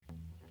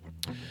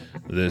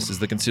This is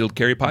the Concealed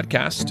Carry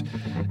Podcast,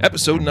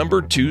 episode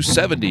number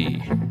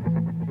 270.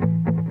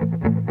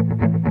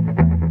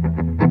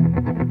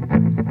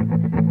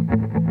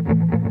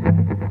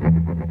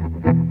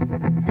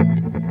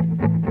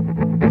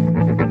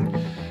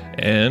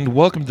 And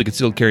welcome to the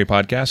Concealed Carry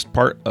Podcast,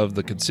 part of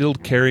the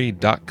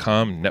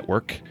concealedcarry.com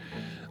network.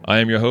 I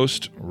am your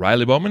host,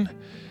 Riley Bowman,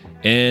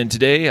 and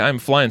today I'm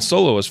flying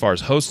solo as far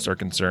as hosts are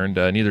concerned.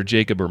 Neither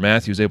Jacob or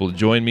Matthew is able to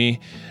join me,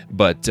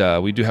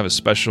 but we do have a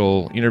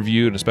special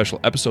interview and a special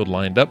episode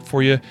lined up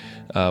for you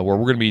where we're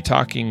going to be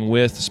talking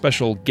with a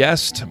special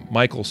guest,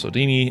 Michael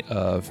Soldini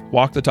of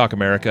Walk the Talk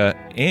America,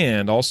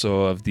 and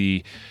also of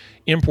the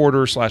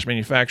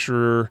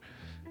importer/manufacturer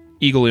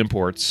Eagle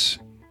Imports.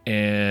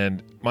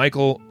 And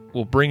Michael,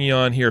 we'll bring you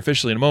on here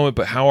officially in a moment,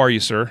 but how are you,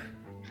 sir?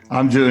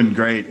 I'm doing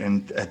great,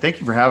 and thank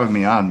you for having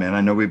me on, man.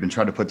 I know we've been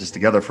trying to put this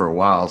together for a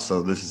while,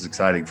 so this is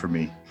exciting for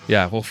me.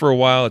 Yeah, well, for a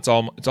while, it's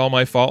all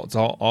my fault. It's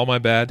all my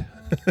bad.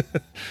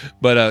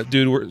 But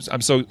dude,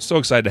 I'm so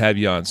excited to have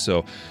you on.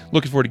 So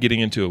looking forward to getting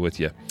into it with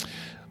you.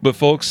 But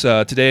folks,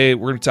 today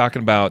we're going to be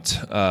talking about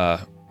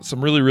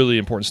some really, really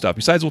important stuff.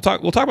 Besides, we'll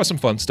talk about some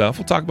fun stuff.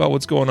 We'll talk about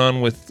what's going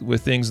on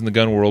with things in the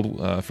gun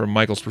world from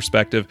Michael's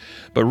perspective.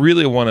 But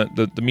really, I want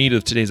the meat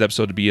of today's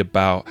episode to be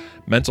about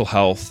mental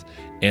health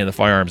and the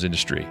firearms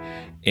industry,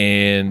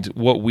 and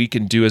what we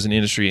can do as an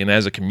industry and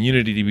as a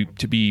community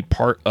to be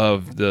part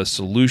of the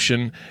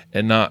solution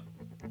and not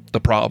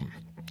the problem.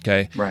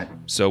 Okay, right.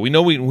 So we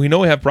know we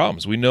have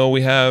problems. We know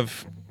we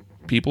have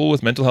people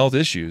with mental health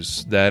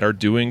issues that are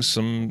doing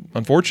some,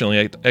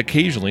 unfortunately,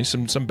 occasionally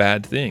some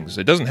bad things.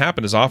 It doesn't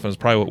happen as often as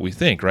probably what we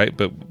think, right?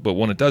 But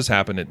when it does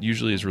happen, it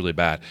usually is really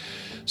bad.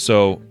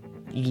 So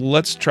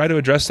let's try to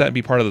address that and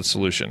be part of the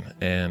solution.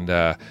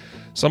 And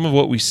some of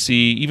what we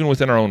see, even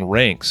within our own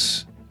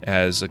ranks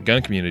as a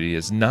gun community,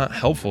 is not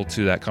helpful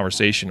to that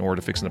conversation or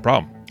to fixing the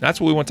problem. That's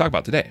what we want to talk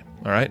about today,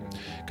 all right?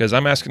 Because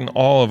I'm asking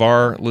all of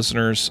our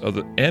listeners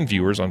and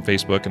viewers on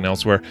Facebook and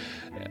elsewhere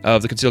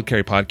of the Concealed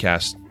Carry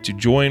Podcast to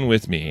join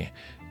with me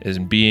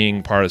in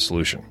being part of the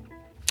solution,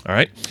 all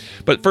right?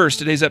 But first,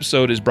 today's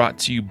episode is brought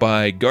to you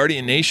by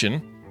Guardian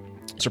Nation.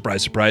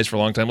 Surprise, surprise for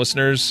longtime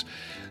listeners.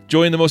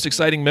 Join the most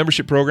exciting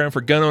membership program for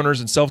gun owners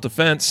and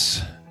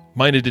self-defense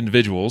minded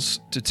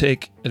individuals to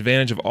take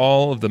advantage of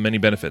all of the many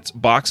benefits.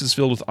 Boxes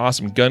filled with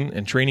awesome gun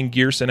and training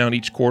gear sent out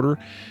each quarter,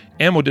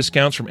 ammo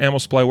discounts from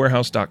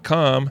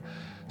AmmoSupplyWarehouse.com,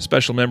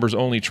 special members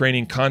only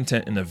training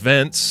content and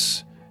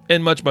events,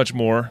 and much, much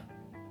more.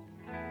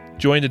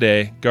 Join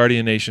today,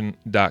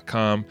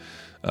 GuardianNation.com.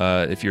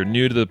 If you're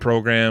new to the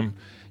program,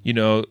 you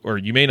know, or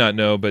you may not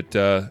know, but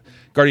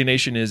Guardian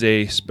Nation is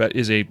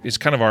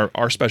kind of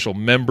our special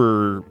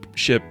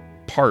membership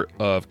part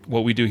of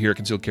what we do here at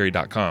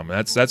ConcealedCarry.com.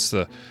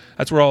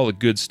 That's where all the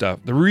good stuff,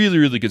 the really,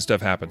 really good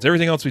stuff happens.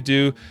 Everything else we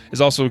do is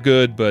also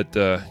good, but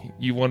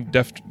you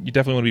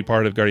definitely want to be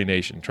part of Guardian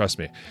Nation. Trust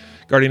me.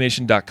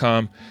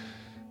 GuardianNation.com.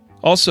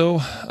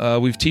 Also,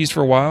 we've teased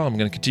for a while. I'm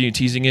going to continue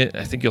teasing it.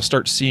 I think you'll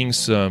start seeing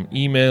some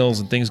emails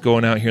and things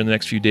going out here in the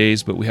next few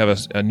days, but we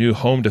have a new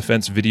home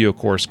defense video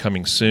course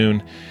coming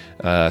soon.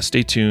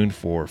 Stay tuned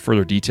for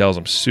further details.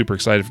 I'm super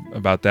excited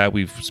about that.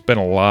 We've spent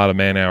a lot of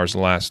man hours the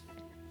last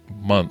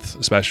month,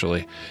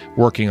 especially,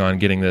 working on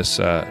getting this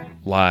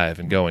live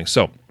and going.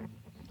 So,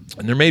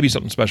 and there may be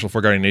something special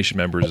for Guardian Nation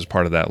members as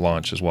part of that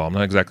launch as well. I'm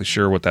not exactly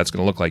sure what that's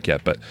going to look like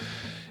yet, but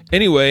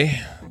anyway,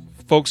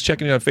 folks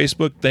checking in on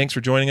Facebook, thanks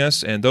for joining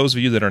us. And those of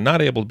you that are not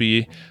able to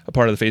be a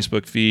part of the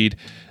Facebook feed,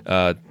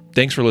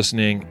 thanks for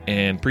listening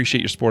and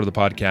appreciate your support of the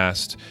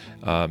podcast.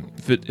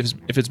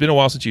 If it's been a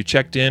while since you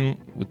checked in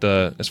with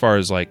as far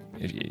as like,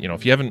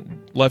 if you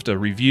haven't left a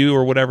review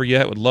or whatever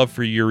yet, would love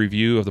for your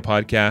review of the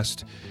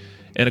podcast.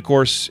 And of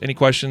course, any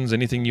questions,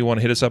 anything you want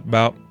to hit us up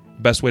about,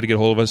 best way to get a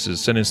hold of us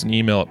is send us an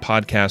email at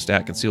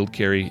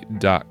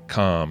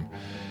podcast@concealedcarry.com.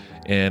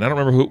 And I don't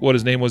remember what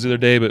his name was the other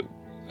day, but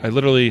I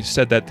literally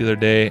said that the other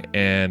day,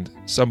 and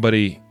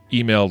somebody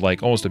emailed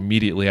like almost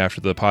immediately after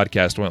the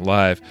podcast went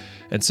live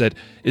and said,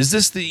 "Is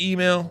this the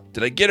email?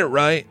 Did I get it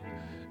right?"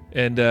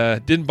 And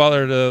didn't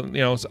bother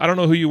to, I don't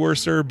know who you were,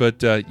 sir,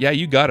 but yeah,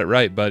 you got it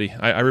right, buddy.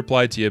 I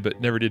replied to you,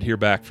 but never did hear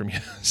back from you.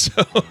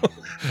 So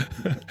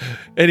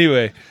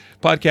anyway,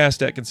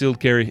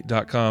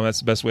 podcast@concealedcarry.com. That's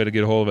the best way to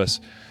get a hold of us.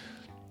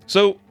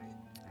 So,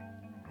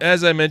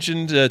 as I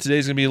mentioned,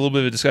 today's going to be a little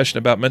bit of a discussion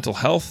about mental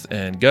health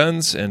and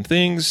guns and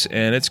things,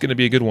 and it's going to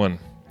be a good one.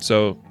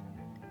 So,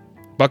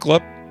 buckle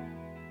up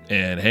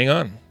and hang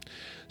on.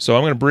 So,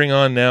 I'm going to bring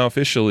on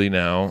officially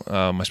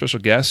my special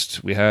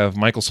guest. We have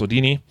Michael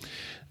Soldini.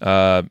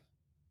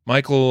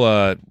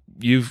 Michael,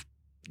 you've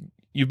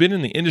been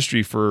in the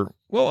industry for,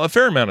 a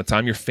fair amount of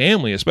time. Your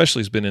family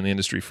especially has been in the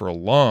industry for a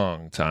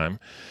long time.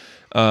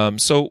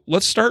 So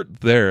let's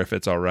start there, if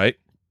it's all right,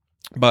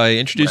 by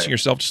introducing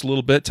yourself just a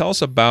little bit. Tell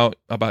us about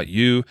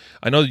you.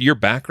 I know that your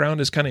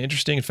background is kind of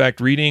interesting. In fact,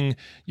 reading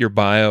your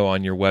bio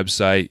on your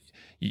website,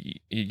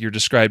 you're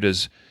described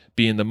as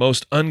being the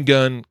most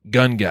ungun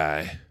gun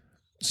guy.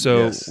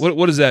 So yes.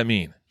 What does that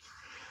mean?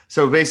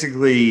 So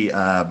basically,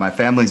 my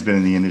family's been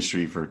in the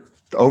industry for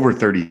over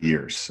 30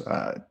 years.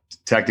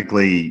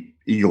 Technically,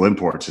 Eagle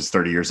Imports is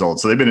 30 years old.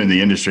 So they've been in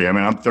the industry. I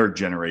mean, I'm third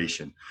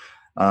generation.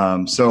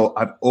 So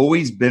I've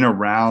always been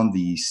around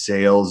the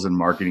sales and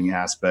marketing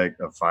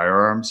aspect of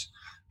firearms,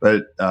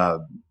 but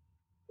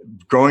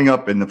growing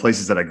up in the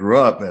places that I grew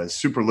up,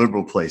 super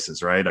liberal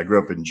places, right? I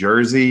grew up in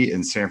Jersey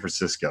and San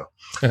Francisco,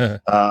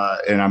 and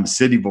I'm a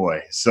city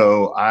boy.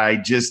 So I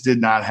just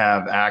did not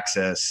have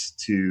access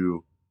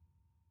to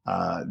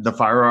the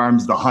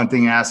firearms, the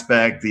hunting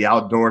aspect, the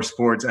outdoor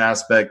sports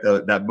aspect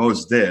that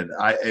most did.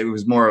 It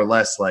was more or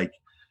less like,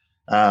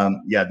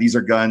 these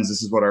are guns.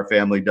 This is what our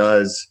family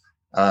does.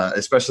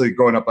 Especially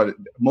growing up,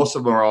 most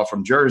of them are all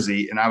from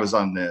Jersey, and I was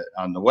on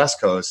the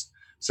West Coast.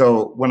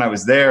 So when I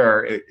was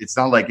there, it's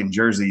not like in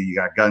Jersey, you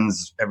got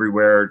guns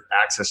everywhere,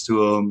 access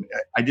to them.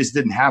 I just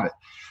didn't have it.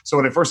 So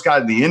when I first got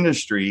in the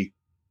industry,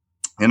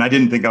 and I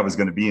didn't think I was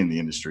going to be in the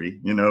industry,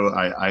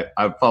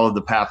 I followed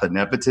the path of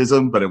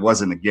nepotism, but it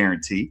wasn't a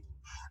guarantee.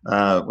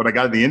 When I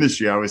got in the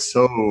industry, I was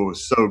so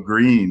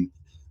green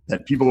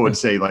that people would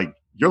say, like,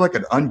 you're like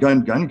an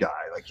ungunned gun guy.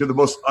 Like, you're the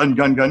most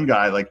ungunned gun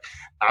guy. Like,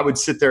 I would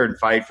sit there and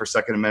fight for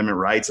Second Amendment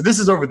rights. So this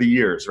is over the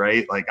years,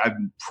 right? Like,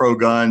 I'm pro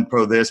gun,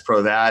 pro this,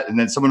 pro that. And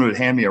then someone would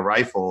hand me a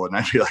rifle and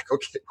I'd be like,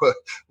 okay,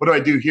 what do I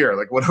do here?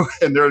 Like,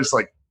 and they're just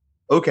like,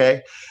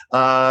 okay,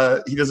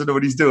 he doesn't know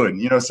what he's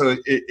doing, so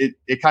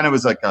it kind of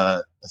was like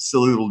a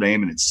silly little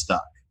name and it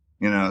stuck,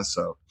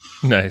 so.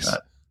 Nice.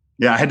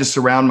 I had to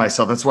surround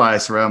myself. That's why I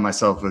surround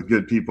myself with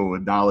good people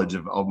with knowledge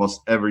of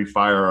almost every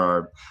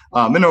firearm.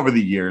 And over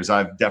the years,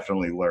 I've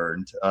definitely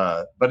learned.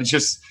 But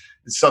it's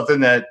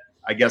something that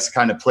I guess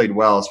kind of played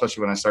well,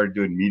 especially when I started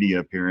doing media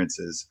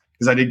appearances,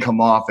 because I did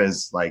come off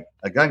as like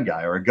a gun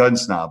guy or a gun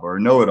snob or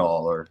a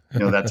know-it-all or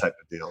that type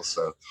of deal.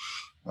 So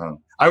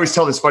I always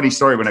tell this funny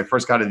story. When I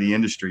first got into the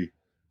industry,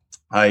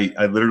 I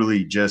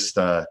literally just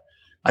I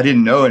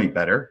didn't know any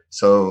better.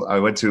 So I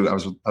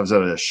was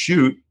at a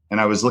shoot and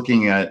I was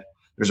looking at.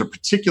 There's a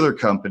particular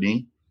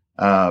company,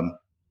 High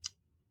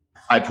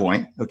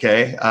Point,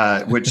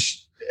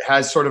 which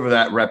has sort of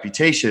that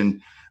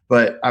reputation.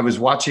 But I was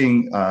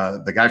watching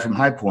the guy from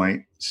High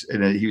Point,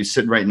 and he was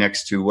sitting right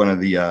next to one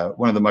of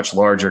the much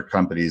larger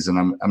companies. And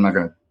I'm not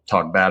going to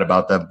talk bad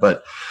about them,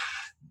 but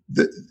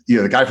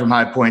the guy from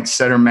High Point,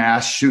 center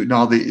mass, shooting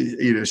all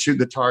the shooting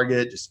the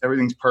target, just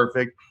everything's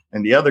perfect.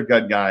 And the other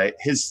gun guy,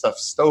 his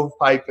stuff's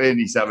stovepiping.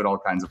 He's having all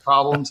kinds of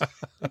problems.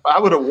 If I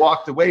would have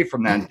walked away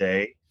from that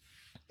day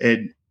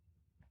and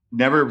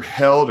never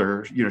held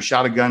or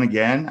shot a gun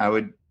again, I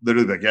would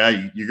literally be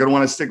like, you're going to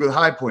want to stick with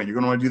High Point. You're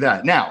going to want to do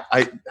that. Now,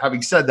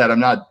 having said that, I'm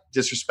not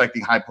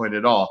disrespecting High Point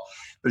at all.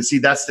 But see,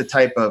 that's the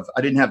type of,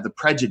 I didn't have the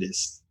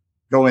prejudice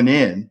going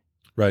in.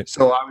 Right.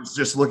 So I was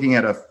just looking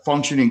at a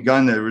functioning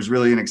gun that was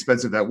really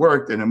inexpensive that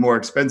worked, and a more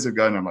expensive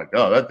gun. I'm like,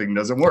 oh, that thing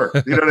doesn't work.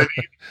 You know what I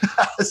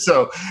mean?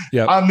 So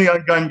yep. I'm the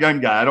ungunned gun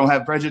guy. I don't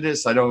have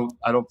prejudice. I don't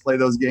play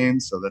those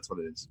games. So that's what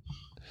it is.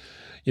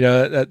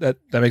 That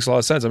makes a lot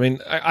of sense. I mean,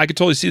 I could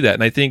totally see that.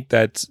 And I think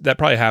that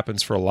probably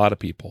happens for a lot of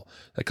people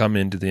that come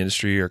into the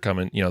industry or come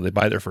in, they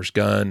buy their first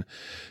gun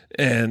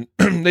and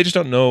they just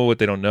don't know what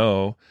they don't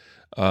know.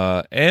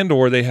 And,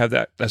 or they have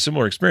a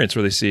similar experience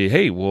where they see,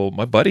 hey, well,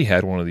 my buddy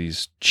had one of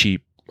these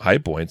cheap High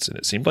Points and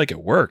it seemed like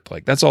it worked.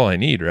 Like, that's all I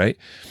need. Right.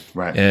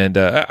 Right. And,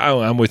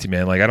 I'm with you,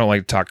 man. Like, I don't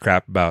like to talk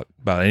crap about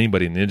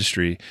anybody in the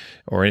industry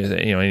or anything,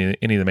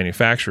 any of the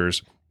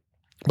manufacturers,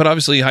 but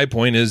obviously High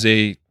Point is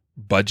a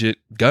budget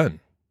gun.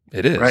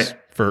 It is right.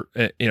 For,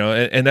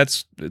 and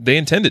that's, they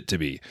intend it to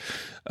be,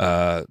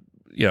 but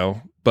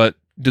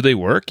do they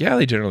work? Yeah,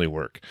 they generally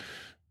work.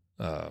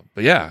 But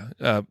yeah,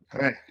 I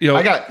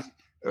got,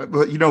 I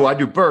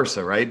do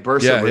Bursa, right?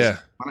 Bursa was,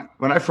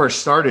 when I first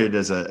started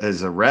as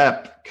a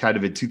rep kind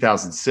of in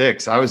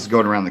 2006, I was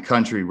going around the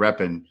country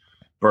repping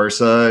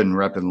Bursa and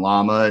repping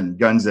Llama and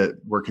guns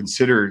that were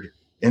considered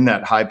in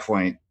that High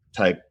Point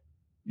type.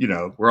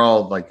 We're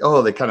all like,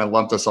 oh, they kind of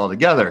lumped us all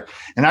together.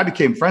 And I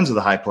became friends with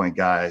the High Point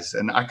guys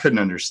and I couldn't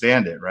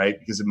understand it, right?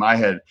 Because in my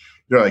head,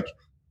 they're like,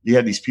 you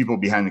had these people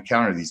behind the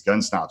counter, these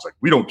gun snobs, like,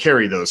 we don't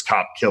carry those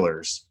cop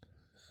killers.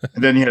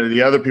 And then you had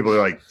the other people, they're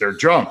like, they're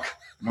junk.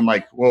 And I'm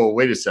like, whoa,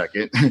 wait a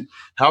second.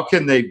 How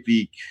can they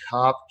be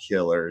cop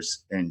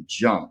killers and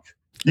junk?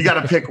 You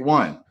got to pick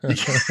one.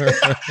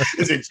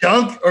 Is it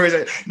junk or is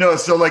it no?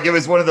 So like, it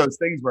was one of those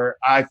things where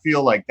I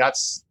feel like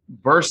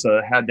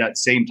Bursa had that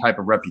same type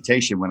of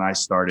reputation when I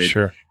started.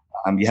 Sure.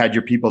 You had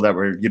your people that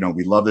were,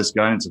 we love this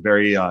gun. It's a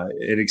very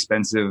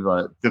inexpensive.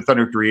 The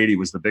Thunder 380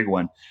 was the big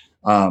one.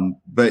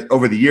 But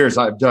over the years,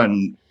 I've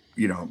done,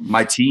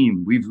 my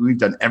team, we've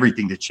done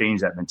everything to change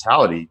that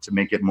mentality to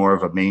make it more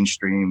of a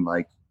mainstream.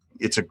 Like,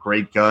 it's a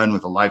great gun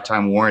with a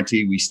lifetime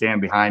warranty. We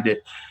stand behind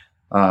it.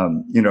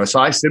 So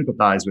I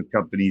sympathize with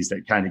companies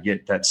that kind of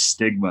get that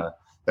stigma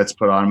that's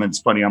put on them. And it's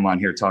funny, I'm on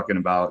here talking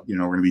about, we're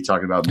going to be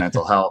talking about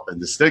mental health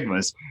and the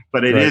stigmas,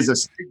 but it is a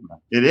stigma.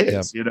 It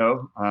is,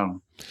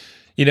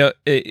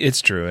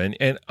 it's true.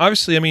 And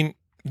obviously, I mean,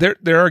 there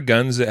are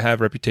guns that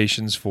have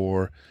reputations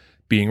for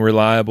being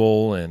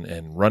reliable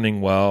and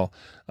running well.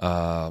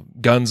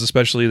 Guns,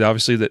 especially,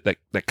 obviously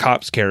that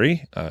cops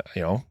carry.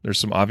 There's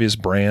some obvious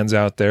brands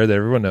out there that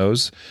everyone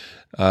knows.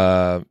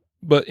 But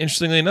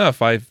interestingly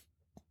enough, I've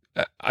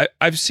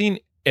seen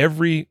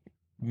every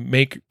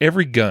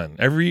gun,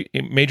 every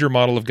major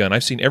model of gun.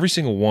 I've seen every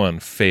single one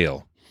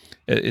fail.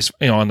 It's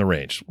on the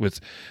range with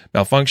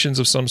malfunctions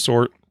of some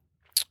sort.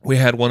 We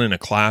had one in a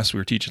class we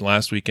were teaching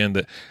last weekend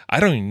that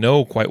I don't even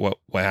know quite what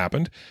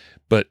happened,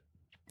 but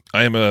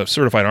I am a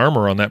certified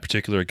armorer on that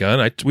particular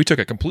gun. We took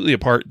it completely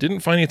apart, didn't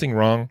find anything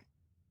wrong.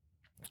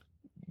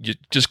 You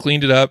just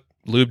cleaned it up,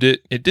 lubed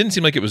it. It didn't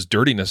seem like it was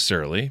dirty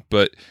necessarily,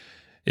 but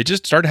it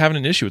just started having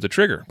an issue with the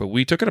trigger. But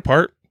we took it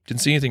apart,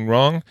 didn't see anything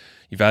wrong,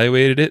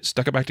 evaluated it,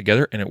 stuck it back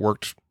together, and it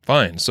worked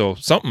fine. So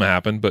something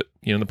happened, but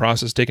in the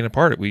process of taking it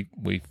apart, we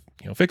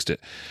fixed it.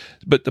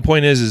 But the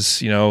point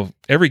is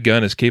every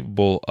gun is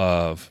capable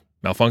of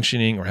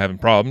malfunctioning or having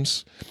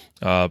problems.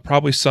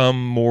 Probably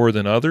some more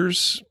than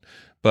others.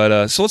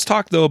 But so let's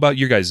talk though about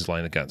your guys'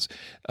 line of guns.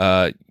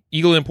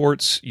 Eagle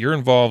Imports, you're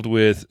involved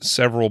with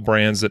several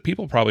brands that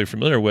people probably are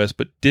familiar with,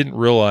 but didn't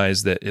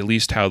realize that at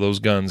least how those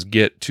guns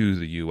get to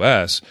the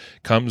U.S.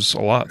 comes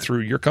a lot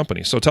through your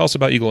company. So tell us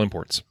about Eagle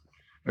Imports.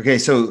 Okay,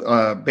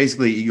 so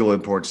basically Eagle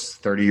Imports,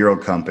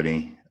 30-year-old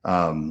company.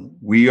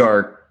 We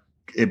are,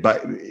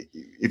 but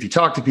if you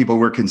talk to people,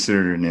 we're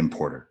considered an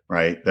importer,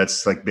 right?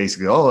 That's like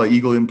basically,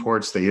 Eagle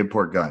Imports, they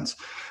import guns.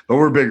 But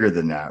we're bigger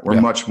than that. We're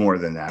much more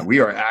than that.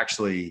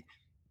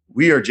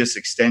 We are just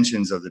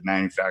extensions of the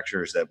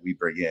manufacturers that we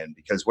bring in,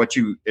 because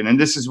and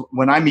this is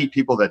when I meet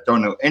people that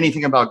don't know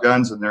anything about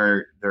guns and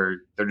they're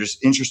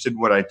just interested in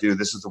what I do.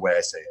 This is the way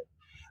I say it.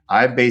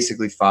 I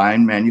basically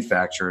find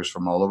manufacturers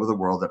from all over the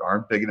world that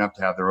aren't big enough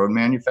to have their own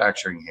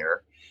manufacturing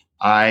here.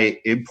 I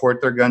import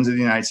their guns in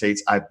the United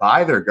States. I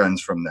buy their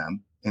guns from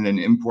them and then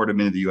import them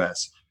into the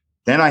US.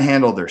 Then I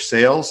handle their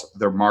sales,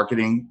 their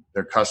marketing,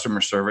 their customer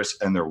service,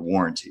 and their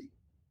warranty.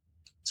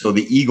 So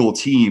the Eagle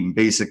team,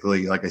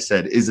 basically, like I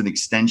said, is an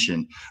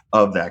extension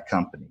of that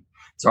company.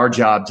 It's our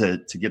job to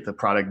get the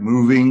product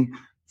moving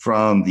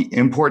from the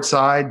import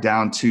side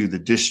down to the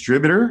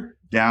distributor,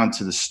 down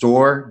to the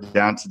store,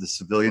 down to the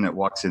civilian that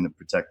walks in to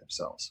protect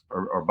themselves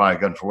or buy a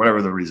gun for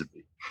whatever the reason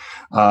be.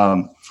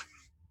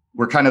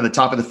 We're kind of the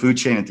top of the food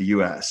chain at the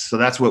U.S. So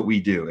that's what we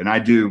do. And I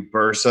do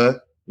Bersa,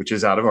 which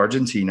is out of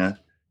Argentina,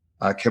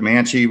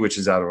 Comanche, which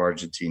is out of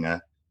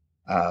Argentina,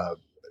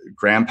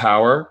 Grand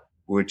Power,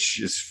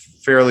 which is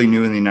fairly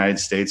new in the United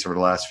States over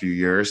the last few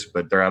years,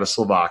 but they're out of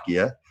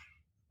Slovakia.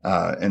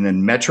 And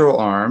then Metro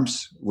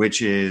Arms,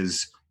 which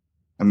is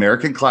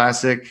American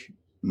Classic,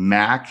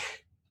 Mac,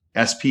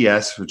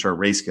 SPS, which are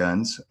race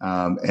guns,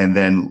 and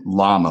then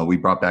Llama. We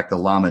brought back the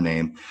Llama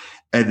name.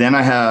 And then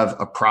I have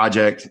a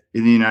project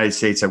in the United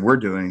States that we're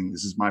doing.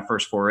 This is my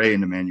first foray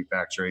into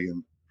manufacturing.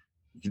 And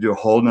you can do a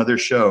whole nother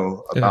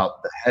show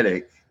about the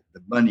headache, the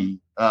money.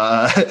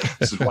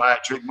 This is why I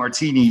drink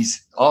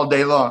martinis all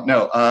day long.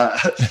 No,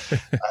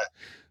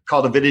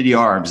 called Avidity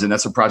Arms. And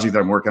that's a project that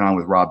I'm working on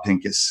with Rob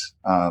Pincus.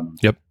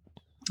 Yep.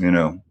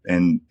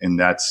 And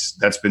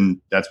that's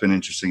been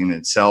interesting in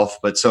itself.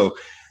 But so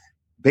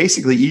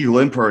basically Eagle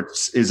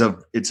Imports it's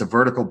a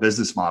vertical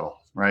business model,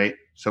 right?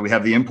 So we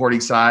have the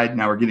importing side.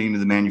 Now we're getting into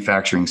the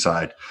manufacturing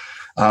side.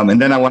 And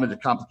then I wanted to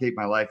complicate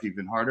my life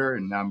even harder.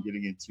 And now I'm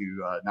getting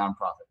into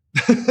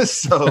nonprofit.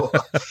 So,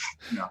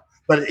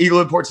 but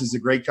Eagle Imports is a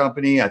great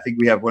company. I think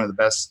we have one of the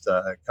best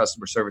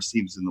customer service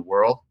teams in the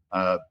world.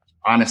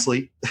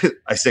 Honestly,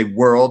 I say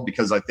world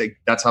because I think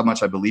that's how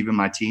much I believe in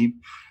my team.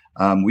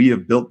 We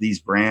have built these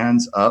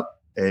brands up,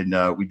 and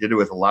we did it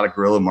with a lot of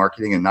guerrilla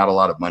marketing and not a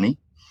lot of money,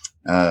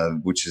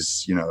 which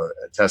is,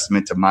 a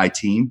testament to my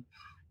team.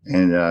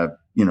 And,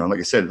 like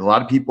I said, a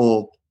lot of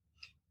people,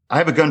 I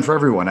have a gun for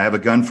everyone. I have a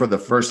gun for the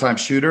first-time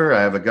shooter.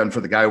 I have a gun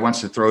for the guy who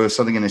wants to throw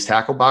something in his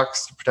tackle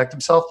box to protect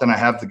himself. Then I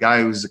have the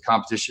guy who's a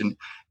competition,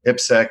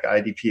 IPSEC,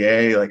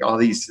 IDPA, like all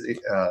these,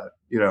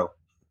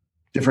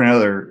 different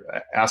other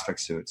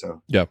aspects to it.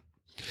 So, yeah.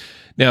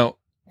 Now,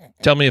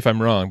 tell me if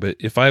I'm wrong, but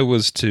if I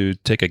was to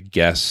take a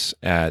guess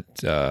at,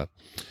 all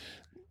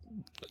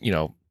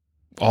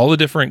the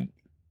different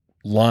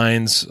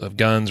lines of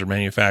guns or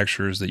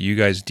manufacturers that you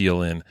guys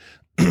deal in,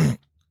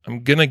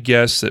 I'm going to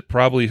guess that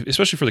probably,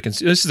 especially for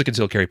this is the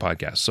Concealed Carry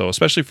podcast, so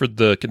especially for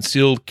the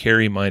concealed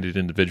carry minded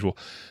individual,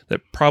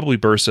 that probably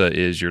Bersa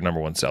is your number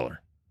one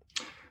seller.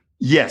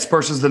 Yes,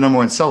 Bersa is the number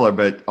one seller,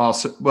 but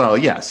also,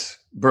 yes,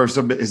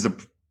 Bersa is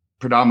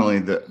predominantly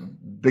the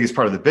biggest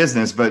part of the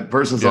business, but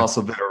Bersa's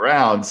also been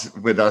around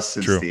with us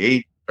since the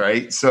 80s,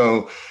 right?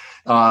 So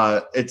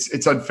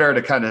it's unfair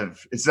to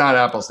it's not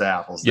apples to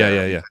apples.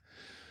 Yeah.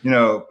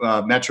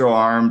 Metro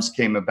Arms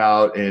came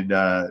about in,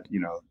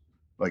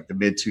 like the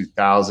mid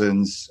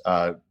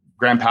 2000s.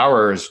 Grand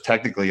Power has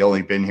technically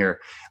only been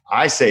here.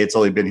 I say it's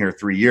only been here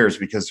 3 years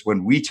because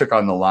when we took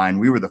on the line,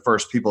 we were the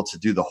first people to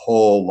do the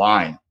whole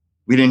line.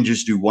 We didn't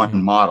just do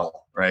one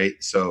model, right?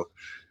 So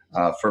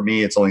for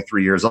me, it's only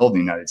 3 years old in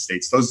the United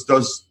States.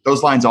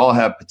 Those lines all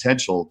have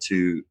potential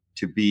to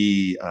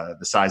be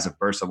the size of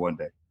Bersa one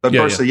day. But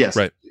Bersa, yes,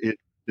 right. It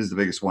is the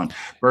biggest one.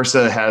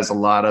 Bersa has a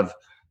lot of,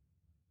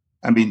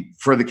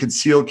 for the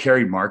concealed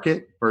carry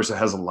market, Bersa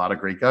has a lot of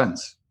great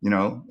guns,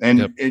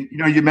 and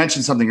you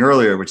mentioned something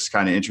earlier, which is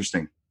kind of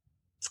interesting.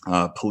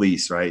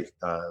 Police, right?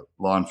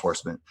 Law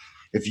enforcement.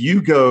 If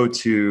you go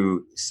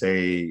to,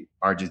 say,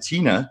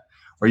 Argentina,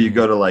 or you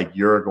go to like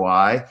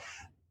Uruguay,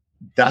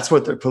 that's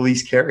what their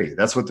police carry.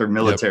 That's what their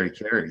military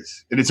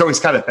carries. And it's always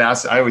kind of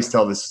fast. I always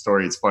tell this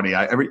story. It's funny.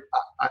 I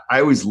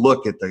always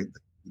look at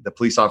the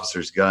police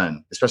officer's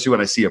gun, especially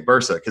when I see a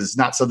Bersa, because it's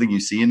not something you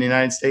see in the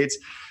United States.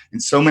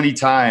 And so many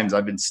times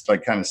I've been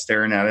like kind of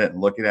staring at it and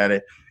looking at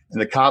it,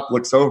 and the cop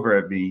looks over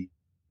at me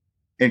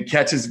and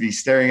catches me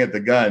staring at the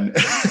gun.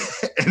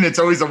 And it's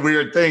always a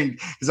weird thing,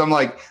 because I'm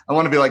like, I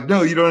want to be like,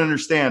 no, you don't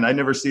understand. I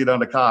never see it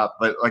on a cop.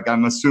 But like,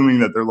 I'm assuming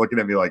that they're looking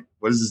at me like,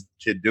 what is this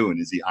kid doing?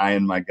 Is he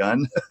eyeing my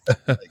gun?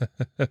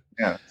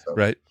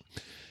 Right.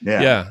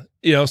 Yeah.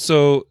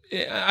 So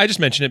I just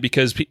mentioned it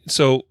because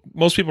so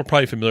most people are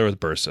probably familiar with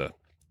Bersa,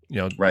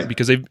 right?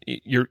 Because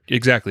you're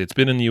exactly. It's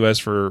been in the U.S.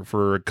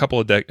 for a couple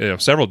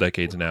of several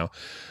decades now.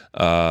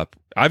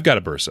 I've got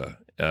a Bersa.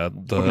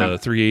 The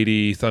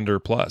 380 Thunder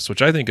Plus,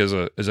 which I think is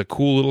a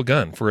cool little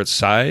gun for its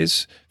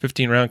size,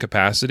 15 round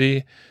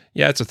capacity.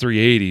 Yeah, it's a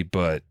 380,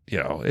 but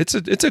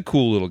it's a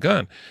cool little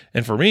gun,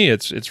 and for me,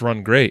 it's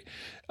run great.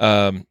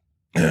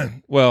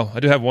 Well, I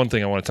do have one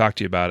thing I want to talk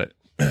to you about it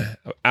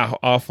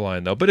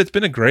offline though, but it's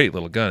been a great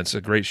little gun. It's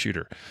a great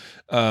shooter.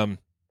 But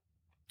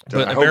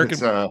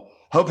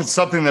hope it's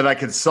something that I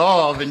can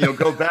solve, and you'll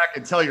go back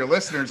and tell your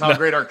listeners how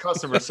great our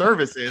customer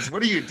service is.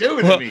 What are you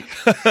doing to me?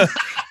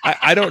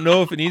 I don't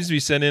know if it needs to be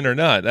sent in or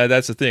not.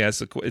 That's the thing.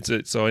 So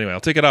anyway, I'll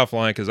take it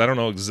offline because I don't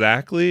know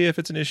exactly if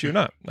it's an issue or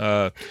not.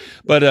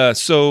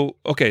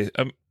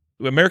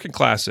 American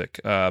Classic,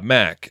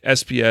 Mac,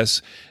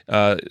 SPS.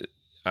 I'm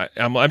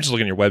just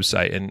looking at your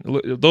website, and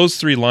those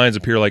three lines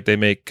appear like they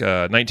make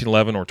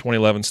 1911 or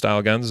 2011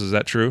 style guns. Is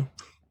that true?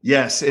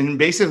 Yes, and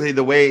basically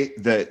the way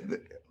that.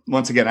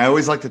 Once again, I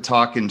always like to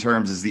talk in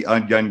terms as the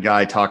ungun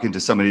guy talking to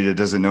somebody that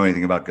doesn't know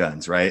anything about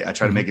guns, right? I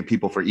try to make it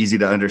easy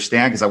to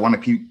understand, because I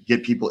want to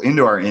get people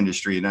into our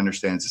industry and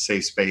understand it's a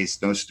safe space,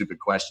 no stupid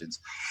questions.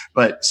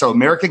 But so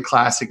American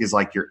Classic is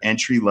like your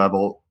entry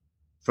level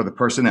for the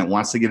person that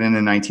wants to get into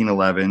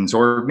 1911s,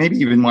 or maybe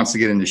even wants to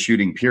get into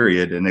shooting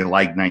period, and they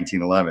like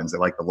 1911s. They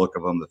like the look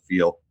of them, the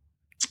feel.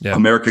 Yeah.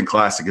 American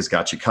Classic has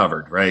got you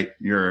covered, right?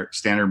 Your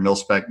standard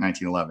mil-spec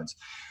 1911s.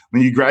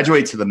 When you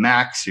graduate to the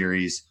Mac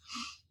series,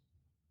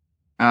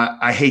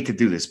 I hate to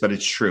do this, but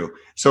it's true.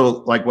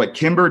 So like what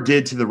Kimber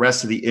did to the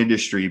rest of the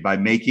industry by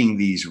making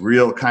these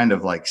real kind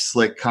of like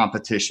slick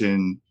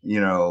competition,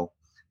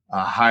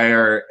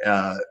 higher,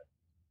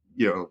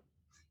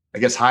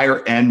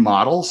 higher end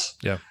models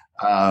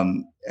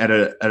at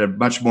a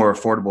much more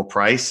affordable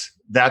price.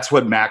 That's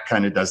what Mac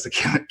kind of does to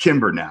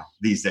Kimber now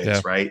these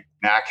days, right?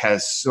 Mac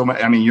has so much.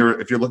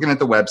 If you're looking at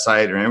the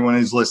website, or anyone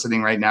who's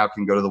listening right now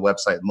can go to the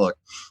website and look.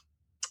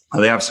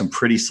 They have some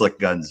pretty slick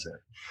guns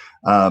there.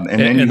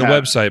 And the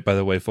website, by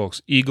the way,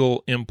 folks,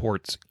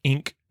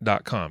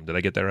 eagleimportsinc.com. Did I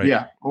get that right?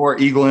 Yeah. Or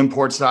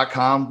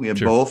eagleimports.com. We have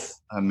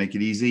both. Make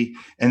it easy.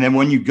 And then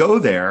when you go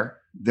there,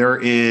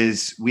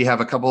 we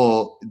have a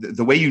couple,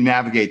 the way you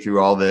navigate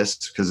through all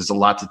this, because it's a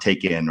lot to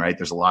take in, right?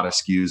 There's a lot of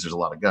SKUs, there's a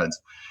lot of guns,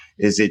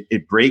 is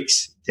it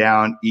breaks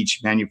down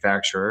each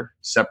manufacturer,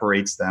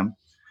 separates them,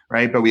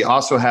 right? But we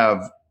also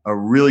have a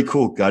really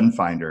cool gun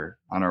finder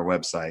on our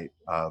website,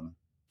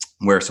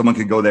 where someone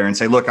could go there and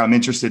say, look, I'm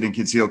interested in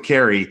concealed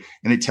carry.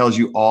 And it tells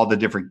you all the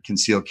different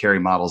concealed carry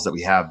models that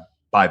we have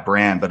by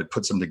brand, but it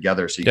puts them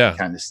together so you can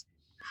kind of see.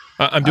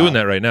 I'm doing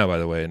that right now, by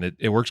the way, and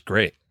it works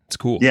great. It's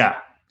cool. Yeah.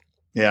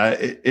 Yeah.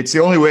 It's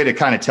the only way to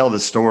kind of tell the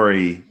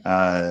story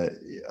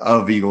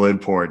of Eagle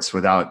Imports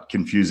without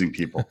confusing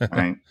people,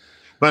 right?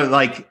 But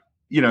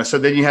so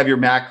then you have your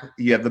Mac,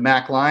 you have the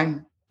Mac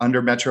line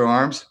under Metro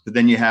Arms, but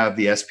then you have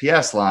the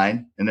SPS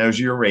line, and those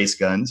are your race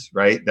guns,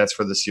 right? That's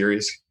for the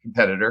serious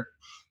competitor.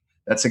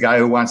 That's a guy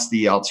who wants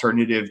the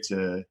alternative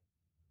to,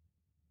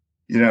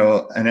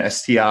 an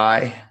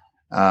STI.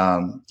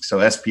 So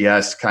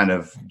SPS kind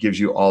of gives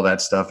you all that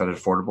stuff at an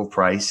affordable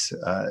price,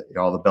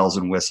 all the bells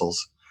and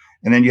whistles.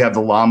 And then you have the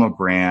Llama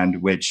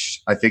brand,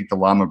 which I think the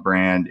Llama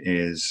brand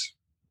it's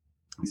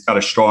got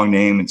a strong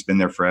name. It's been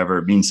there forever.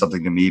 It means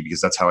something to me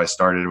because that's how I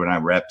started when I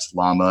repped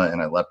Llama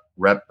and I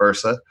rep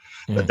Bersa.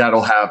 But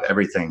that'll have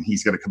everything.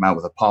 He's going to come out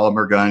with a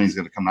polymer gun. He's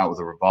going to come out with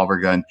a revolver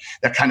gun.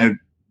 That kind of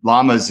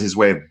Llama's his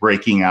way of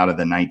breaking out of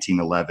the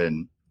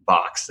 1911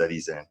 box that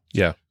he's in.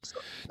 Yeah. So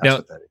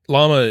now,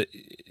 Llama,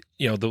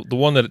 the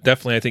one that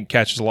definitely I think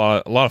catches a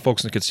lot of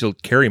folks in the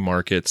concealed carry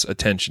market's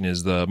attention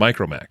is the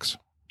Micromax.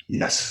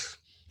 Yes.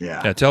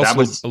 Yeah. Yeah. Tell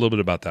us a little bit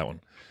about that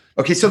one.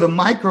 Okay. So the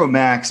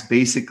Micromax,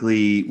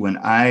 basically, when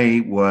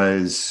I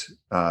was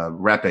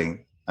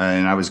repping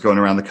and I was going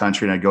around the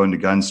country and I'd go into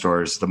gun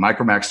stores, the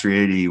Micromax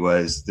 380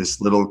 was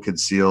this little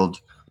concealed,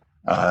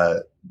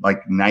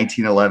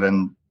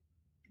 1911.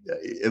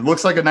 It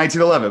looks like a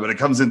 1911, but it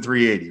comes in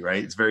 380,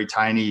 right? It's very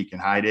tiny. You can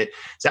hide it.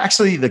 It's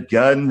actually the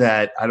gun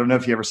that, I don't know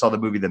if you ever saw the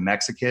movie The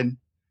Mexican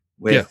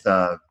with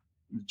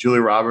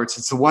Julia Roberts.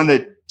 It's the one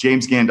that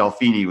James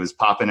Gandolfini was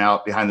popping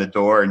out behind the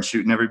door and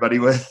shooting everybody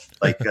with,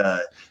 like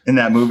in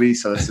that movie.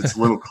 So it's a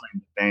little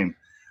claim to fame.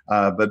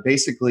 But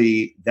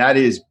basically, that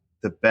is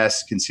the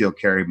best concealed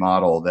carry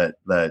model that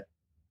the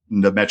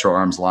Metro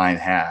Arms line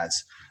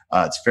has.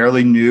 It's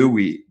fairly new.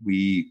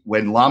 We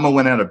when Llama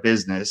went out of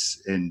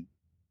business in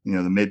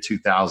the mid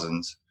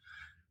 2000s,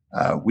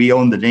 we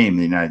owned the name in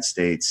the United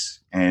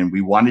States, and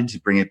we wanted to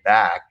bring it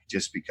back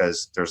just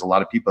because there's a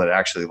lot of people that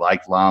actually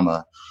like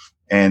Llama.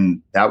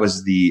 And that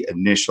was the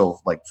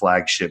initial like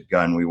flagship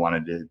gun we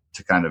wanted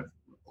to kind of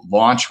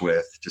launch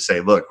with, to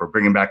say, look, we're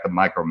bringing back the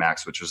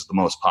Micromax, which was the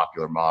most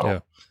popular model. Yeah.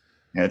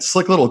 And it's a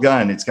slick little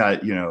gun. It's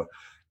got,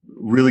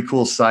 really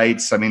cool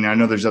sights. I mean, I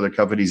know there's other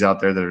companies out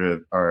there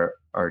that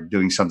are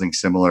doing something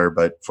similar,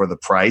 but for the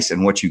price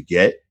and what you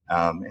get,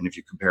 and if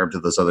you compare them to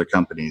those other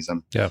companies,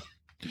 you'd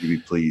be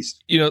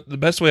pleased. The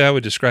best way I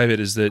would describe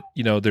it is that,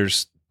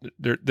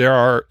 there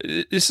are,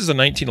 this is a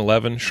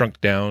 1911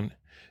 shrunk down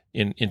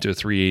into a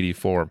 380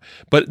 form,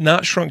 but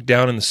not shrunk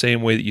down in the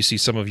same way that you see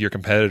some of your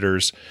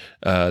competitors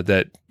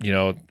that,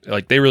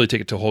 like they really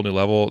take it to a whole new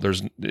level.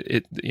 There's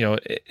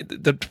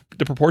the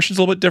proportions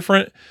a little bit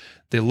different.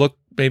 They look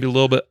maybe a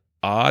little bit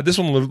odd. This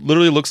one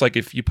literally looks like,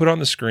 if you put it on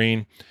the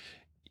screen,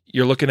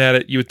 you're looking at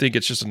it, you would think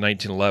it's just a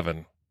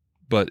 1911,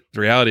 but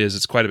the reality is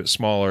it's quite a bit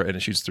smaller and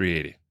it shoots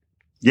 380.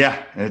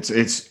 Yeah,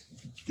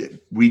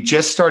 we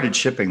just started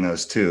shipping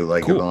those too,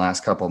 like cool. In the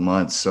last couple of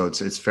months. So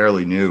it's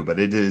fairly new, but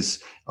it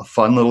is a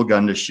fun little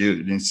gun to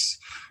shoot. And it's,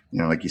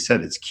 like you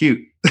said, it's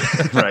cute,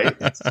 right?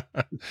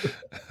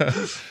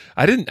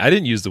 I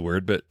didn't use the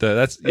word, but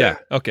that's, yeah.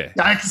 Okay.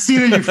 I can see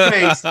it in your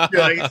face.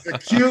 It's a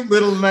cute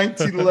little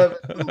 1911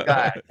 little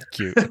guy.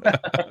 Cute.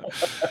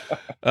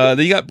 Then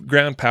you got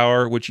Ground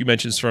Power, which you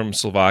mentioned is from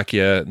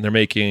Slovakia, and they're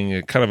making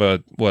a kind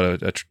of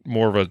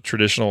more of a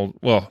traditional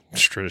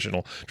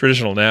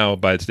now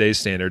by today's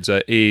standards,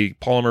 a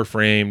polymer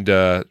framed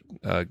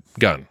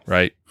gun,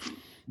 right?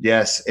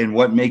 Yes, and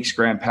what makes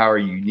Ground Power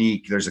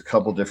unique? There's a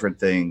couple different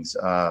things.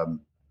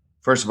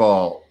 First of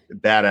all,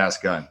 badass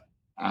gun.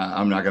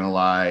 I'm not gonna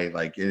lie,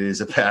 like it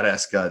is a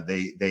badass gun.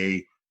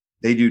 They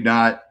do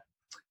not,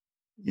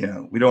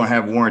 we don't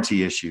have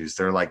warranty issues.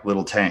 They're like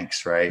little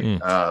tanks, right?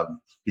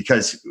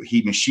 Because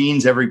he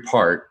machines every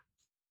part,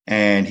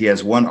 and he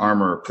has one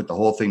armorer put the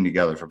whole thing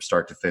together from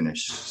start to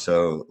finish.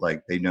 So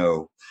like they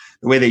know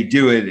the way they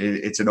do it.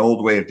 It's an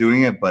old way of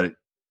doing it, but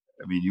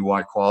you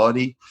want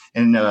quality.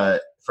 And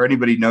for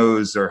anybody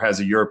knows or has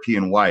a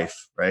European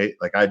wife, right?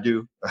 Like I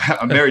do.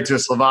 I'm married to a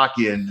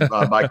Slovakian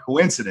by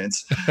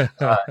coincidence.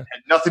 Had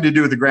nothing to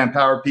do with the Ground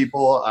Power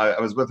people. I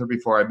was with her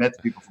before I met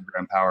the people from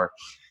Ground Power.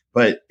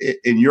 But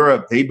in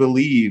Europe, they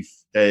believe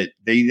that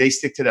they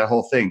stick to that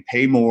whole thing.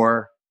 Pay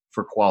more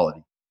for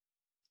quality,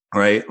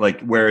 right?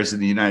 Like whereas in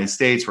the United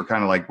States, we're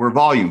kind of like, we're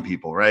volume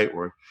people, right?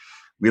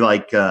 We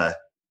like to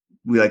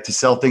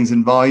sell things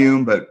in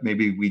volume, but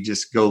maybe we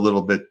just go a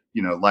little bit,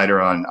 lighter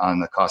on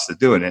the cost of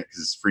doing it because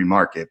it's free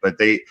market. But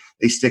they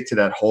stick to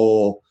that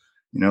whole,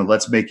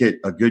 let's make it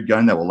a good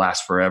gun that will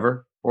last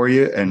forever for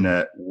you and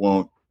that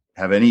won't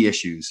have any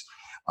issues.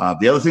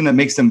 The other thing that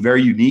makes them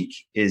very unique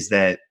is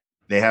that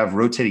they have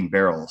rotating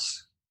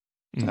barrels.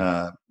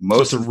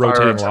 Most of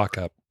rotating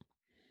lockup.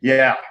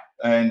 Yeah.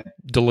 And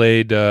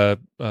delayed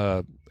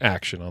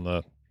action on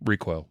the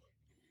recoil.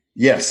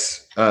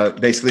 Yes,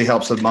 basically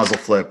helps with muzzle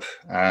flip.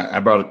 I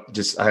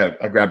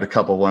grabbed a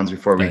couple ones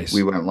before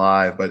we went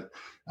live, but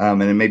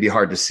and it may be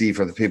hard to see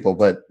for the people,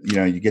 but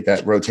you get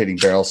that rotating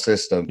barrel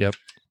system. Yep,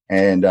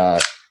 and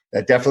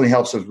that definitely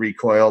helps with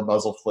recoil,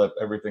 muzzle flip,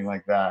 everything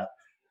like that.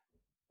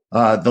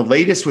 The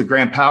latest with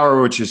Ground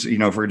Power, which is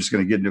if we're just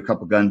going to get into a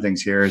couple gun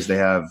things here, is they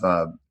have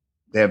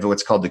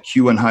what's called the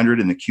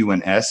Q100 and the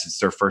Q1S. It's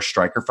their first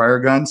striker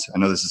fire guns. I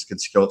know this is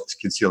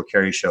concealed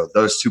carry show.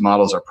 Those two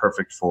models are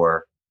perfect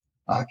for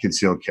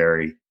concealed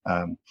carry.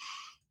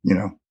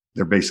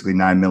 They're basically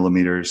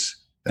 9mm.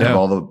 They have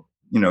all the,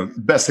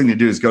 best thing to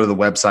do is go to the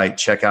website,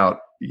 check out,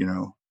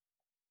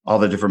 all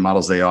the different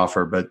models they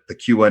offer. But the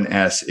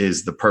Q1S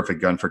is the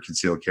perfect gun for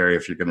concealed carry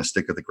if you're going to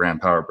stick with the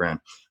Ground Power brand.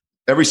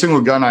 Every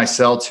single gun I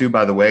sell to,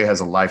 by the way, has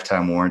a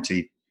lifetime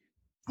warranty.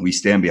 We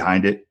stand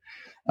behind it.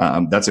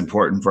 That's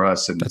important for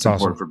us, and that's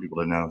important for people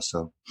to know.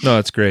 So no,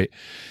 that's great.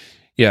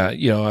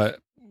 Yeah.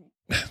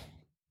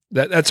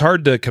 That's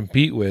hard to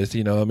compete with,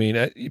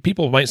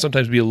 people might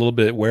sometimes be a little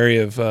bit wary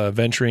of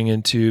venturing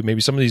into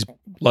maybe some of these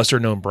lesser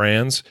known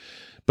brands,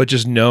 but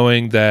just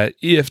knowing that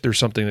if there's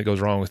something that goes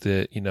wrong with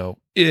it,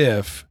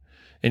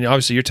 and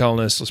obviously you're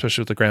telling us,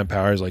 especially with the Ground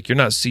Power, is like, you're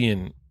not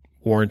seeing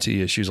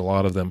warranty issues, a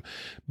lot of them,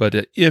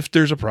 but if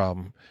there's a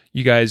problem,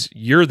 you guys,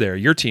 you're there,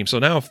 your team. So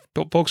now if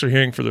folks are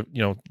hearing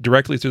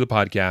directly through the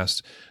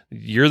podcast,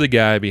 you're the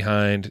guy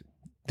behind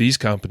these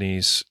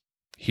companies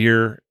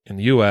here in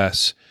the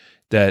US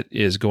that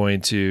is going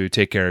to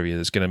take care of you,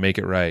 that's going to make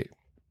it right.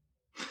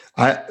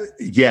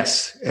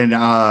 Yes. And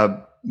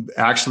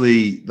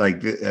actually,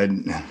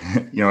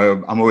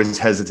 I'm always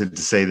hesitant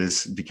to say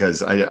this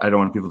because I don't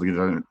want people to get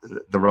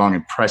the wrong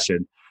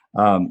impression.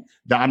 I'm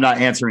not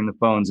answering the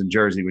phones in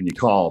Jersey when you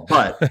call,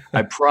 but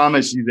I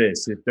promise you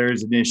this: if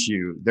there's an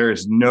issue, there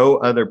is no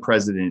other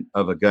president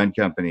of a gun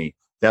company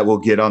that will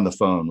get on the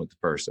phone with the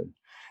person.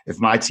 If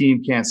my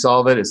team can't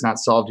solve it, it's not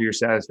solved to your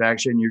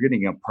satisfaction, you're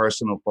getting a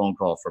personal phone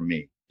call from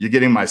me. You're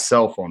getting my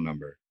cell phone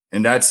number.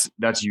 And that's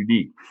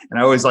unique. And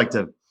I always like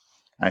to,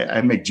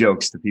 I make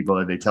jokes to people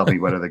that they tell me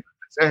what other,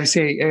 I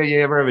say, hey,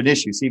 you ever have an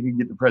issue? See if you can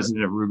get the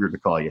president of Ruger to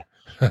call you.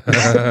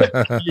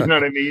 You know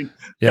what I mean?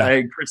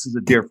 Yeah. Chris is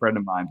a dear friend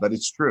of mine, but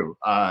it's true.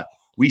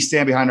 We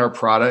stand behind our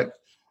product.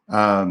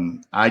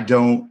 That's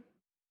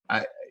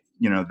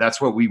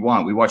what we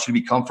want. We want you to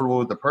be comfortable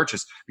with the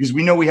purchase because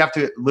we know we have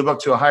to live up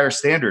to a higher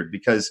standard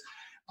because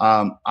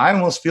I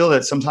almost feel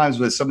that sometimes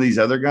with some of these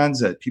other guns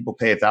that people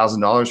pay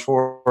 $1,000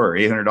 for or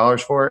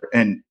 $800 for,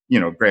 and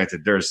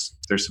granted, there's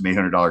some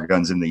 $800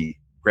 guns in the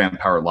Grand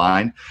Power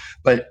line,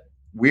 but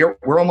we're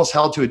almost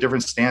held to a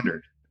different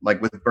standard.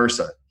 Like with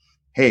Bersa,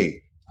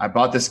 hey, I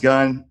bought this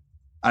gun.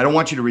 I don't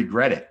want you to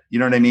regret it. You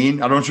know what I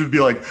mean? I don't want you to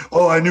be like,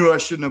 oh, I knew I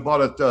shouldn't have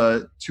bought a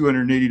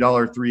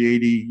 $280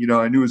 380.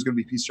 I knew it was going to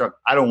be a piece of truck.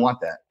 I don't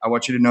want that. I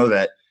want you to know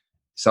that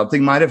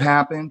something might have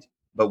happened,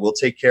 but we'll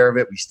take care of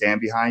it. We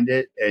stand behind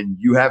it. And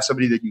you have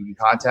somebody that you can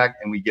contact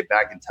and we get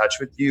back in touch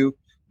with you.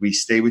 We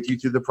stay with you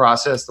through the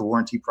process, the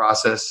warranty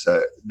process.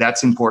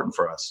 That's important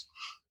for us.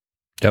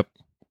 Yep.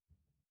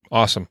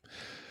 Awesome.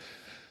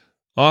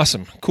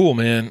 Cool,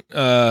 man.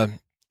 I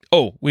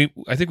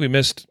think we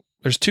missed,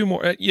 there's two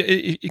more.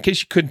 In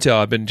case you couldn't tell,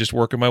 I've been just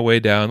working my way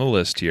down the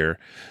list here,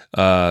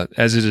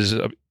 as it is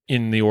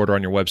in the order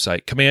on your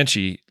website.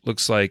 Comanche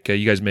looks like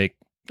you guys make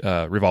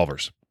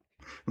revolvers.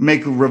 We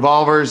make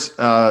revolvers.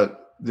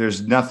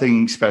 There's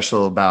nothing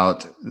special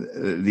about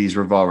these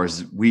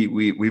revolvers.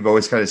 We've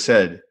always kind of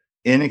said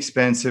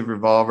inexpensive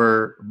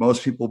revolver.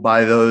 Most people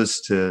buy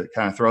those to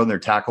kind of throw in their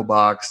tackle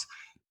box,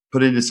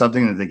 put it into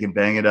something that they can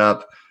bang it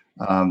up.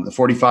 The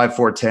 45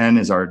 410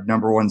 is our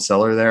number one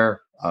seller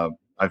there.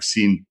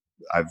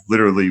 I've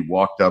literally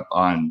walked up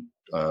on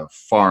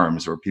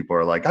farms where people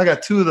are like, I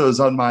got two of those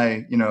on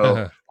my,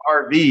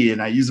 RV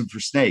and I use them for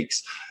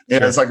snakes. Yeah,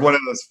 sure. It's like one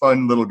of those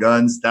fun little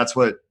guns. That's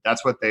what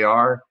they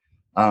are.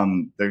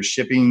 Their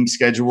shipping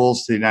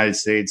schedules to the United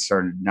States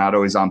are not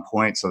always on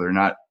point, so they're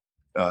not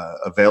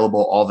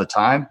available all the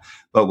time.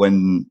 But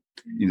when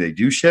they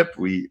do ship,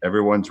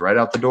 everyone's right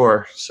out the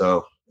door.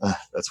 So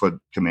that's what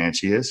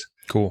Comanche is.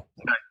 Cool.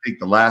 And I think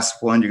the last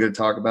one you're going to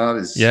talk about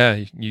is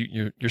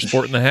you're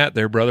sporting the hat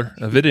there, brother.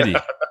 Avidity.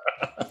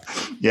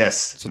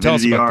 Yes. So tell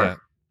us about that.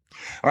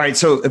 All right.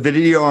 So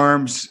Avidity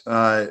Arms,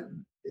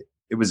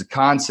 it was a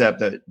concept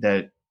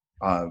that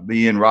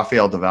me and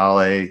Rafael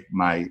Devalle,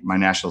 my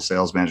national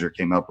sales manager,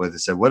 came up with. It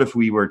said, what if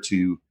we were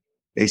to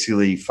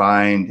basically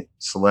find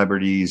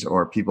celebrities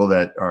or people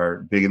that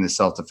are big in the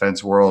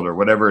self-defense world or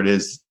whatever it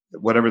is,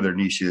 whatever their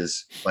niche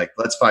is, like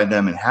let's find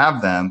them and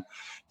have them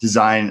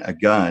design a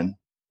gun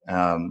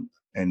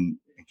and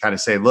kind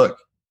of say, look,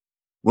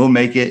 we'll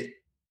make it.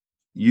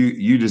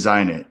 You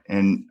design it.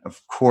 And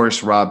of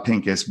course, Rob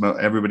Pincus,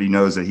 everybody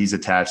knows that he's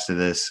attached to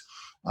this.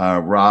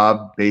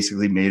 Rob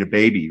basically made a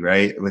baby,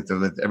 right? With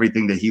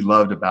everything that he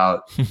loved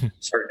about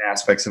certain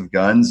aspects of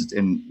guns.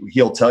 And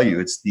he'll tell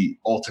you it's the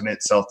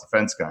ultimate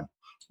self-defense gun.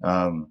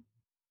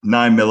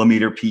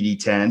 9mm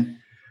PD-10.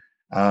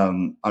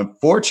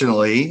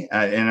 Unfortunately,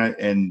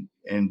 and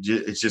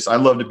it's just, I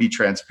love to be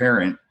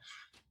transparent.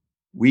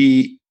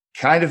 We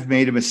kind of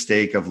made a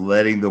mistake of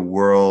letting the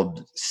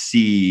world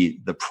see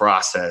the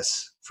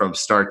process from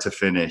start to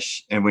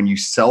finish. And when you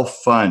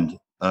self-fund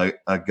a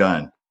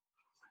gun,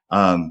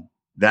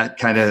 that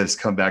kind of has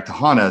come back to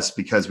haunt us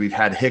because we've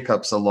had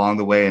hiccups along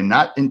the way, and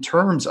not in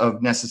terms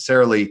of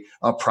necessarily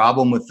a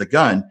problem with the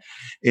gun.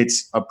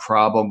 It's a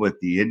problem with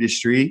the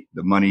industry.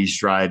 The money's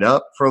dried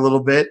up for a little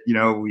bit.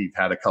 We've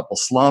had a couple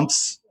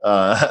slumps.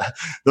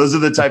 Those are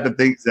the type of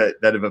things that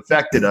have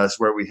affected us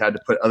where we had to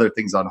put other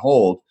things on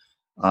hold.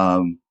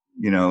 And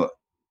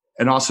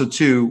also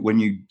too, when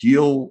you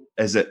deal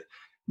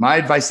my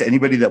advice to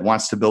anybody that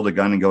wants to build a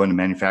gun and go into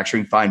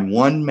manufacturing, find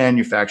one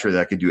manufacturer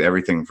that could do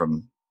everything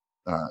from,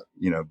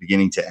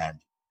 beginning to end.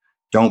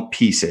 Don't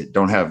piece it.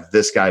 Don't have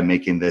this guy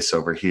making this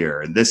over here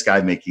and this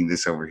guy making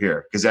this over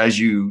here. Because as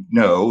you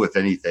know, with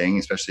anything,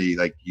 especially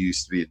like you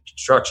used to be in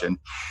construction,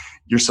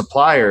 your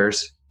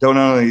suppliers don't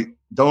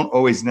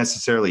always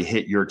necessarily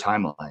hit your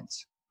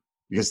timelines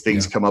because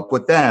things come up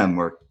with them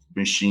or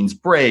machines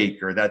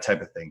break or that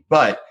type of thing.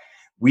 But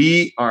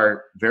we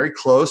are very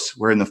close.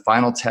 We're in the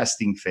final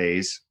testing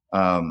phase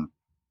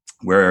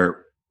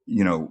where,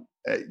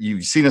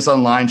 you've seen us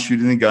online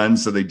shooting the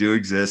guns, so they do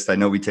exist. I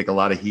know we take a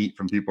lot of heat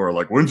from people who are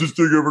like, when's this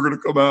thing ever going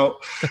to come out?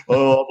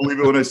 Oh, I'll believe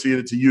it when I see it.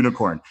 It's a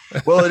unicorn.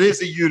 Well, it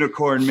is a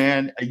unicorn,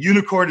 man. A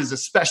unicorn is a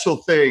special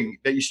thing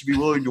that you should be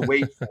willing to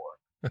wait for.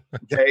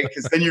 Okay?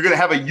 Because then you're going to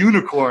have a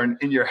unicorn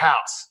in your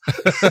house.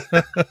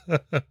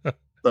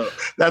 So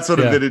that's what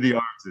Avidity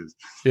Arms is.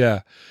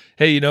 Yeah.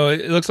 Hey,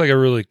 it looks like a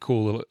really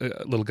cool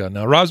little gun.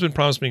 Now, Rob's been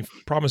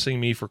promising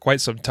me for quite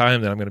some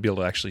time that I'm going to be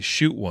able to actually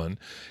shoot one,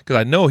 because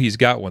I know he's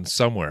got one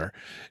somewhere,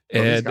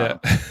 and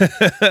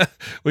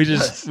we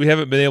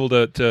haven't been able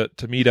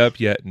to meet up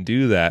yet and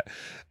do that.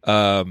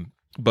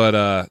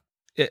 But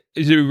it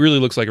really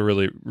looks like a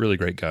really, really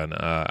great gun.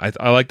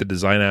 I like the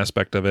design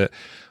aspect of it.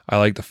 I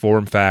like the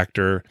form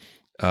factor.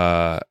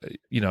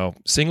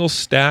 Single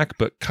stack,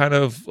 but kind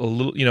of a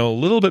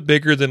little bit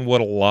bigger than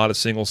what a lot of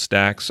single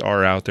stacks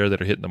are out there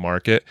that are hitting the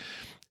market.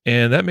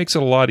 And that makes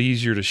it a lot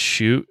easier to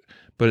shoot,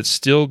 but it's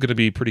still going to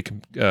be pretty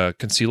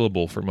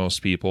concealable for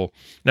most people.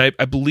 Now,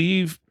 I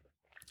believe,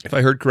 if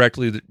I heard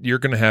correctly, that you're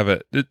going to have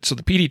so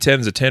the PD-10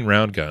 is a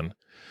 10-round gun,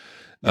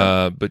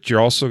 but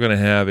you're also going to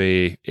have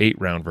a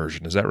 8-round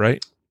version. Is that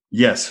right?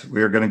 Yes,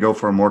 we are going to go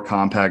for a more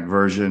compact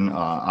version.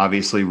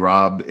 Obviously,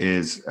 Rob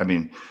is,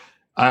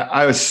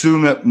 I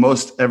assume that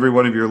most every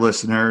one of your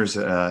listeners,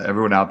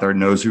 everyone out there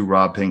knows who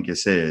Rob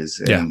Pincus is,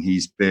 and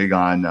he's big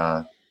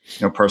on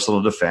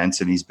personal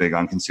defense, and he's big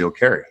on concealed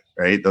carry.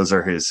 Right, those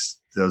are his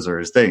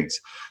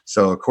things.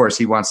 So of course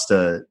he wants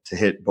to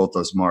hit both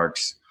those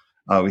marks.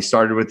 We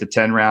started with the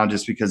 10-round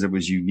just because it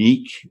was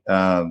unique.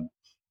 That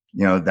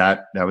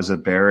was a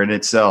bear in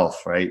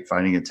itself, right?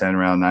 Finding a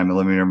 10-round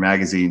 9mm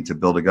magazine to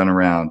build a gun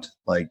around,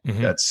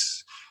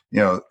 that's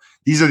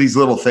these are these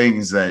little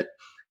things that.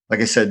 Like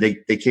I said,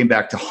 they came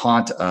back to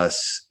haunt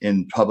us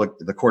in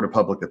the court of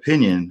public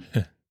opinion.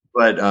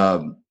 But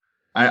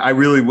I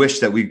really wish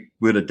that we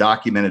would have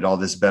documented all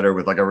this better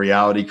with like a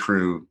reality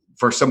crew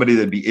for somebody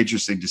that'd be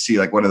interesting to see,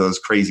 like one of those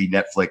crazy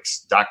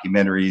Netflix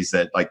documentaries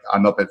that like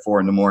I'm up at 4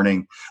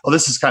 a.m. Oh,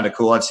 this is kind of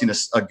cool. I've seen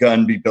a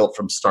gun be built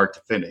from start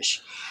to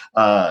finish,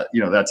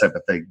 that type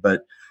of thing.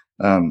 But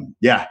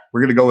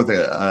we're going to go with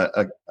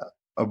a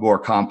more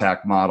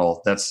compact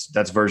model.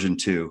 That's version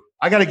 2.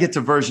 I got to get to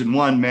version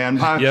 1, man.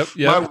 My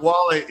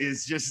wallet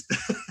is just.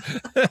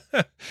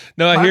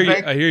 No, I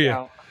hear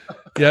you.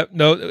 Yep.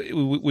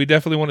 No, we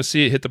definitely want to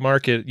see it hit the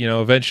market,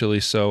 eventually.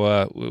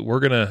 So we're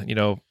gonna,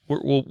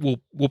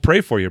 we'll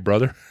pray for you,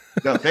 brother.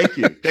 No, thank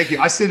you.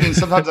 I sit in.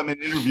 Sometimes I'm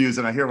in interviews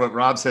and I hear what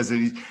Rob says,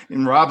 and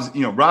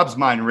Rob's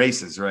mind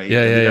races, right?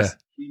 Yeah. That's the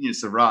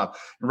genius of Rob.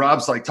 And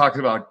Rob's like talking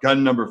about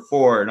gun number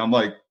 4, and I'm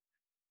like.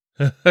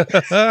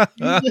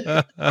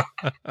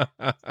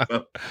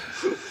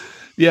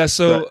 Yeah,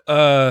 so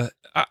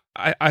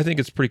I think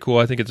it's pretty cool.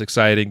 I think it's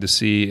exciting to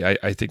see.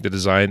 I think the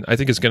design, I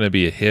think it's going to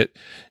be a hit,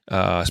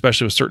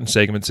 especially with certain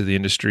segments of the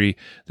industry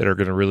that are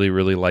going to really,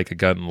 really like a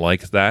gun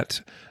like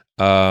that.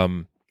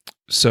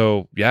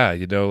 So yeah,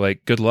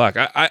 good luck.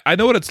 I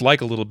know what it's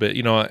like a little bit.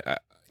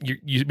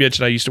 You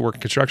mentioned I used to work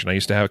in construction. I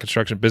used to have a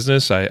construction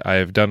business. I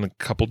have done a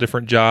couple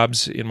different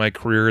jobs in my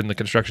career in the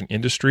construction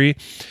industry,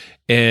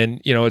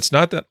 and it's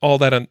not all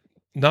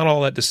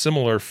that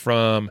dissimilar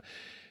from.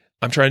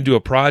 I'm trying to do a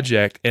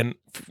project, and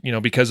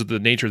because of the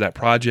nature of that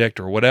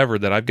project or whatever,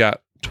 that I've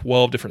got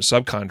 12 different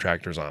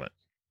subcontractors on it,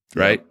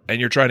 right? Yeah.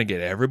 And you're trying to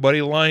get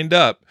everybody lined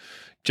up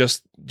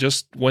just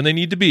when they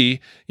need to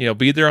be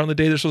there on the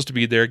day they're supposed to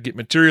be there, get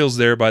materials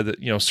there by the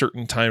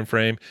certain time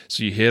frame.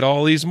 So you hit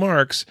all these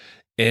marks,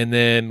 and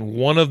then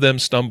one of them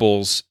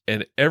stumbles,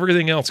 and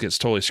everything else gets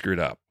totally screwed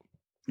up.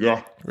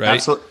 Yeah, right.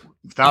 Absolutely,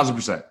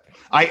 1,000%.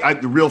 I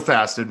real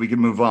fast, and we can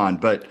move on.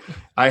 But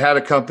I had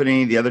a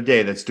company the other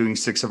day that's doing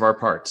 6 of our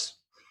parts.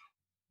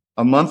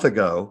 A month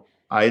ago,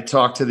 I had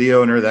talked to the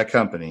owner of that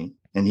company,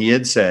 and he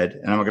had said,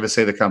 and I'm not going to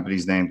say the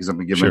company's name because I'm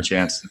going to give him a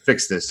chance to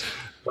fix this.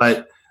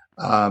 But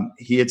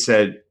he had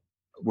said,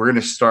 we're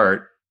going to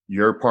start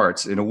your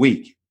parts in a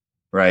week,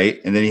 right?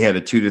 And then he had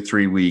a 2 to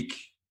 3 week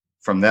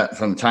from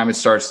the time it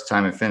starts to the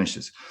time it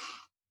finishes.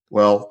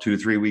 Well, 2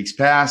 to 3 weeks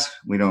pass.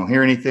 We don't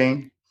hear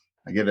anything.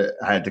 I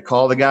had to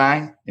call the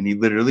guy, and he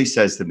literally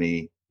says to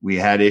me, we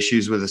had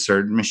issues with a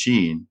certain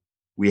machine.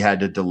 We had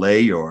to delay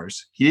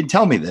yours. He didn't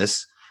tell me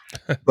this,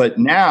 but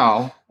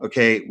now,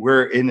 okay,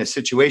 we're in a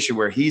situation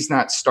where he's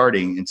not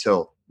starting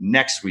until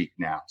next week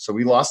now. So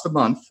we lost a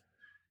month,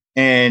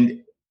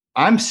 and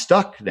I'm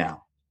stuck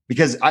now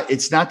because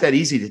it's not that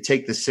easy to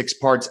take the 6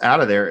 parts out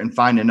of there and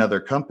find another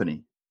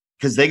company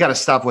because they got to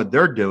stop what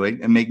they're doing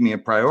and make me a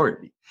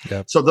priority.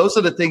 Yep. So those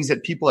are the things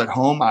that people at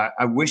home, I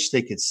wish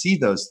they could see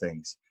those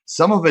things.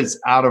 Some of it's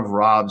out of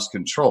Rob's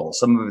control.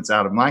 Some of it's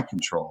out of my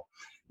control.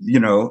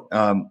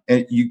 And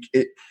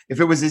if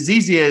it was as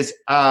easy as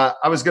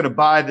I was going to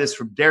buy this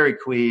from Dairy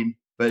Queen,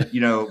 but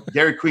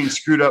Dairy Queen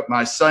screwed up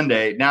my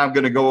Sunday. Now I'm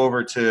going to go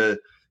over to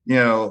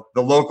the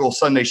local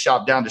Sunday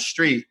shop down the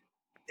street.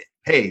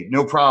 Hey,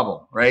 no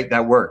problem, right?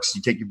 That works.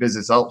 You take your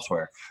business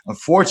elsewhere.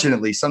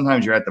 Unfortunately,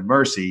 sometimes you're at the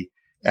mercy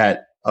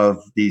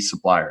of these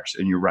suppliers,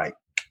 and you're right,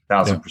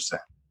 1,000%.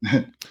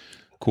 Yeah.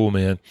 Cool,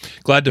 man.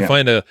 Glad to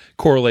find a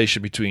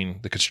correlation between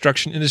the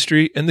construction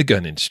industry and the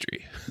gun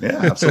industry. Yeah,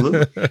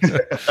 absolutely.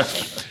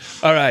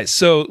 All right,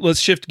 so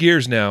let's shift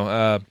gears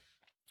now.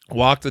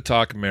 Walk the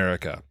Talk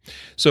America.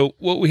 So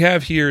what we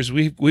have here is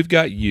we've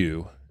got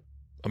you,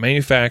 a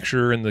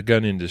manufacturer in the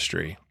gun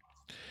industry,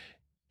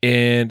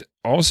 and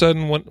all of a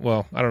sudden,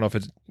 I don't know if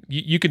it's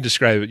you can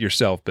describe it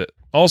yourself, but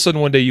all of a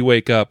sudden one day you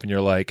wake up and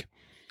you're like,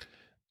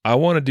 I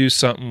want to do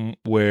something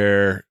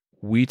where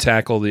we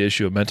tackle the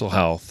issue of mental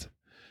health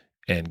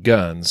and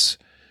guns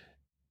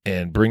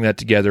and bring that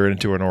together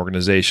into an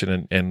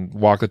organization, and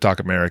Walk the Talk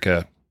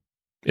America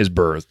is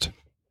birthed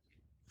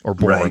or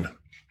born. Right.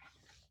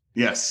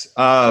 Yes.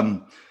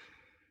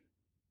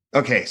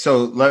 Okay.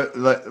 So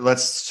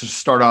let's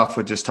start off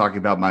with just talking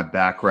about my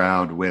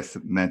background with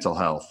mental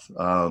health.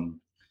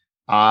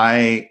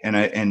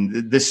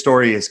 And this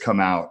story has come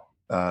out.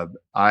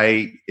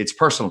 It's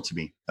personal to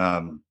me.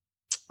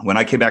 When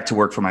I came back to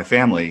work for my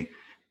family,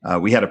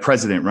 we had a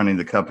president running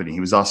the company.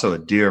 He was also a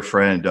dear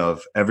friend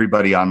of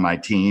everybody on my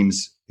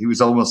teams. He was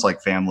almost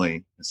like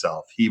family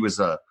himself. He was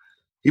the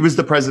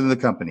president of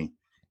the company,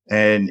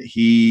 and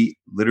he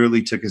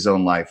literally took his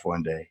own life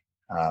one day.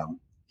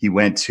 He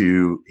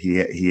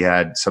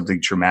had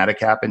something traumatic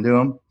happen to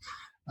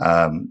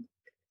him.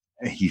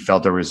 He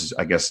felt there was,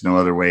 I guess, no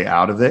other way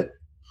out of it.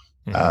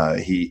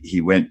 Mm-hmm. He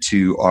went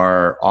to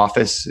our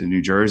office in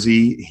New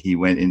Jersey. He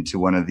went into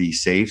one of the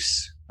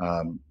safes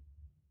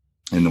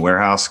in the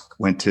warehouse,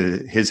 went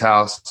to his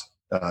house,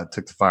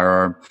 took the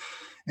firearm,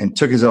 and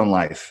took his own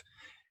life.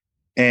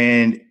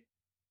 And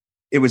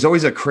it was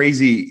always a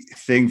crazy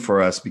thing for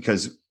us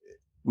because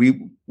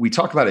we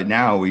talk about it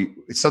now.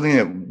 It's something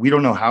that we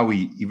don't know how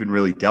we even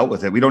really dealt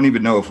with it. We don't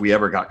even know if we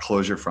ever got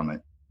closure from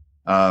it.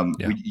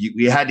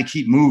 We had to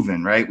keep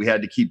moving, right? We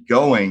had to keep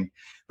going.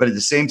 But at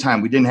the same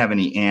time, we didn't have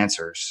any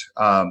answers.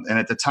 And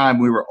at the time,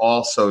 we were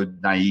all so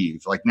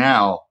naive. Like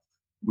now,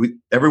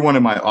 everyone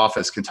in my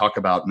office can talk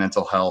about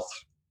mental health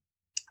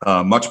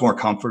much more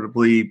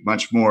comfortably,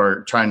 much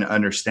more trying to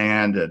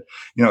understand. And,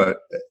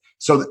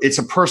 so it's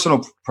a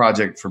personal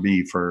project for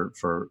me, for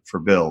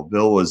Bill.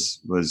 Bill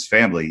was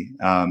family.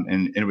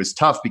 And it was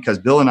tough because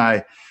Bill and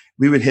I,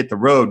 we would hit the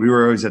road. We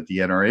were always at the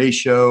NRA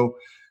show.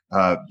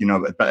 But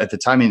at the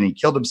time he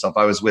killed himself,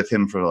 I was with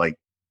him for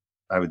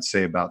I would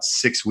say about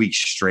 6 weeks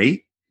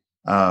straight,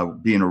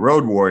 being a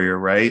road warrior.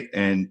 Right.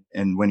 And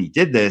when he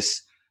did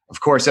this, of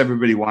course,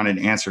 everybody wanted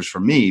answers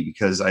from me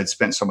because I'd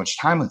spent so much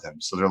time with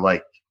him. So they're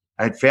like,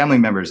 I had family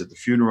members at the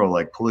funeral,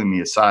 like pulling me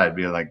aside,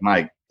 being like,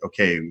 Mike,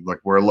 okay, look,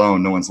 we're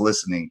alone. No one's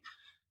listening.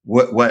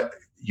 What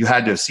you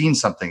had to have seen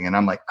something. And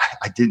I'm like,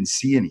 I didn't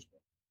see anything.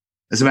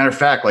 As a matter of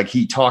fact, like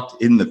he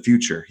talked in the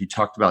future. He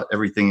talked about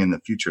everything in the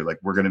future. Like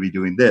we're going to be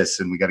doing this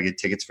and we got to get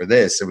tickets for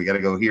this and we got to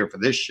go here for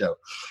this show.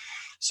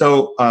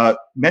 So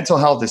mental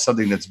health is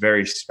something that's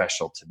very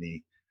special to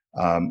me.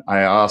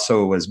 I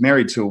also was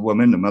married to a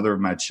woman, the mother of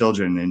my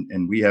children,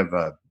 and we have,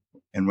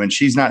 and when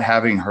she's not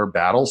having her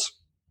battles,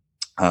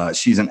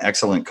 she's an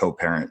excellent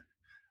co-parent,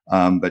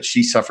 but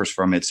she suffers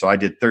from it. So I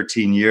did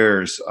 13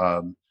 years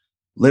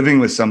living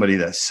with somebody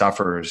that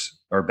suffers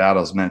or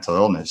battles mental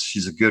illness.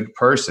 She's a good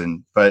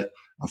person, but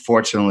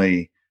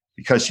unfortunately,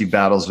 because she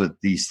battles with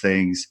these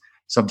things,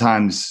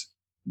 sometimes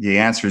the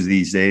answers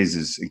these days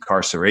is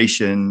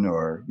incarceration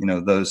or,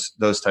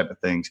 those type of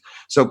things.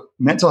 So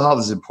mental health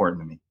is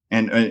important to me.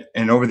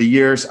 And over the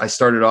years, I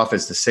started off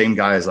as the same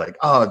guy as like,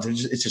 oh,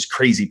 it's just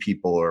crazy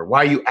people, or why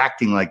are you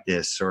acting like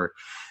this? Or,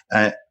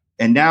 and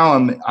now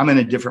I'm in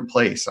a different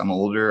place. I'm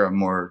older. I'm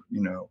more,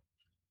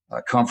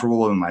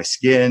 comfortable in my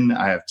skin.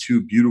 I have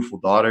 2 beautiful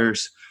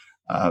daughters.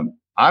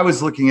 I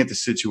was looking at the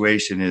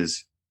situation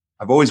as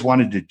I've always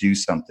wanted to do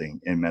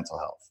something in mental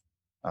health.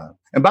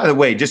 And by the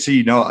way, just so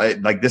you know,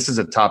 this is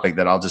a topic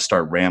that I'll just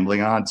start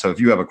rambling on. So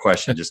if you have a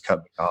question, just cut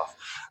me off.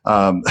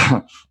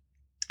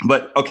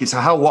 But okay, so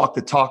how Walk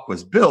the Talk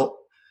was built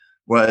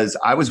was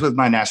I was with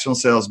my national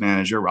sales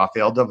manager,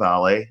 Rafael Del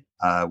Valle.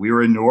 We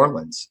were in New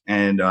Orleans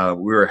and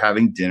we were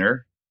having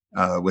dinner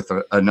with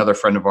another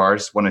friend of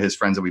ours, one of his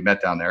friends that we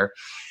met down there.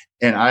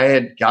 And I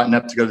had gotten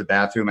up to go to the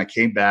bathroom. I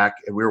came back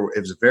and it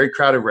was a very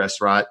crowded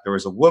restaurant. There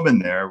was a woman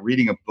there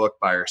reading a book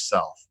by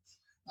herself.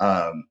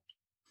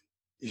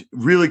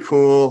 Really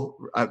cool.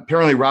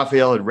 Apparently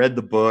Rafael had read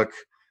the book.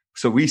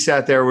 So we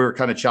sat there, we were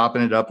kind of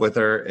chopping it up with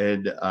her,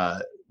 and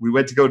we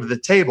went to go to the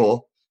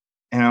table,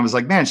 and I was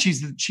like, man,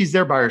 she's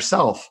there by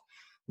herself.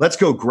 Let's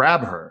go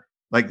grab her.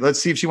 Like, let's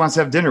see if she wants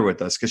to have dinner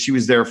with us. Cause she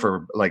was there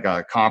for like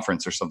a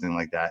conference or something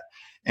like that.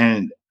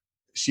 And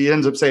she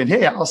ends up saying,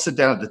 hey, I'll sit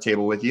down at the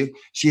table with you.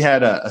 She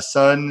had a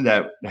son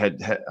that had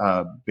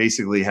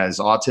basically has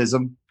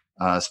autism,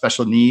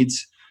 special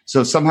needs.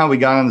 So somehow we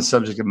got on the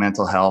subject of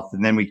mental health,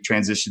 and then we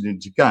transitioned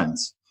into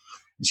guns.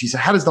 And she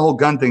said, how does the whole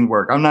gun thing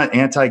work? I'm not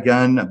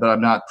anti-gun, but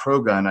I'm not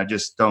pro-gun. I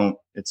just don't,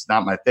 it's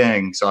not my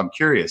thing. So I'm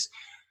curious.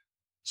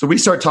 So we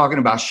start talking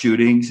about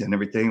shootings and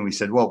everything. And we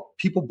said, well,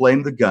 people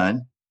blame the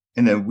gun,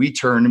 and then we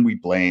turn and we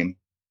blame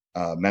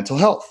mental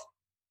health.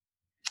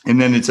 And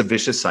then it's a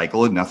vicious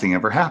cycle and nothing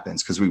ever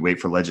happens because we wait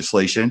for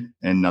legislation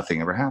and nothing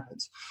ever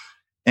happens.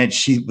 And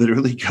she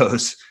literally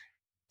goes,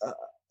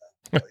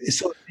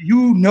 so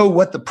you know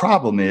what the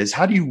problem is.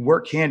 How do you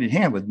work hand in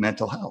hand with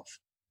mental health?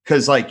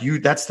 Because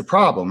that's the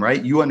problem,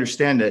 right? You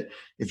understand that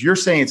if you're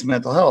saying it's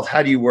mental health,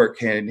 how do you work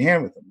hand in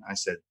hand with them? I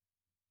said,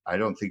 I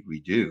don't think we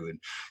do. And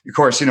of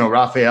course,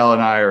 Rafael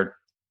and I are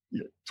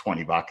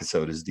 20 vodka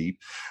sodas deep.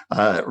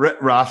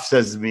 Ralph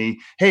says to me,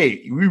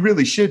 "Hey, we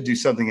really should do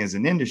something as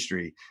an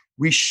industry.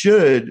 We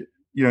should,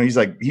 he's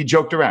like, he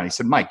joked around. He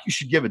said, Mike, you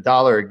should give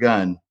 $1 a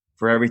gun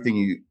for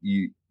everything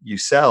you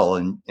sell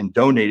and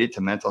donate it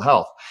to mental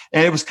health."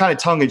 And it was kind of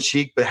tongue in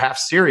cheek, but half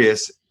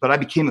serious. But I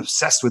became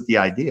obsessed with the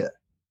idea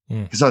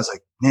because I was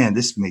like, man,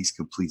 this makes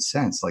complete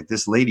sense. Like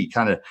this lady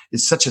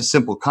it's such a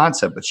simple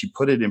concept, but she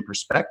put it in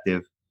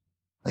perspective.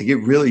 Like it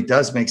really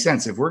does make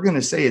sense. If we're going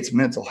to say it's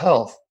mental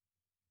health,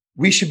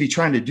 we should be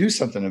trying to do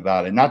something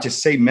about it, not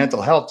just say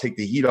mental health, take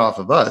the heat off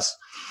of us.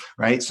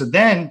 Right. So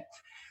then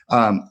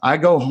I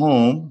go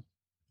home.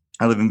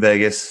 I live in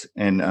Vegas,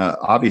 and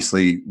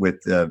obviously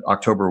with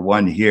October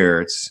 1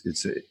 here,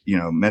 it's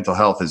mental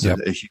health is a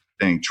huge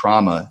thing.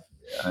 Trauma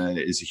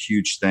is a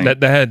huge thing.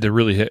 That had to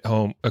really hit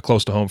home,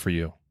 close to home for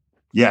you.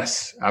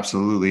 Yes,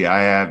 absolutely.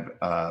 I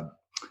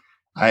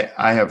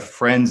have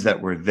friends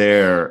that were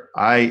there.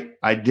 I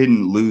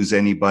didn't lose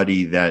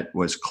anybody that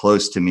was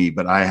close to me,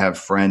 but I have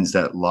friends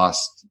that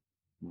lost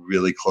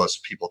really close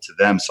people to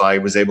them. So I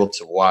was able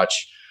to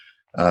watch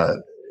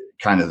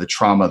kind of the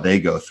trauma they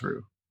go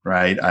through.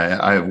 Right.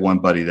 I have one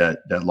buddy that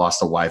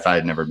lost a wife. I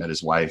had never met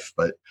his wife,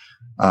 but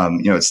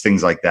it's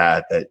things like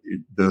that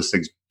those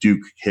things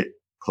do hit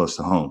close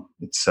to home.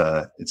 It's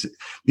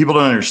people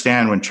don't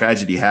understand when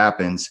tragedy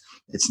happens.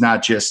 It's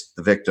not just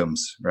the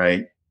victims,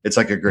 right? It's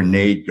like a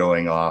grenade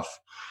going off,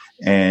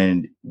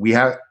 and we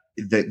have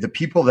the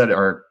people that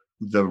are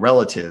the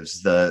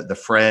relatives,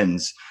 the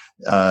friends,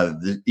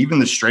 even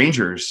the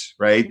strangers,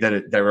 right?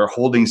 That are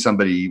holding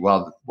somebody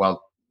while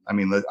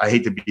I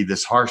hate to be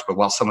this harsh, but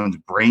while someone's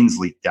brains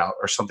leaked out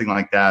or something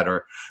like that,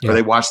 or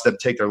they watch them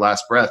take their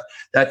last breath,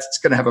 that's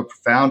going to have a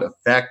profound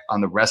effect on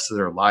the rest of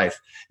their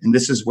life. And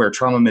this is where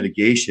trauma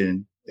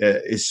mitigation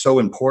is so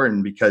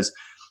important, because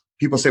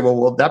people say,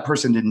 well, that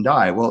person didn't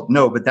die. Well,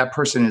 no, but that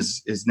person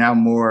is now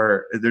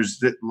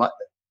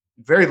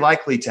very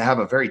likely to have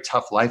a very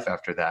tough life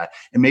after that.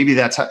 And maybe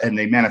and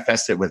they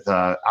manifest it with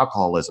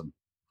alcoholism,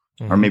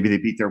 or maybe they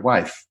beat their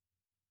wife.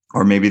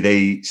 Or maybe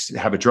they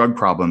have a drug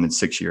problem in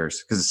 6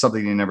 years because it's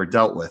something they never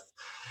dealt with.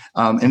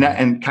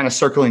 And kind of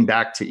circling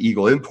back to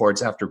Eagle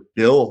Imports after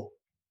Bill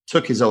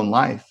took his own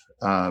life,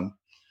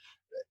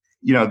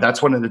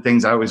 that's one of the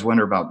things I always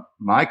wonder about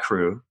my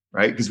crew,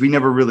 right? Because we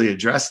never really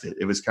addressed it.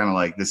 It was kind of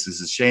like, this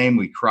is a shame.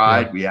 We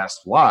cried. We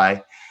asked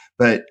why.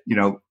 But,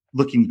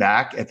 looking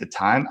back at the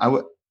time,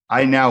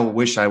 I now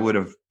wish I would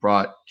have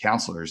brought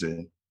counselors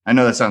in. I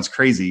know that sounds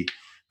crazy,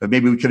 but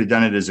maybe we could have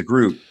done it as a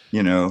group,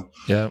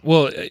 Yeah.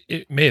 Well,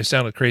 it may have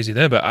sounded crazy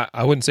then, but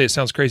I wouldn't say it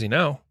sounds crazy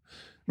now.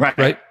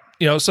 Right.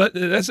 So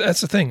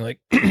that's the thing.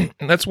 Like,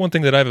 that's one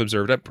thing that I've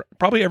observed.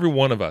 Probably every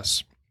one of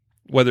us,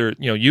 whether,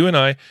 you and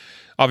I,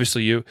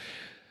 obviously you,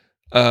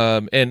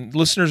 and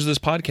listeners of this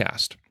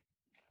podcast,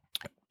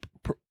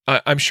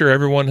 I'm sure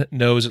everyone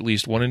knows at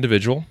least one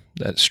individual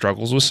that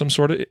struggles with some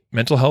sort of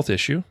mental health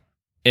issue.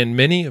 And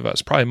many of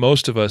us, probably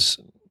most of us,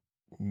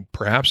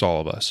 perhaps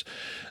all of us,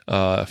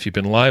 if you've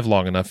been alive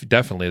long enough,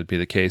 definitely would be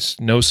the case,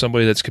 know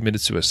somebody that's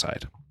committed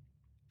suicide,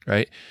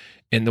 right?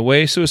 And the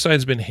way suicide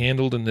has been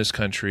handled in this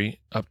country,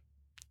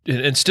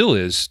 and still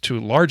is to a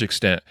large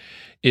extent,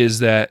 is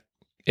that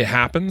it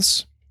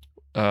happens,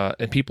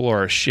 and people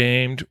are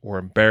ashamed or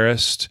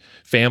embarrassed.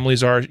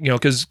 Families are,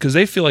 because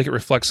they feel like it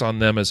reflects on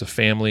them as a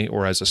family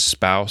or as a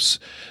spouse,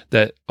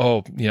 that,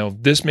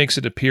 this makes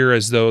it appear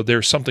as though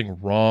there's something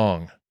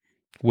wrong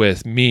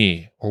with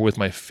me or with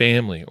my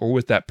family or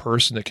with that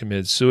person that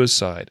committed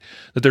suicide,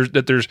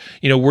 that there's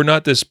we're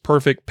not this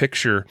perfect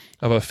picture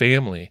of a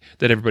family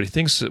that everybody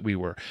thinks that we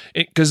were,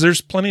 because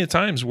there's plenty of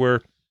times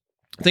where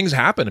things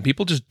happen and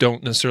people just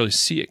don't necessarily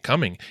see it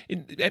coming.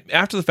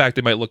 After the fact,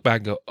 they might look back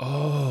and go,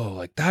 oh,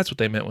 like that's what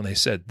they meant when they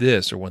said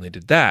this or when they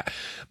did that.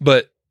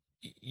 But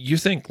you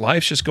think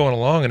life's just going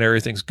along and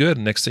everything's good,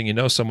 and next thing you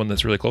know, someone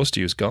that's really close to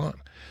you is gone.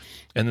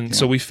 And then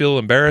so we feel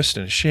embarrassed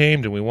and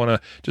ashamed, and we want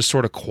to just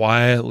sort of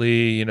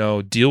quietly,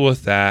 deal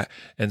with that,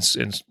 and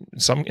in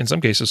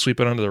some cases sweep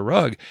it under the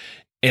rug.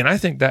 And I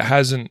think that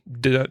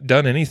hasn't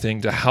done anything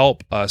to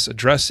help us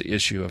address the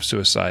issue of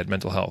suicide,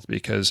 mental health,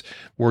 because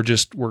we're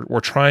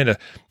trying to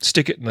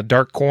stick it in the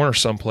dark corner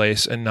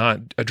someplace and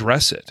not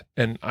address it.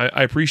 And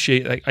I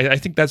appreciate, I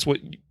think that's what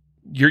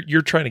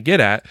you're trying to get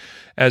at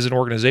as an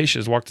organization,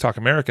 as Walk the Talk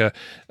America,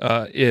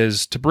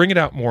 is to bring it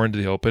out more into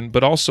the open,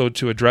 but also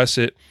to address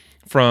it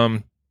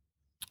from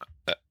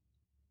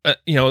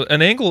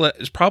an angle that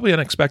is probably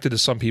unexpected to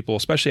some people,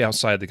 especially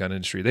outside the gun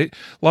industry. A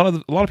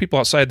lot of people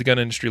outside the gun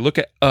industry look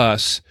at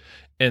us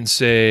and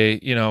say,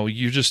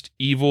 you're just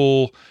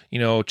evil,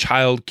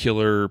 child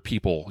killer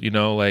people,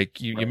 like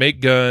you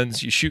make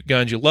guns, you shoot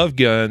guns, you love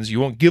guns, you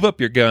won't give up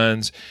your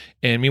guns.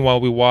 And meanwhile,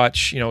 we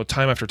watch,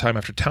 time after time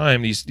after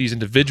time, these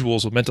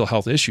individuals with mental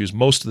health issues,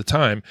 most of the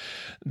time,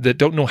 that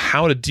don't know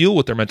how to deal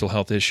with their mental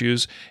health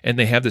issues. And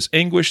they have this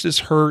anguish, this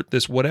hurt,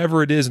 this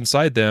whatever it is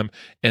inside them,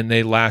 and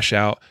they lash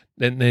out.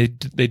 and they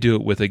do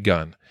it with a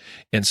gun.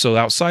 And so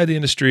outside the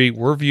industry,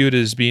 we're viewed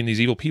as being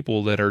these evil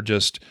people that are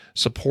just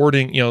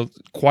supporting,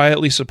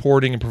 quietly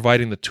supporting and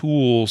providing the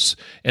tools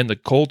and the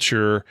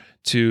culture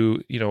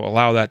to,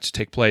 allow that to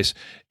take place.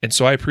 And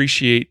so I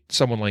appreciate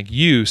someone like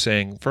you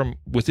saying from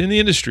within the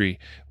industry,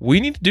 we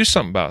need to do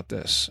something about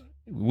this.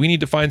 We need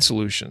to find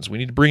solutions. We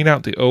need to bring it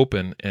out in the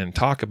open and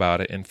talk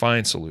about it and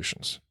find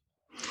solutions.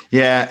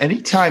 Yeah.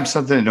 Anytime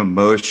something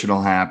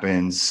emotional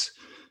happens,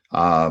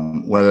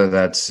 whether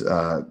that's,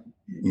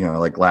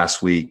 like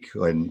last week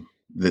when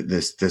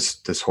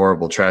this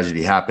horrible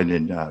tragedy happened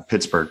in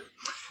Pittsburgh,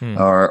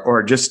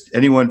 or just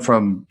anyone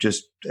from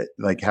just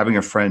like having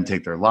a friend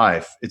take their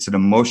life, it's an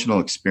emotional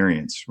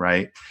experience,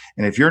 right?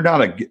 And if you're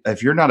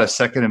not a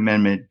Second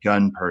Amendment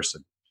gun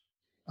person,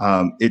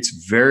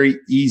 it's very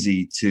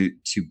easy to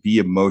be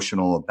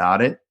emotional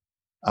about it,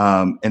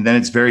 and then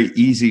it's very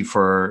easy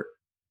for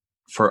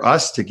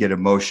us to get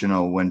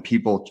emotional when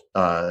people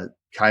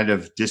kind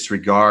of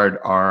disregard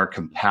our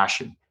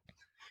compassion,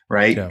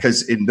 right?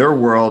 Because in their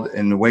world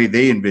and the way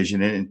they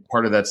envision it, and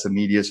part of that's the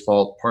media's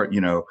fault, part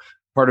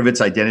of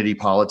it's identity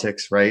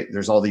politics, right?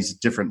 There's all these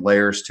different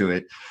layers to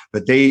it,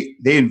 but they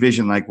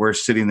envision like we're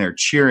sitting there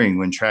cheering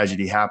when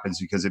tragedy happens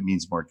because it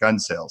means more gun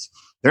sales.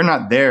 They're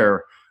not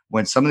there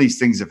when some of these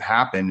things have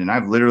happened. And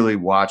I've literally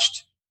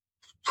watched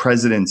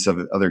presidents of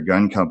other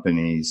gun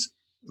companies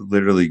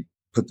literally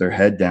put their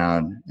head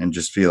down and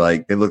just feel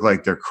like they look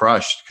like they're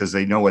crushed because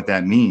they know what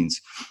that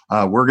means.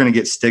 We're going to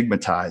get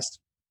stigmatized.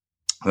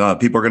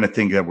 People are going to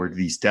think that we're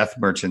these death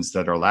merchants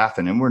that are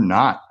laughing, and we're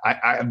not.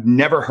 I've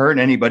never heard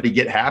anybody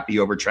get happy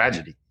over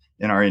tragedy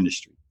in our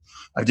industry.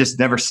 I've just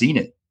never seen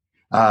it.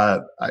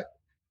 I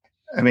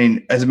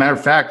mean, as a matter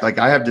of fact, like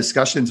I have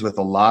discussions with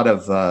a lot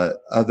of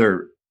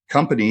other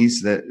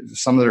companies that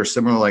some that are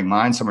similar like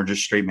mine, some are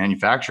just straight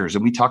manufacturers.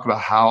 And we talk about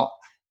how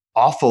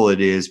awful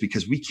it is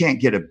because we can't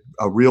get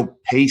a real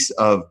pace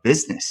of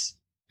business,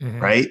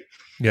 right?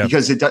 Yeah.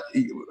 Because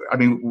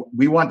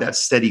we want that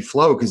steady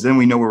flow because then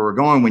we know where we're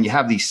going. When you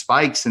have these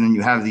spikes and then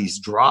you have these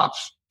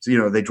drops,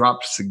 they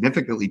drop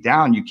significantly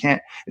down.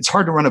 It's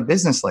hard to run a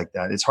business like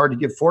that. It's hard to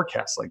give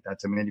forecasts like that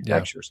to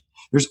manufacturers.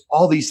 Yeah. There's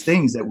all these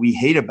things that we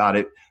hate about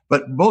it,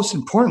 but most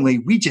importantly,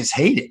 we just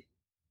hate it. It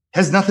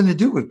has nothing to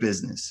do with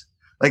business.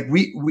 Like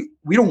we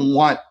don't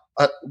want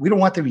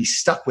to be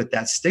stuck with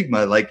that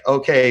stigma. Like,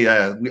 okay,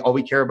 all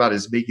we care about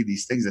is making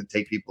these things that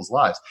take people's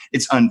lives.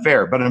 It's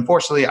unfair, but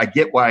unfortunately, I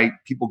get why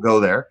people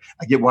go there.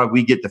 I get why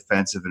we get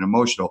defensive and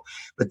emotional.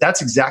 But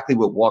that's exactly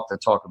what Walk the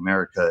Talk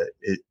America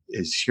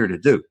is here to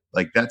do.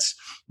 Like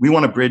we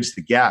want to bridge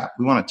the gap.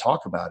 We want to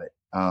talk about it.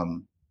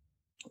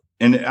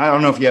 And I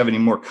don't know if you have any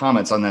more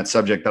comments on that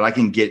subject that I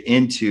can get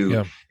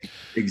into.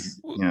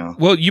 Yeah.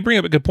 Well, you bring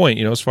up a good point.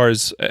 As far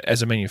as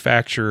a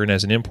manufacturer and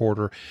as an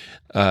importer,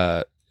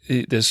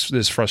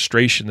 this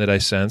frustration that I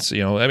sense,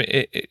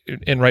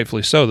 and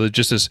rightfully so,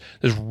 just this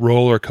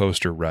roller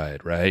coaster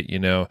ride, right?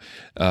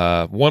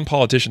 One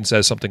politician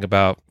says something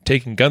about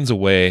taking guns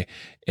away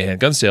and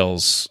gun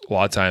sales. A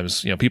lot of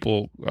times,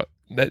 people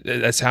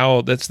that's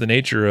the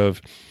nature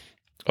of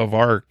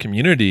our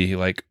community.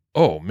 Like,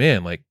 oh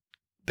man, like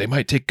they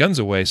might take guns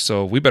away,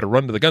 so we better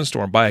run to the gun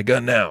store and buy a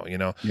gun now.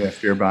 Yeah,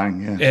 fear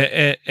buying.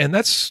 Yeah, and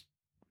that's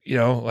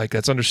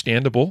that's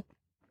understandable.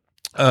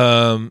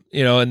 And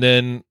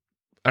then.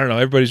 I don't know.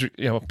 Everybody's,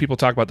 people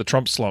talk about the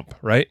Trump slump,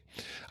 right?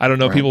 I don't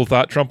know. Right. People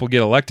thought Trump would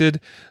get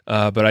elected,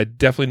 but I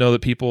definitely know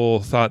that people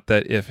thought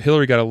that if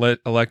Hillary got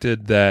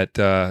elected, that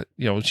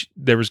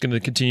there was going to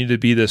continue to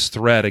be this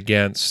threat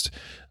against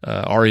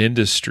our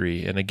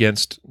industry and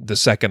against the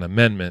Second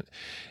Amendment,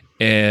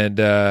 and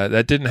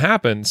that didn't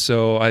happen.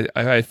 So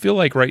I feel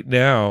like right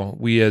now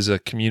we as a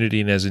community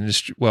and as an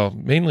industry, well,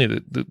 mainly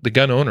the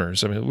gun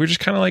owners. I mean, we're just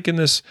kind of like in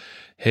this.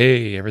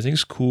 Hey,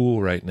 everything's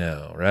cool right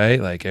now,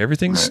 right? Like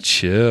everything's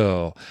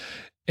chill.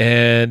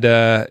 And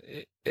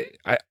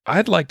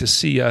I'd like to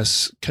see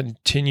us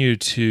continue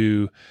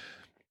to,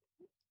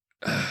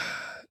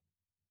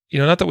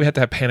 not that we have to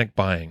have panic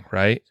buying,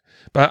 right?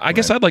 But I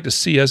guess I'd like to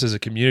see us as a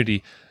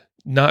community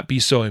not be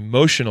so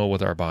emotional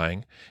with our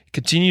buying,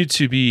 continue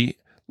to be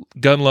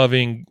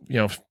gun-loving,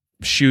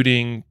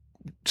 shooting,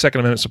 Second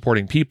Amendment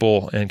supporting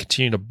people and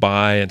continue to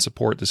buy and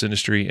support this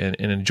industry and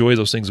enjoy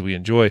those things that we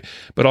enjoy.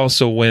 But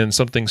also when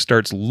something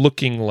starts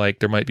looking like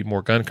there might be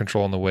more gun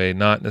control on the way,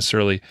 not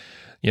necessarily,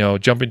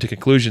 jumping to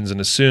conclusions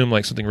and assume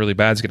like something really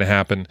bad is going to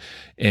happen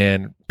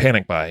and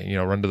panic buy,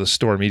 run to the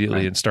store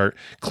immediately and start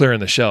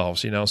clearing the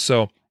shelves,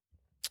 So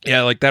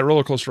yeah, like that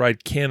roller coaster ride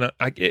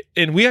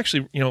and we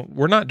actually,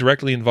 we're not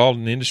directly involved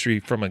in the industry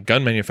from a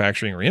gun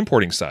manufacturing or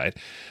importing side,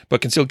 but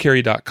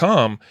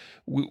concealedcarry.com,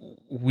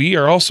 we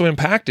are also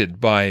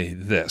impacted by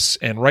this.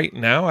 And right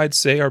now, I'd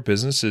say our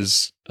business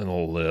is in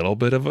a little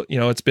bit of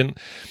it's been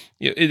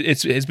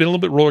a little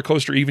bit roller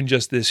coaster even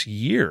just this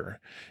year.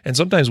 And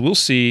sometimes we'll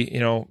see,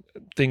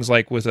 things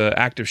like with an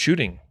active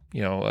shooting,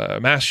 a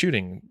mass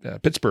shooting,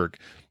 Pittsburgh.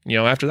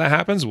 After that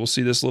happens, we'll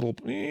see this little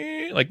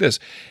like this,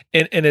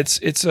 and it's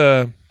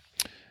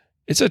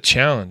It's a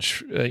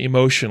challenge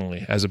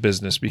emotionally as a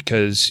business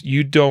because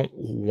you don't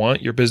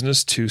want your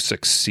business to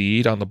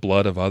succeed on the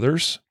blood of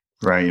others.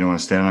 Right. You don't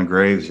want to stand on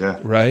graves. Yeah.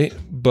 Right.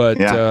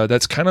 But Yeah.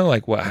 that's kind of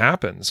like what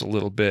happens a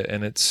little bit.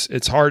 And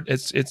it's hard.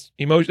 It's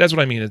emotion. That's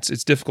what I mean.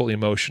 It's difficult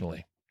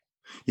emotionally.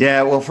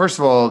 Yeah. Well, first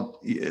of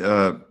all,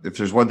 if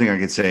there's one thing I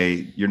could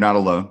say, you're not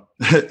alone.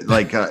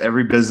 Like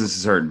every business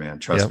is hurting, man.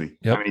 Trust me.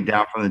 Yep. I mean,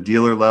 down from the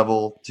dealer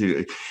level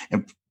to,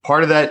 and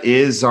part of that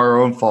is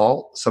our own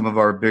fault. Some of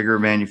our bigger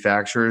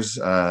manufacturers,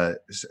 when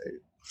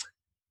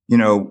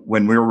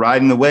we were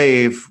riding the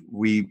wave,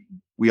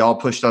 we all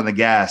pushed on the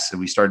gas and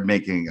we started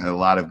making a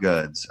lot of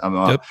goods.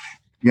 Yep.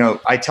 When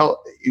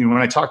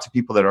I talk to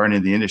people that aren't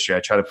in the industry, I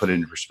try to put it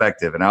in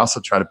perspective. And I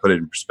also try to put it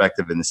in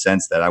perspective in the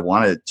sense that I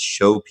want to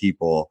show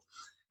people,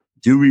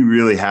 do we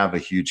really have a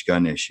huge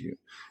gun issue?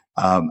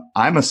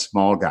 I'm a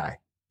small guy.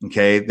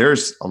 Okay.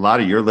 There's a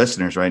lot of your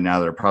listeners right now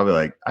that are probably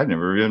like, I've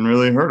never even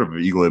really heard of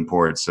Eagle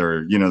Imports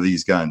or,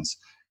 these guns.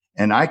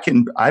 And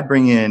I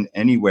bring in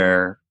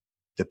anywhere,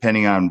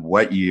 depending on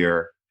what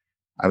year,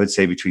 I would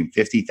say between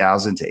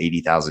 50,000 to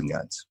 80,000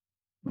 guns.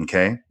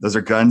 Okay. Those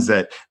are guns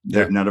that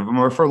none of them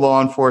are for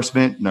law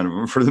enforcement. None of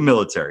them are for the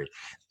military.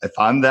 If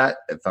I'm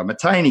a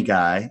tiny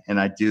guy and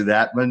I do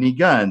that many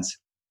guns,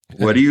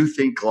 what do you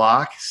think?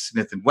 Glock,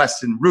 Smith &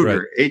 Wesson,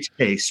 Ruger, right.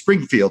 HK,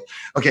 Springfield.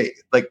 Okay.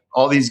 Like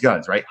all these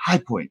guns, right? High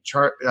Point,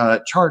 Charter.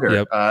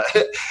 Yep.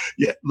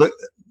 Yeah. Look,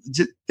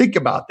 just think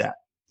about that.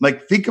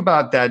 Like, think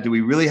about that. Do we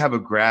really have a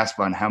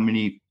grasp on how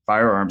many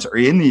firearms are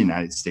in the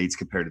United States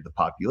compared to the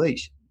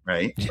population?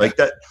 Right. Yeah. Like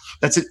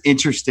that's an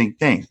interesting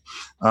thing.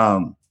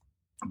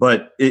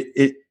 But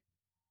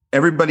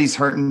everybody's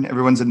hurting.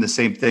 Everyone's in the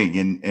same thing.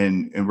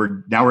 And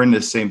we're in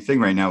the same thing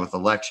right now with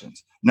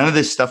elections. None of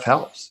this stuff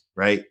helps.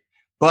 Right.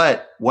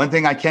 But one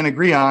thing I can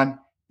agree on,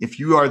 if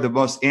you are the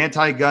most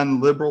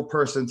anti-gun liberal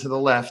person to the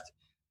left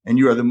and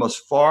you are the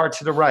most far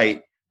to the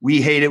right,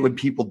 we hate it when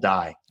people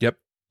die. Yep.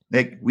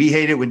 Like, we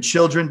hate it when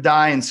children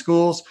die in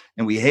schools,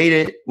 and we hate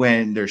it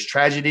when there's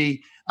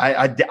tragedy.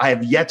 I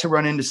have yet to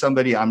run into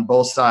somebody on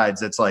both sides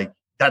that's like,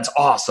 that's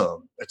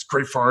awesome. That's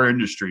great for our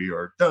industry,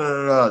 or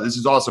this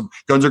is awesome.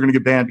 Guns are going to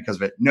get banned because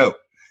of it. No.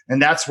 And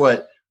that's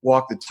what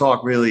Walk the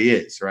Talk really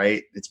is,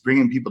 right? It's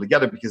bringing people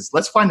together because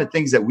let's find the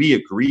things that we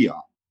agree on.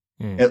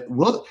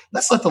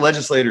 Let's let the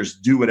legislators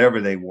do whatever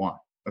they want.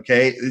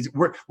 Okay.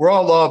 We're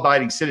all law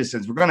abiding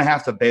citizens. We're going to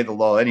have to obey the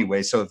law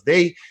anyway. So if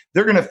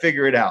they're going to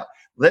figure it out.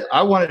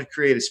 I wanted to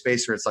create a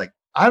space where it's like,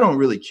 I don't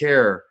really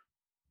care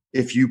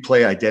if you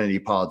play identity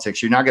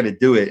politics. You're not going to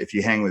do it if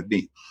you hang with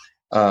me.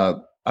 I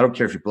don't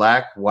care if you're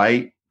black,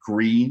 white,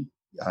 green,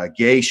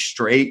 gay,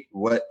 straight,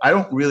 what. I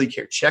don't really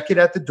care. Check it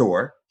at the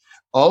door.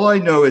 All I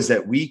know is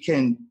that we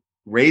can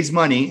raise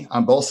money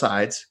on both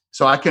sides.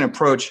 So I can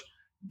approach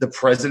the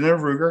president of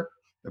Ruger,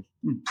 the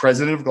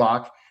president of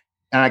Glock,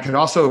 and I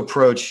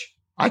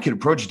could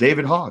approach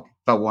David Hogg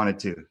if I wanted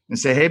to and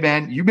say, hey,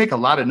 man, you make a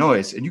lot of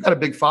noise and you got a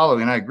big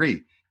following, and I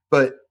agree.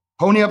 But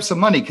pony up some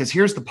money, because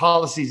here's the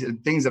policies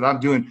and things that I'm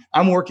doing.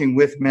 I'm working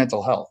with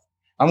mental health.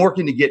 I'm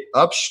working to get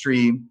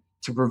upstream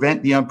to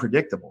prevent the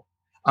unpredictable.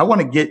 I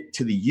want to get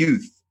to the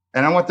youth,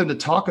 and I want them to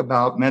talk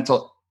about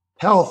mental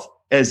health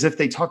as if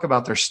they talk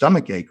about their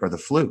stomach ache or the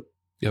flu.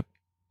 Yep.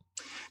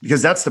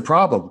 Because that's the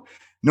problem.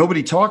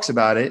 Nobody talks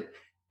about it.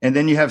 And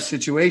then you have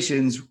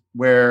situations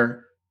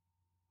where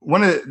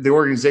one of the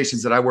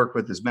organizations that I work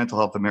with is Mental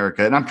Health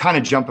America. And I'm kind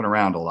of jumping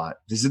around a lot.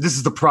 This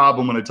is the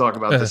problem when I talk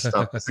about this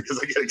stuff, because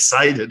I get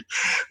excited.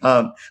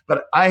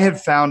 But I had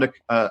found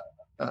an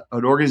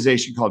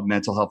organization called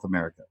Mental Health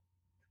America.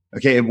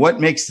 Okay. And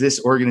what makes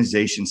this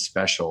organization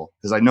special?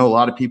 Because I know a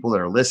lot of people that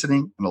are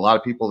listening and a lot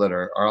of people that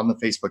are on the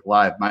Facebook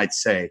Live might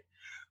say,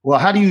 well,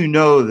 how do you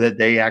know that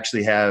they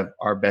actually have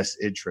our best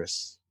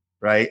interests?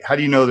 Right? How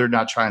do you know they're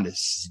not trying to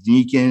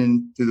sneak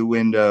in through the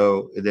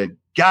window and then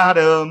got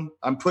them?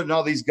 I'm putting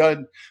all these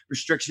gun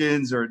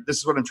restrictions, or this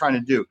is what I'm trying to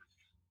do.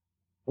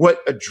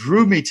 What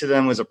drew me to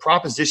them was a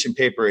proposition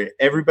paper, and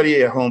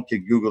everybody at home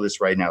can Google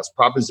this right now. It's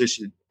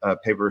proposition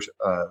paper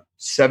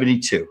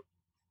 72.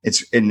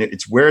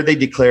 It's where they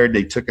declared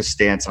they took a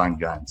stance on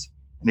guns,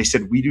 and they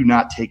said, we do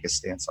not take a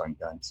stance on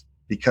guns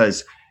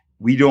because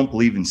we don't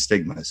believe in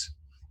stigmas.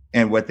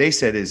 And what they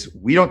said is,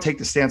 we don't take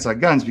the stance on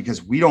guns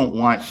because we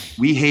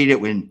hate it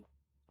when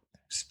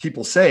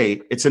people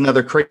say it's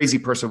another crazy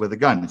person with a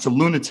gun. It's a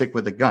lunatic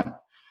with a gun.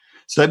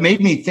 So that made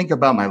me think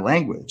about my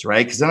language,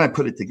 right? Because then I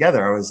put it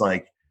together. I was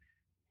like,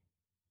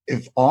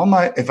 if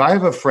I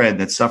have a friend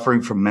that's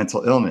suffering from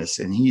mental illness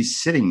and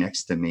he's sitting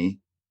next to me,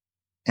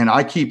 and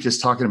I keep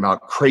just talking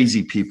about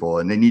crazy people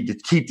and they need to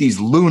keep these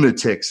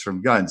lunatics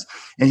from guns,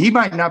 and he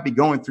might not be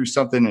going through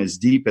something as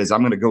deep as I'm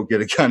going to go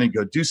get a gun and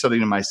go do something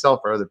to myself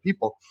or other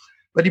people,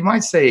 but he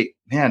might say,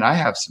 man, I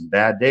have some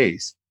bad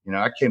days.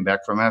 I came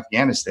back from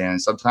Afghanistan,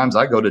 and sometimes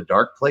I go to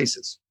dark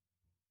places.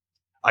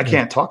 I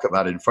can't talk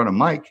about it in front of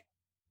Mike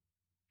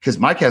because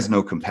Mike has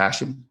no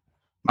compassion.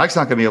 Mike's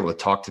not going to be able to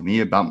talk to me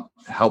about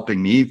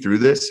helping me through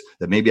this,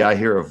 that maybe I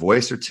hear a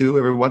voice or two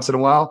every once in a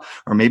while,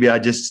 or maybe I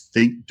just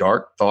think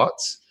dark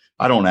thoughts.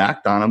 I don't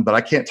act on them, but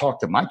I can't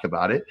talk to Mike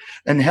about it.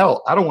 And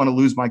hell, I don't want to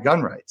lose my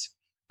gun rights.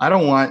 I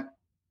don't want,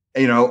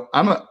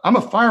 I'm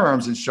a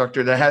firearms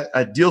instructor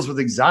that deals with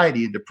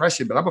anxiety and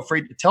depression, but I'm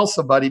afraid to tell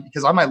somebody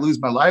because I might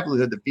lose my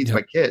livelihood that feeds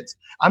my kids.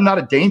 I'm not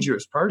a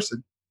dangerous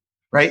person,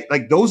 right?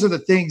 Like those are the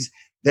things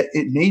that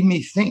it made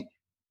me think.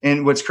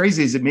 And what's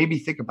crazy is it made me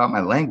think about my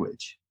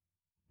language.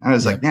 And I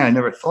was like, man, I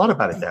never thought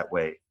about it that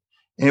way.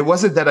 And it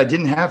wasn't that I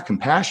didn't have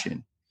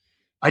compassion.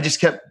 I just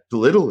kept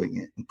belittling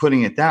it and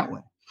putting it that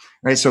way.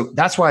 Right. So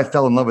that's why I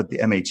fell in love with the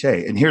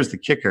MHA. And here's the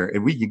kicker.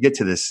 And we can get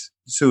to this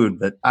soon,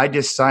 but I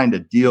just signed a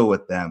deal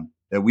with them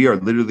that we are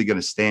literally going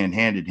to stand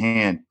hand in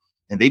hand.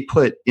 And they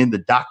put in the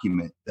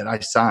document that I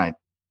signed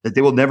that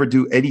they will never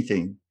do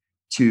anything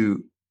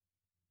to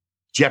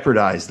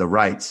jeopardize the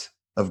rights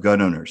of gun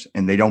owners.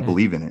 And they don't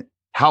believe in it.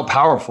 How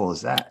powerful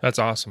is that? That's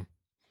awesome.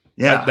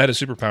 Yeah. That is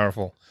super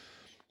powerful.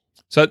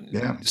 So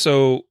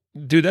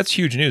dude, that's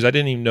huge news. I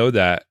didn't even know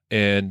that.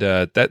 And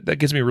that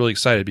gets me really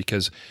excited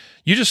because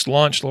you just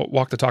launched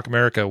Walk the Talk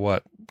America,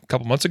 what, a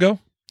couple months ago?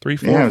 3,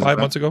 4, 5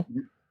 months ago?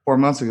 4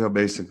 months ago,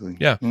 basically.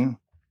 Yeah.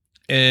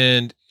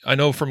 And I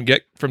know from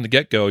the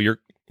get-go,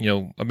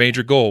 a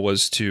major goal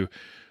was to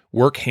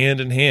work hand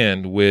in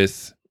hand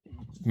with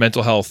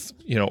mental health,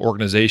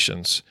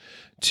 organizations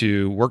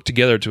to work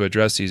together to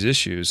address these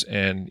issues.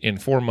 And in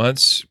 4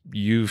 months,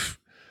 you've,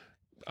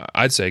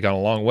 I'd say, gone a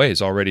long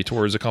ways already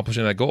towards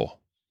accomplishing that goal.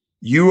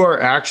 You are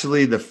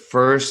actually the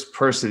first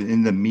person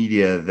in the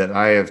media that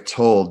I have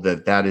told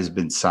that has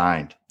been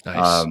signed.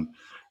 Nice.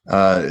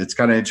 It's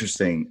kind of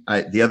interesting.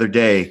 The other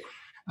day,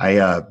 they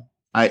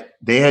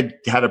had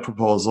a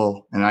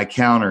proposal and I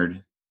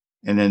countered,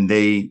 and then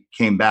they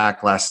came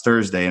back last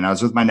Thursday, and I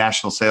was with my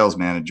national sales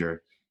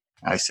manager.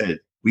 I said,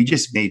 "We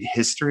just made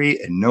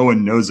history, and no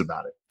one knows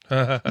about it."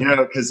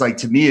 Because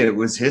to me, it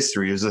was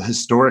history. It was a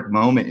historic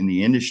moment in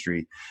the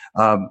industry.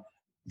 The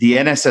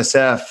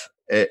NSSF.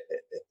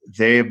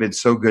 They have been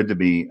so good to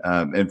me.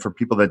 And for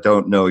people that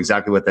don't know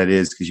exactly what that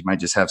is, because you might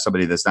just have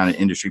somebody that's not an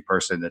industry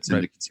person that's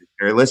into concealed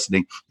carry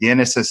listening. The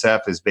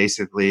NSSF is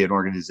basically an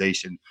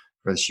organization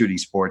for the shooting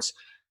sports.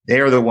 They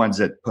are the ones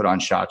that put on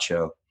SHOT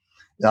Show.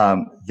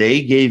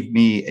 They gave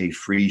me a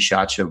free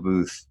SHOT Show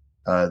booth.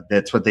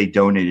 That's what they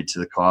donated to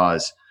the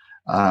cause.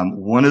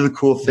 One of the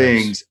cool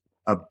things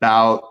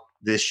about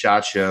this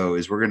SHOT Show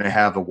is we're going to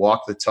have a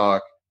Walk the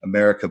Talk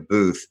America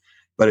booth,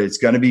 but it's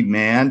going to be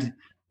manned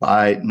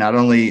by not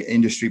only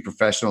industry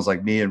professionals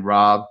like me and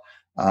Rob,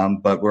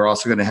 but we're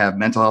also going to have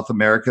Mental Health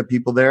America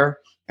people there,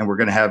 and we're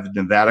going to have the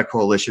Nevada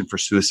Coalition for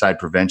Suicide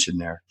Prevention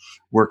there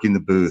working the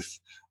booth.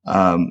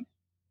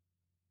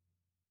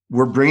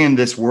 We're bringing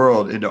this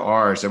world into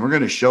ours, and we're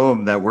going to show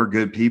them that we're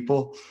good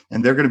people,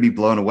 and they're going to be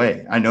blown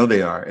away. I know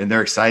they are, and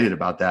they're excited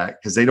about that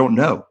because they don't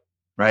know,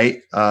 right?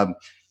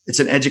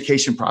 It's an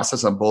education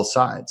process on both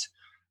sides.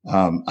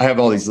 I have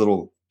all these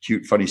little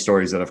cute, funny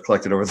stories that I've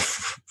collected over the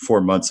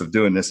 4 months of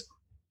doing this.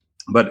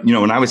 But,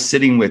 when I was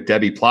sitting with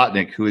Debbie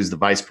Plotnick, who is the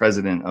vice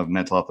president of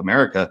Mental Health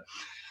America,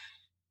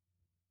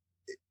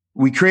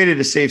 we created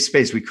a safe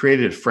space. We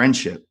created a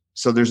friendship.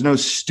 So there's no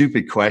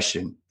stupid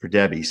question for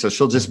Debbie. So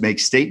she'll just make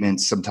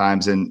statements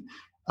sometimes. And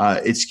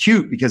it's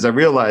cute because I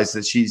realized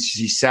that she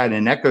sat in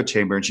an echo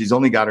chamber and she's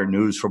only got her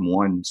news from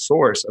one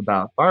source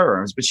about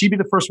firearms, but she'd be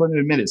the first one to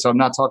admit it. So I'm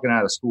not talking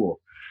out of school.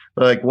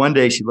 But one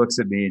day she looks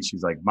at me and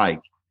she's like,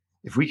 "Mike,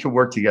 if we could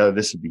work together,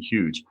 this would be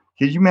huge.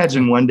 Could you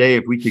imagine one day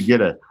if we could get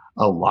a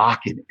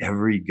lock in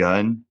every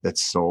gun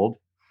that's sold?"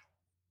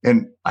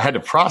 And I had to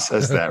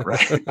process that,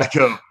 right? I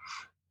go,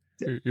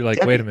 you're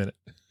like, "Wait a minute."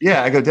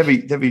 Yeah. I go,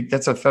 Debbie,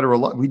 that's a federal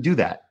law. We do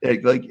that.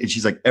 And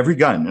she's like, "Every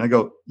gun." And I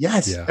go,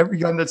 "Yes, every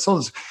gun that's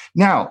sold."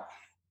 Now,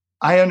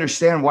 I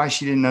understand why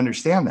she didn't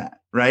understand that,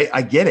 right?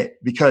 I get it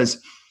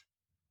because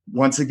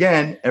once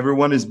again,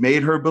 everyone has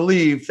made her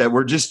believe that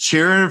we're just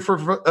cheering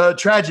for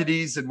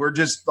tragedies and we're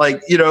just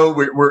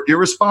we're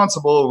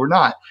irresponsible. We're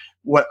not.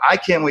 What I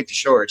can't wait to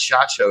show her at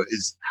SHOT Show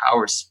is how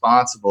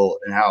responsible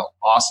and how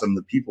awesome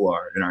the people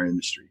are in our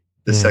industry,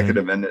 the Second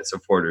Amendment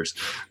supporters.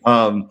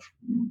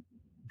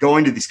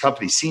 Going to these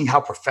companies, seeing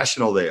how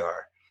professional they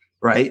are,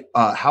 right?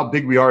 How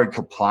big we are in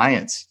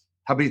compliance.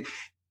 How big.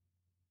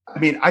 I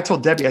mean, I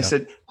told Debbie, I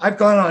said, I've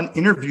gone on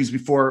interviews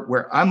before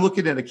where I'm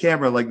looking at a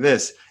camera like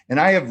this, and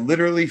I have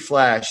literally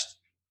flashed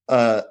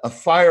a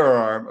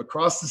firearm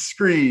across the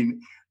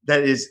screen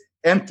that is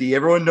empty.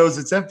 Everyone knows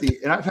it's empty.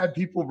 And I've had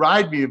people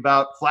ride me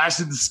about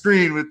flashing the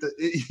screen with the,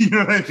 you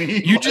know what I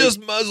mean? You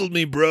just muzzled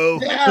me, bro.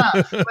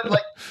 Yeah.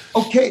 But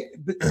okay.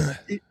 But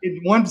in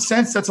one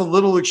sense, that's a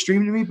little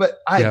extreme to me, but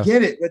I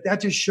get it. But that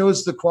just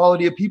shows the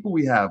quality of people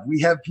we have. We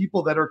have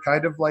people that are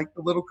kind of like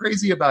a little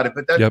crazy about it,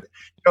 but that,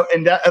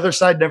 and that other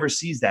side never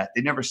sees that.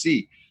 They never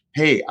see,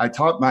 hey, I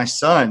taught my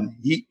son,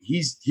 he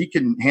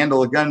can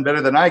handle a gun better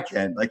than I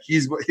can.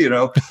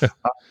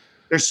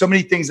 There's so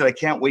many things that I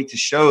can't wait to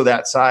show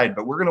that side,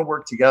 but we're going to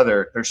work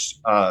together.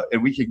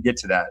 And we can get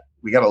to that.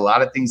 We got a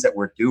lot of things that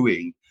we're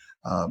doing.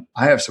 I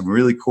have some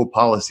really cool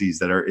policies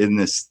that are in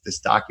this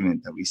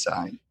document that we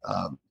signed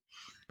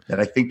that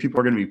I think people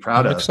are going to be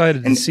proud of. I'm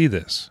excited to see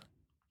this.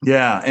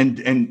 Yeah. And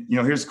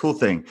here's the cool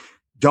thing.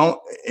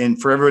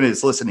 And for everyone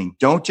that's listening,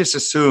 don't just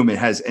assume it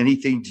has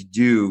anything to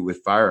do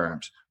with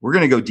firearms. We're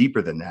going to go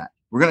deeper than that.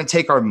 We're going to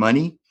take our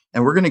money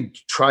and we're going to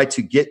try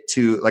to get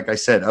to, like I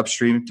said,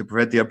 upstream to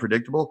prevent the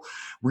unpredictable.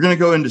 We're going to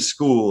go into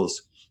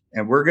schools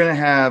and we're going to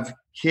have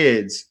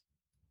kids.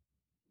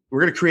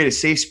 We're going to create a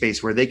safe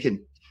space where they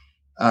can,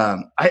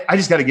 I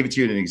just got to give it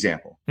to you in an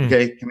example.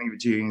 Okay. Can I give it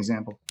to you in an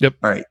example? Yep.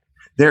 All right.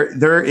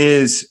 There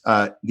is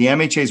the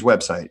MHA's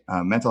website,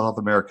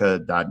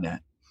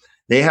 mentalhealthamerica.net.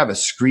 They have a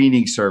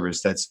screening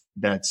service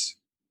that's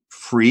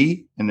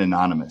free and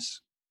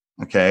anonymous.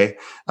 Okay.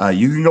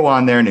 You can go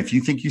on there, and if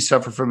you think you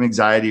suffer from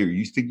anxiety or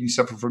you think you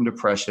suffer from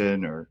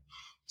depression or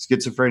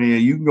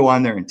schizophrenia, you can go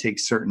on there and take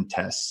certain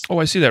tests. Oh,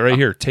 I see that right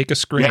here. Take a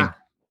screen. Yeah.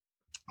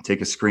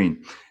 Take a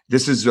screen.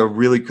 This is a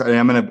really,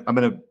 I'm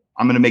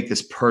going to make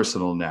this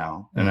personal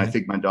now. And I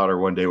think my daughter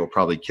one day will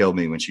probably kill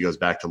me when she goes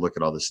back to look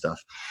at all this stuff.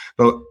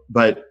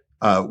 But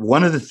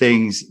one of the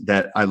things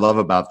that I love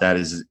about that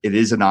is it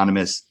is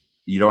anonymous.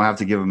 You don't have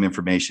to give them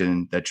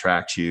information that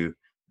tracks you.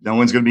 No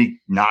one's going to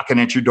be knocking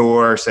at your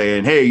door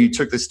saying, hey, you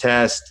took this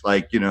test.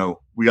 Like,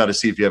 we got to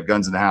see if you have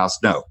guns in the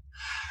house. No.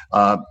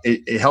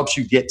 It helps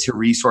you get to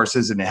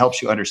resources and it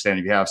helps you understand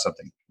if you have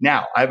something.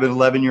 Now, I have an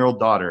 11-year-old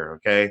daughter.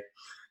 Okay.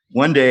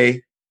 One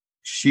day,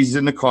 she's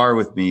in the car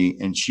with me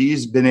and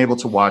she's been able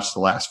to watch the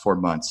last 4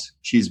 months.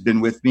 She's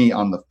been with me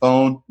on the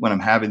phone when I'm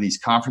having these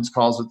conference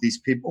calls with these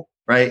people,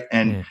 right?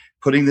 And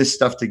putting this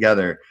stuff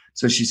together.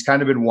 So she's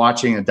kind of been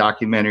watching a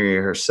documentary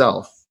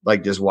herself,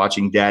 like just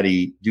watching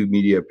daddy do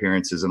media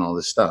appearances and all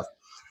this stuff.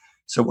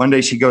 So one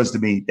day she goes to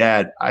me,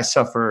 Dad, I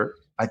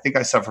think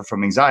I suffer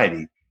from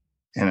anxiety.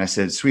 And I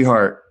said,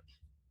 sweetheart,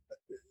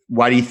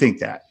 why do you think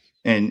that?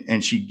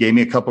 And she gave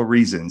me a couple of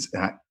reasons.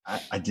 And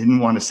I didn't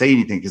want to say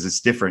anything because it's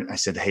different. I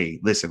said, hey,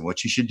 listen,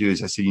 what you should do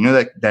is I said,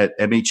 that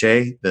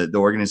MHA, the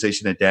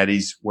organization that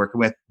daddy's working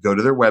with, go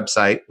to their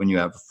website when you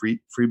have a free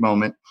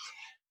moment,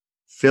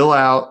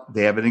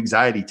 they have an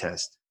anxiety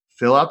test,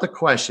 fill out the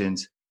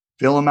questions,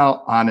 fill them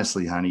out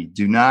honestly, honey.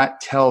 Do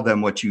not tell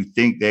them what you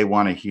think they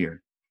want to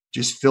hear.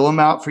 Just fill them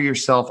out for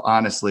yourself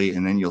honestly,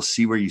 and then you'll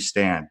see where you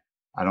stand.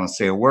 I don't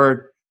say a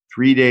word.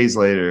 3 days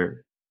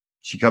later,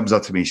 she comes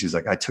up to me. She's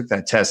like, I took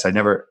that test. I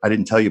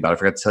didn't tell you about it. I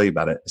forgot to tell you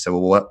about it. I said,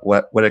 well,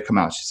 what did it come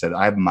out? She said,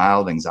 I have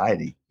mild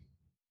anxiety.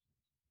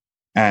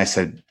 And I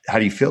said, how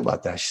do you feel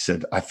about that? She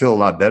said, I feel a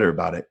lot better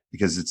about it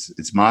because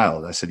it's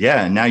mild. I said,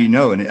 yeah. And now you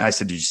know. And I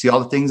said, did you see all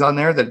the things on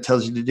there that it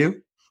tells you to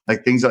do?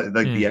 Like things like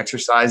the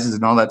exercises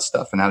and all that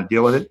stuff and how to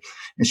deal with it.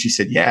 And she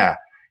said, yeah.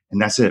 And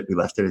that's it. We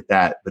left it at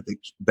that.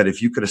 But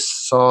if you could have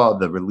saw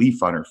the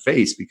relief on her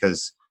face,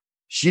 because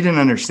she didn't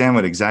understand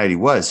what anxiety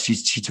was. She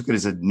took it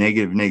as a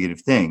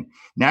negative thing.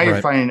 Now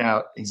you're finding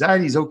out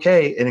anxiety is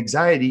okay. And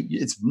anxiety,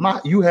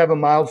 you have a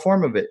mild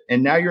form of it.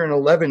 And now you're an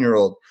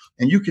 11-year-old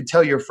and you can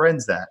tell your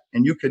friends that,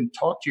 and you can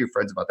talk to your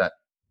friends about that.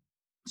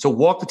 So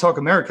Walk the Talk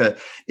America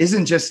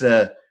isn't just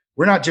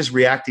we're not just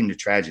reacting to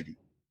tragedy.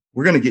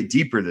 We're going to get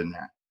deeper than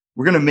that.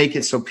 We're going to make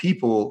it so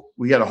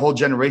we got a whole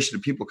generation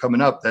of people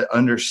coming up that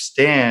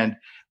understand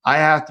I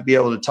have to be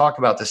able to talk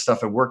about this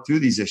stuff and work through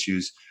these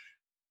issues.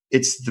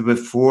 It's the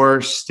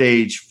before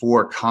stage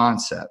 4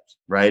 concept,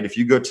 right? If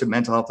you go to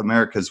Mental Health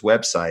America's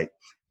website,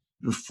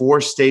 before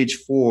stage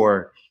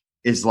 4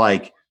 is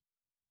like,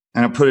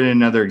 and I'll put it in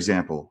another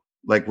example,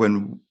 like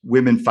when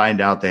women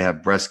find out they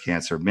have breast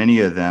cancer, many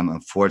of them,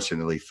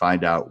 unfortunately,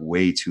 find out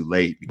way too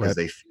late because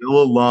they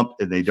feel a lump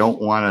and they don't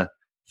want to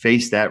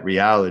face that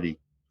reality.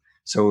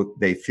 So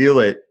they feel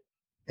it.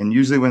 And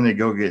usually when they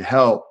go get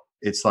help,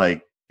 it's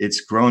like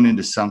it's grown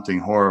into something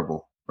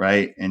horrible,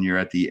 right? And you're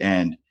at the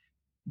end.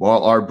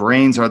 Well, our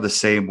brains are the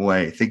same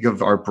way. Think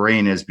of our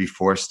brain as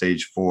before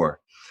stage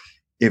 4.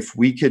 If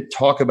we could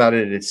talk about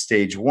it at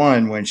stage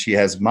 1, when she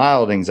has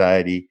mild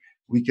anxiety,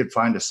 we could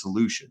find a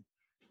solution.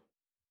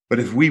 But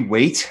if we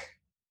wait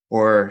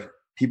or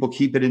people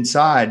keep it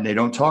inside and they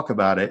don't talk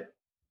about it,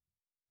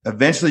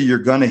 eventually you're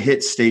going to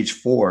hit stage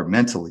 4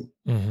 mentally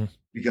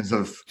because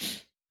of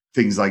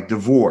things like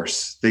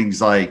divorce,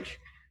 things like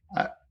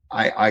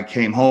I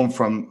came home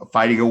from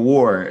fighting a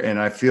war and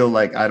I feel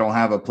like I don't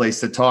have a place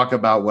to talk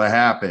about what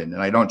happened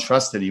and I don't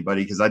trust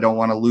anybody because I don't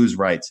want to lose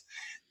rights.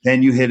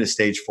 Then you hit a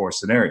stage 4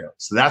 scenario.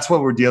 So that's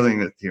what we're dealing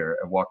with here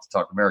at Walk the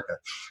Talk America.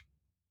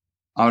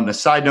 On a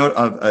side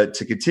note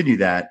to continue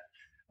that,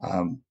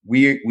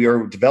 we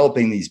are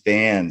developing these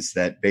bands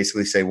that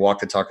basically say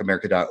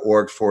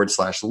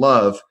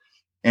walkthetalkamerica.org/love.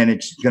 And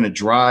it's going to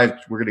drive,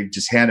 we're going to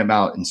just hand them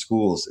out in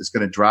schools. It's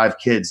going to drive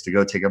kids to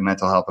go take a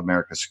Mental Health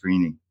America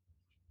screening.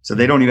 So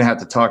they don't even have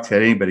to talk to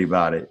anybody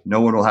about it.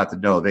 No one will have to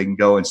know. They can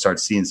go and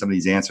start seeing some of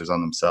these answers on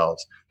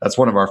themselves. That's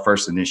one of our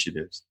first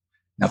initiatives.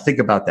 Now think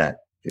about that.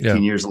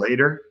 15 years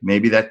later,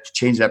 maybe that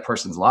changed that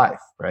person's life,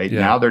 right?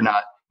 Yeah. Now they're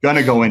not going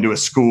to go into a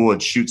school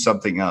and shoot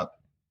something up.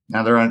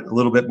 Now they're a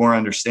little bit more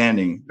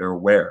understanding. They're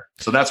aware.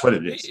 So that's what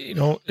it is.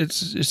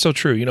 It's so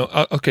true.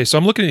 Okay. So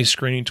I'm looking at these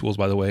screening tools,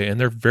 by the way, and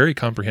they're very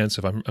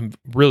comprehensive. I'm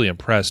really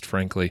impressed,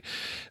 frankly.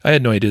 I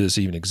had no idea this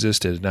even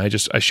existed.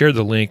 And I shared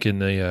the link in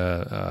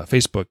the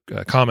Facebook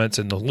comments,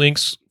 and the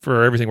links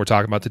for everything we're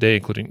talking about today,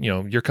 including,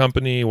 your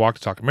company, Walk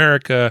the Talk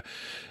America,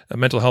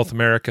 Mental Health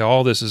America.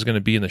 All this is going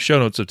to be in the show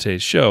notes of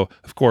today's show,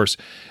 of course.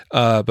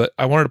 But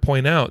I wanted to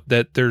point out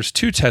that there's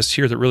two tests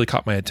here that really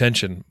caught my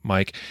attention,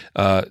 Mike.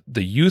 The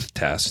youth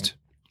test,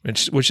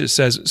 which it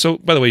says, so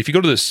by the way, if you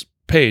go to this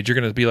page, you're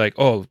going to be like,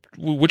 oh,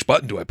 which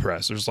button do I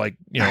press? There's like,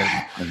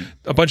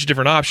 a bunch of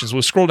different options.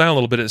 We'll scroll down a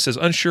little bit. It says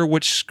unsure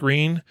which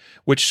screening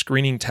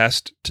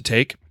test to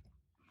take.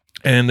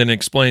 And then it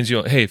explains,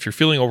 hey, if you're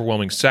feeling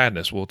overwhelming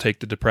sadness, we'll take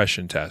the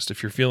depression test.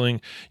 If you're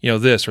feeling,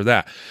 this or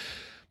that.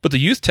 But the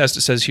youth test,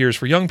 it says here, is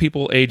for young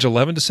people age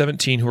 11 to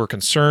 17 who are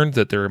concerned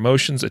that their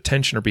emotions,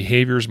 attention, or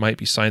behaviors might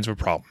be signs of a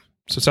problem.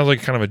 So it sounds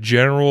like kind of a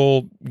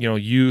general,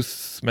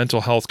 youth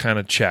mental health kind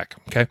of check.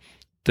 Okay.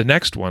 The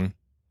next one,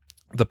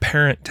 the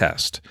parent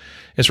test,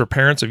 is for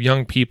parents of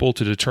young people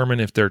to determine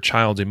if their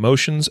child's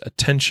emotions,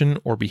 attention,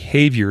 or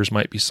behaviors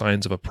might be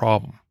signs of a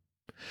problem.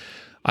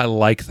 I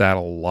like that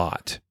a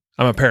lot.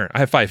 I'm a parent. I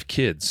have 5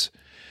 kids.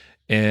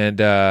 And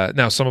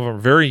now some of them are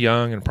very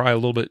young and probably a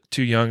little bit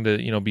too young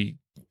to, be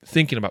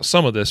thinking about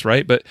some of this,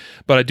 right? But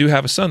I do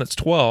have a son that's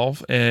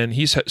 12, and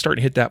he's starting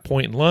to hit that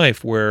point in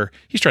life where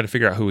he's trying to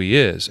figure out who he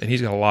is, and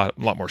he's got a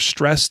lot more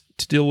stress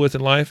to deal with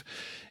in life.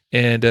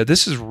 And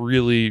this is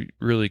really,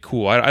 really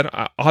cool.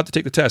 I'll have to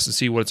take the test and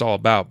see what it's all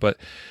about. But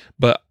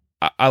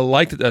I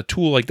like that a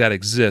tool like that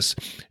exists.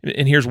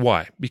 And here's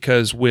why.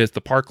 Because with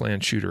the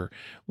Parkland shooter,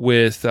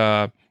 with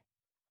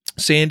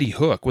Sandy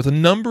Hook, with a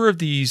number of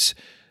these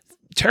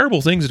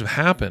terrible things that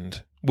have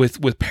happened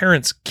with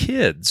parents'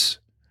 kids,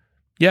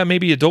 yeah,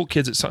 maybe adult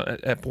kids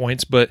at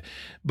points, but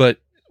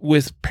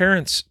with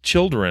parents'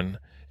 children,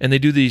 and they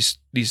do these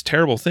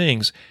terrible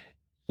things,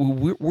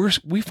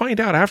 we find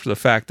out after the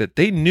fact that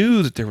they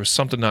knew that there was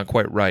something not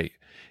quite right.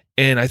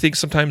 And I think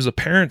sometimes the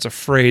parent's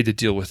afraid to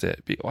deal with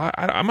it.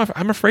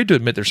 I'm afraid to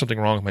admit there's something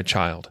wrong with my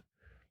child,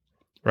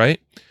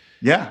 right?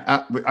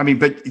 Yeah.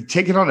 But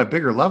take it on a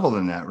bigger level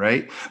than that,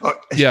 right?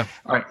 Yeah.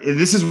 All right.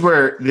 This is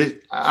where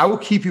I will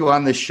keep you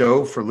on this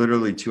show for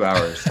literally 2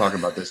 hours talking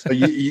about this. So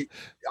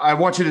I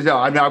want you to know,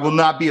 I will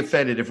not be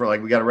offended if we're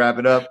like, we got to wrap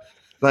it up.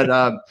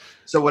 But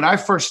so when I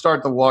first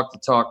started the Walk the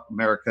Talk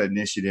America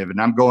initiative, and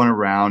I'm going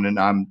around, and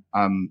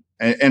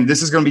and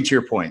this is going to be to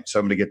your point, so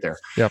I'm going to get there.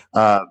 Yep.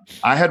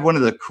 I had one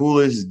of the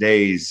coolest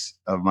days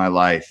of my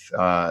life,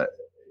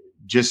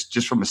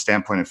 just from a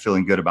standpoint of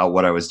feeling good about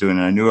what I was doing,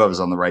 and I knew I was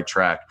on the right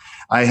track.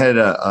 I had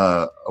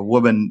a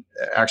woman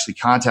actually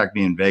contact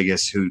me in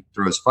Vegas who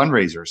throws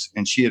fundraisers,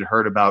 and she had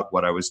heard about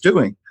what I was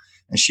doing.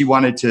 And she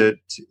wanted to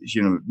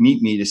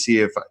meet me to see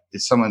if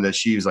it's someone that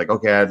she was like,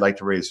 okay, I'd like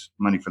to raise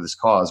money for this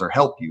cause or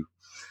help you.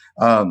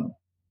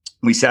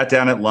 We sat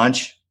down at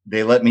lunch.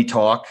 They let me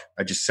talk.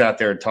 I just sat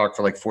there and talked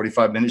for like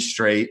 45 minutes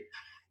straight.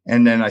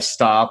 And then I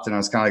stopped, and I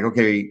was kind of like,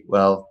 okay,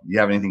 well, you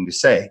have anything to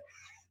say?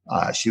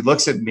 She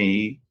looks at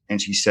me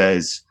and she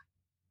says,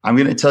 I'm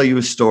going to tell you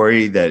a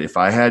story that if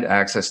I had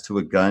access to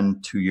a gun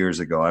 2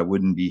 years ago, I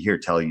wouldn't be here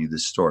telling you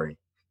this story.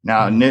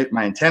 Now,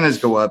 my antennas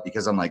go up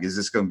because I'm like, is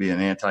this going to be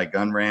an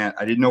anti-gun rant?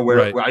 I didn't know where.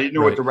 Right, I didn't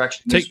know what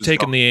direction. Taking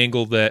going. The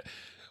angle that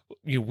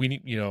we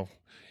need,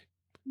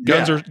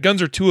 guns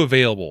are too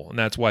available, and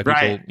that's why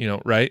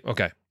people, right?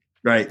 Okay,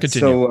 right.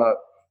 Continue.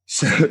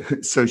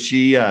 So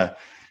she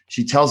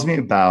tells me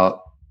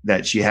about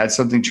that she had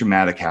something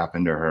traumatic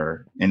happen to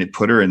her, and it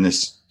put her in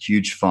this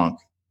huge funk.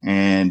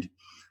 And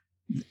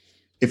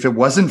if it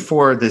wasn't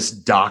for this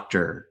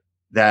doctor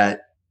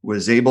that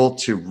was able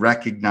to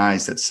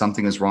recognize that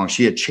something was wrong.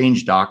 She had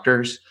changed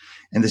doctors,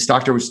 and this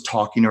doctor was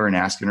talking to her and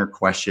asking her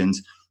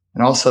questions.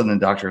 And all of a sudden the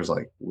doctor was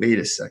like, wait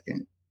a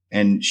second.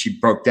 And she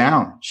broke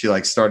down. She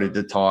started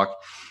to talk,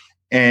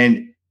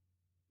 and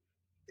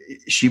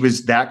she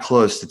was that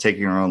close to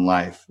taking her own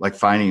life, like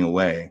finding a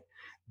way.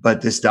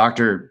 But this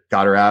doctor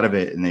got her out of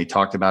it, and they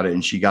talked about it,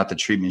 and she got the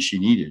treatment she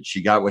needed.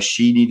 She got what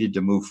she needed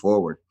to move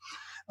forward.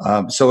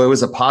 So it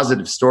was a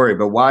positive story,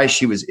 but why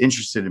she was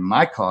interested in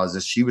my cause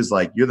is she was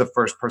like, you're the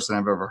first person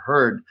I've ever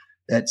heard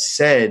that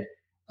said,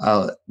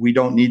 we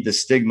don't need the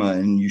stigma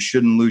and you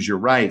shouldn't lose your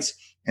rights.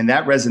 And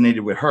that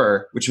resonated with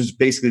her, which was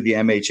basically the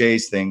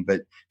MHA's thing,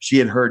 but she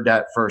had heard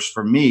that first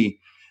from me.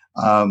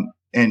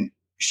 And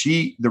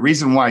the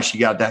reason why she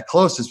got that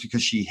close is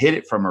because she hid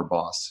it from her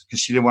boss because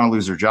she didn't want to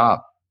lose her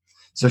job.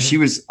 So she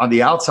was on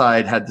the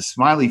outside, had the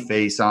smiley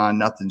face on,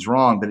 nothing's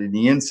wrong. But in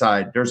the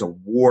inside, there's a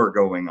war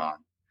going on.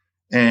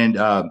 And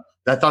I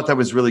thought that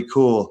was really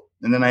cool.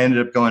 And then I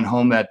ended up going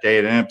home that day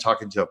and I ended up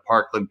talking to a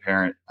Parkland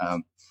parent, a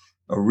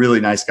really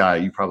nice guy.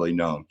 You probably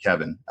know him,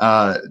 Kevin,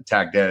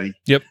 Tag Daddy.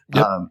 Yep.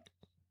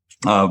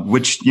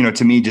 Which,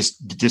 to me,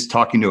 just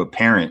talking to a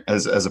parent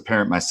as a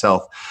parent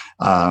myself,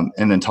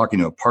 and then talking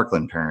to a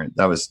Parkland parent,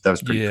 that was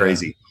pretty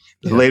crazy.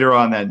 Yeah. Later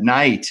on that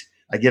night,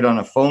 I get on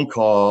a phone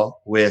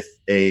call with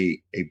a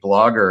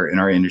blogger in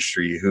our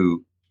industry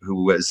who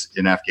who was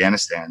in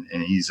Afghanistan,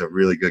 and he's a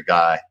really good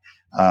guy,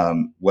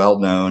 well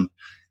known.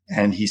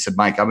 And he said,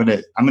 Mike, I'm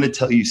gonna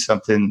tell you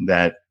something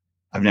that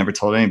I've never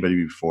told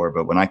anybody before.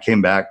 But when I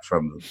came back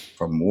from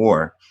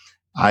war,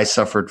 I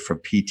suffered from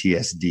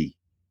PTSD.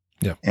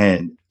 Yeah.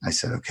 And I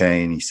said,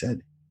 okay. And he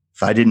said,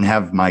 if I didn't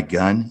have my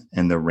gun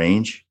and the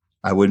range,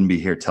 I wouldn't be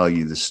here telling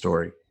you this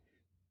story.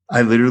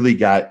 I literally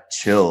got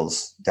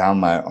chills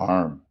down my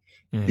arm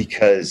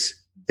because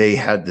they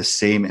had the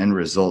same end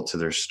result to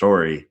their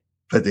story,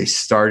 but they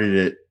started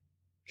it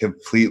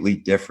completely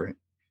different.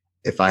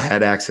 If I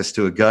had access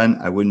to a gun,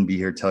 I wouldn't be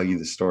here telling you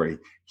the story.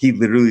 He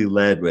literally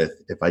led with,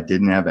 if I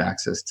didn't have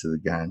access to the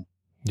gun,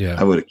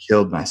 I would have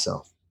killed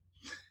myself.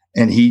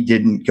 And he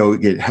didn't go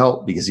get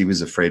help because he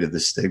was afraid of the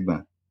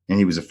stigma, and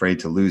he was afraid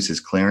to lose his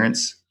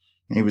clearance.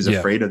 And he was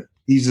afraid of,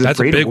 that's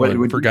a big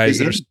one for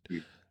guys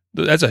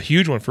that's a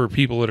huge one for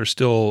people that are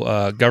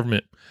still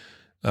government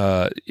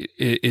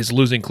is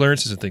losing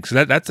clearances and things.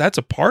 So that's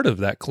a part of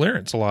that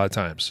clearance a lot of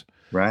times.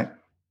 Right.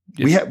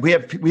 We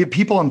have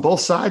people on both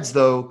sides,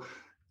 though,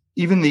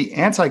 even the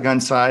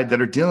anti-gun side,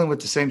 that are dealing with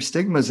the same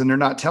stigmas, and they're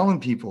not telling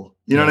people.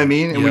 You know what I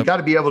mean? And we got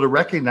to be able to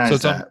recognize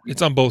that.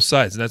 It's on both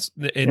sides,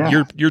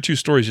 and your two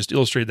stories just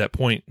illustrate that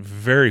point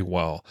very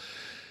well.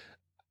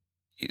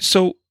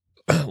 So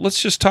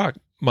let's just talk,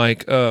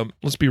 Mike.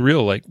 Let's be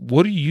real. Like,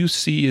 what do you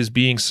see as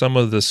being some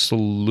of the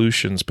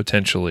solutions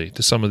potentially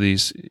to some of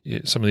these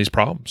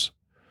problems?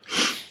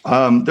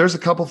 There's a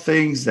couple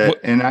things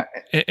that,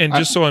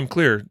 just so I'm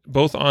clear,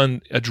 both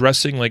on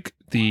addressing like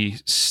the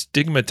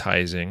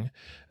stigmatizing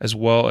as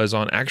well as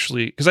on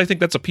actually, because I think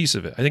that's a piece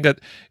of it. I think that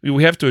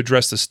we have to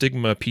address the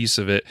stigma piece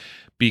of it,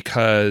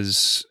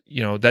 because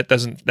that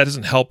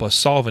doesn't help us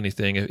solve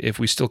anything if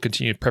we still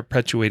continue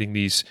perpetuating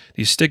these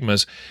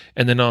stigmas.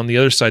 And then on the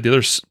other side, the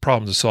other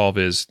problem to solve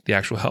is the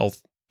actual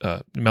health,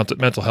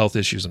 mental health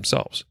issues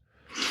themselves.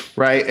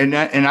 Right. And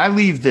I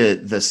leave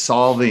the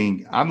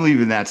solving, I'm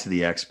leaving that to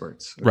the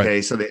experts. Okay.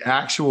 Right. So the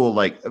actual,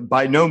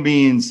 by no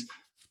means,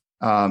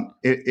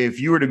 if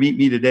you were to meet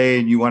me today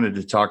and you wanted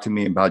to talk to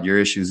me about your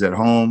issues at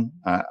home,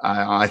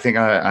 I think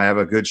I have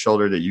a good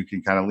shoulder that you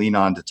can kind of lean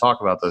on to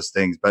talk about those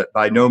things. But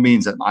by no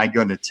means am I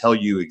going to tell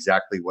you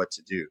exactly what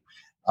to do.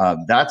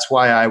 That's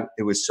why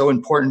it was so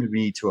important to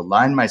me to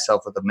align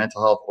myself with a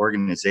mental health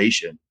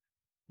organization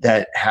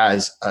that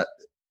has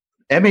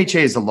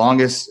MHA is the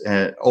longest,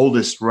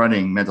 oldest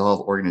running mental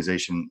health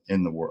organization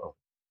in the world.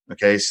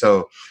 Okay.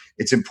 So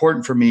it's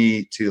important for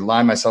me to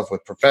align myself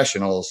with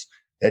professionals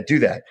that do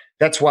that.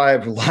 That's why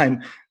I've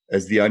aligned,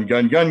 as the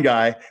ungun gun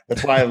guy,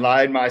 that's why I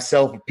aligned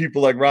myself with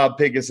people like Rob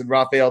Pincus and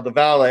Rafael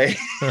DeValle.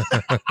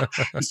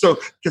 So,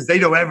 because they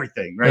know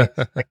everything, right?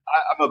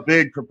 I'm a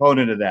big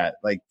proponent of that.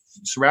 Like,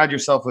 surround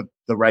yourself with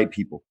the right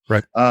people.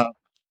 Right.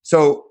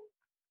 So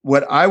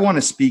what I want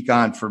to speak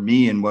on for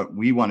me and what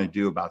we want to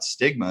do about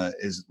stigma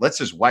is, let's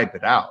just wipe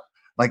it out.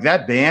 Like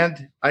that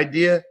band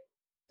idea,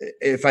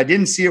 if I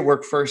didn't see it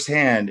work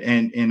firsthand,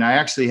 and I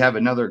actually have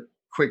another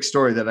quick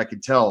story that I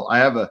could tell. I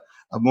have a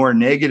more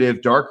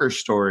negative, darker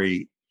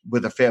story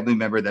with a family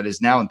member that is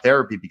now in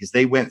therapy because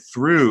they went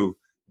through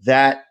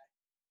that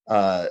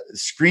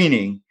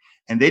screening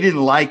and they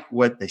didn't like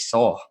what they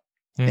saw.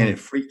 And it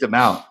freaked them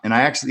out. And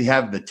I actually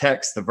have the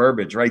text, the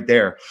verbiage right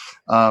there.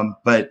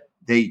 But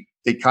they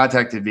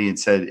contacted me and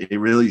said, it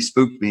really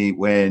spooked me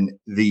when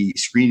the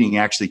screening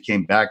actually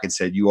came back and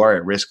said, you are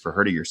at risk for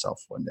hurting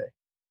yourself one day.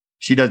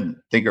 She doesn't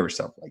think of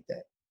herself like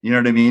that. You know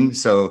what I mean?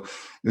 So it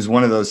was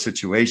one of those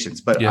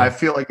situations. But I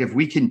feel like if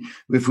we can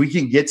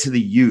get to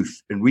the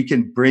youth and we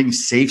can bring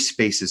safe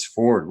spaces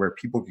forward where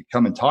people can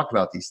come and talk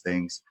about these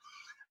things,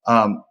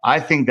 I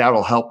think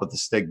that'll help with the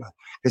stigma.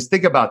 Because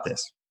think about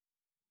this.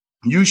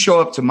 You show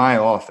up to my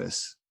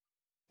office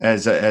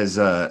as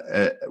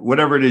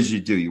whatever it is you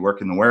do. You work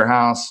in the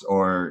warehouse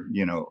or,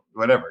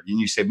 whatever. And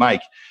you say,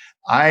 Mike,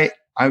 I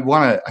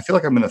feel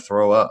like I'm going to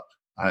throw up.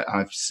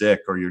 I'm sick,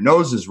 or your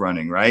nose is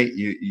running, right?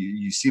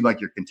 You seem like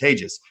you're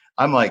contagious.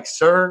 I'm like,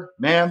 sir,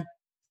 ma'am,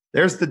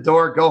 there's the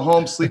door. Go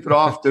home, sleep it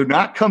off. Do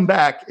not come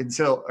back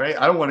until, right?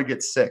 I don't want to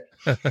get sick.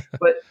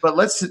 But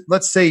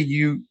let's say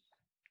you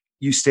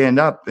stand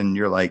up and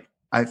you're like,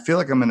 I feel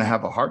like I'm going to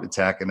have a heart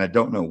attack and I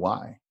don't know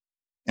why.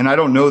 And I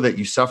don't know that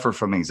you suffer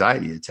from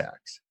anxiety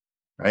attacks,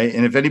 right?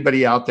 And if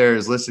anybody out there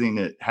is listening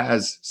that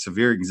has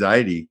severe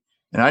anxiety,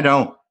 and I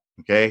don't,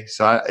 okay,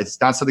 so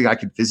it's not something I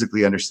can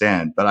physically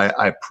understand, but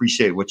I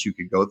appreciate what you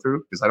could go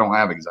through because I don't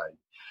have anxiety.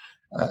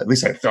 At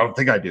least I don't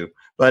think I do.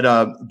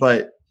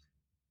 But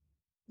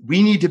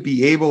we need to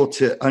be able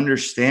to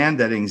understand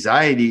that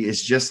anxiety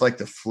is just like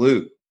the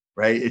flu,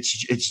 right?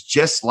 It's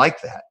just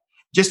like that.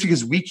 Just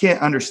because we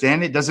can't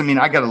understand it doesn't mean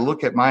I got to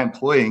look at my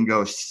employee and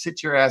go,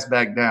 sit your ass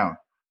back down.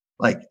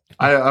 Like,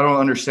 I don't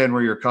understand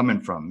where you're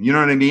coming from. You know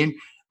what I mean?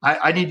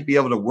 I need to be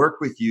able to work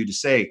with you to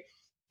say,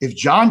 if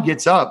John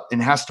gets up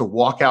and has to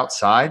walk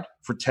outside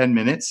for 10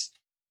 minutes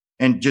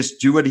and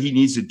just do what he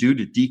needs to do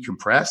to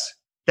decompress,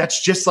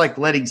 that's just like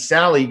letting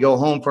Sally go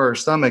home for her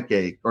stomach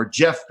ache, or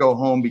Jeff go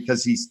home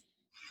because he's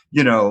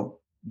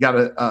got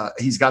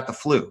the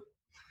flu.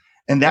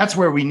 And that's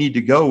where we need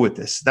to go with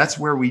this. That's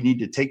where we need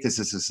to take this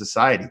as a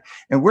society.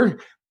 And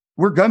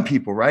we're gun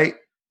people, right?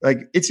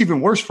 Like, it's even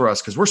worse for us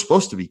because we're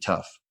supposed to be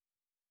tough,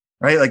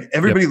 right? Like,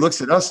 everybody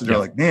looks at us and they're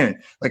like, man,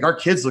 like, our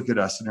kids look at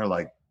us and they're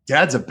like,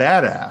 Dad's a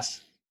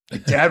badass.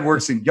 Like, Dad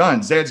works in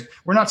guns.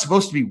 We're not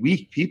supposed to be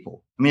weak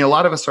people. I mean, a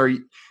lot of us are,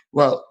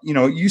 well,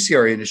 you see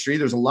our industry,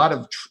 there's a lot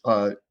of,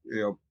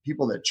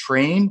 people that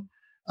train.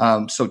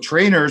 So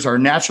trainers are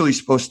naturally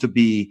supposed to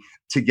be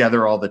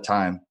together all the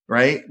time,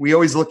 right? We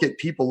always look at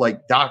people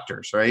like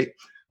doctors, right?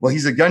 Well,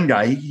 he's a gun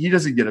guy. He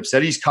doesn't get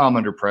upset. He's calm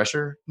under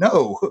pressure.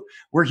 No,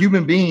 we're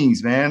human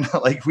beings, man.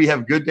 Like, we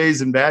have good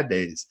days and bad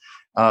days.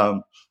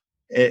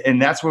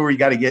 And that's where we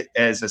got to get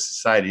as a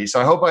society.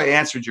 So I hope I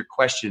answered your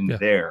question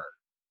there.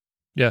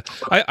 Yeah.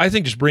 I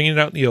think just bringing it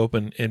out in the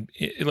open, and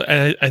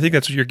I think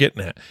that's what you're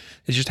getting at,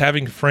 is just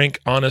having frank,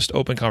 honest,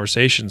 open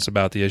conversations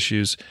about the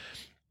issues,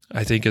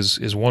 I think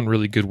is one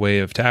really good way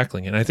of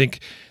tackling it. And I think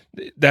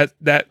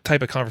that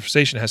type of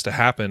conversation has to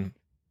happen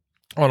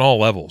on all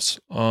levels,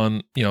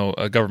 on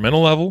a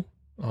governmental level,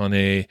 on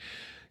a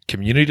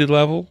community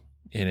level,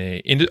 on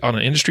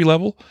an industry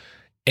level,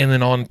 and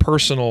then on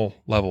personal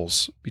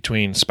levels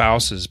between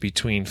spouses,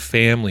 between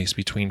families,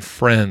 between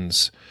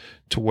friends,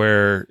 to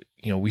where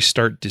we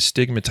start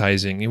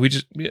destigmatizing.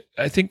 And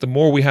I think the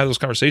more we have those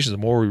conversations, the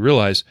more we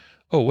realize,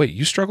 oh wait,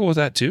 you struggle with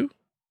that too,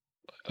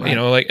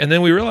 right. And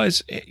then we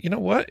realize, you know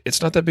what,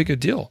 it's not that big a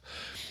deal.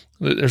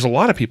 There's a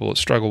lot of people that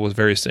struggle with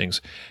various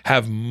things,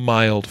 have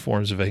mild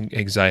forms of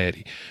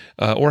anxiety,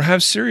 or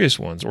have serious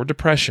ones, or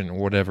depression, or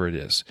whatever it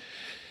is.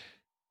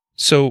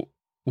 So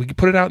we can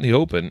put it out in the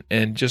open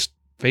and just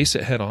face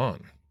it head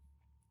on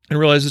and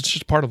realize it's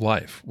just part of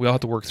life. We all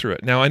have to work through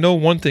it. Now, I know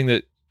one thing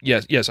that,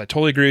 yes, I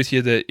totally agree with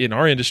you that in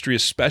our industry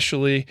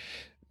especially,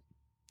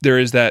 there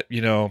is that,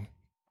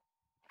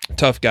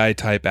 tough guy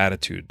type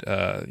attitude.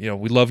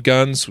 We love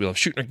guns, we love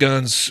shooting at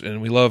guns,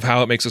 and we love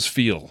how it makes us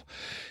feel.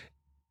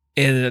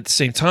 And at the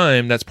same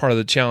time, that's part of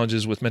the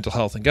challenges with mental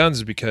health and guns,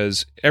 is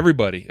because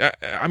everybody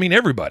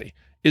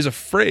is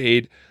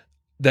afraid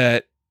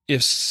that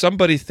if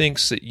somebody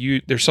thinks that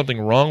there's something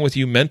wrong with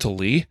you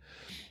mentally,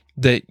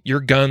 that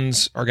your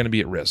guns are going to be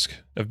at risk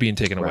of being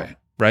taken away,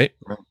 right?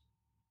 Right.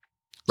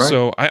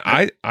 So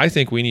I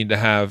think we need to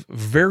have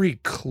very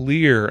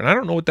clear, and I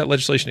don't know what that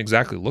legislation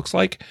exactly looks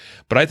like,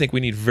 but I think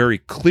we need very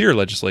clear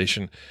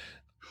legislation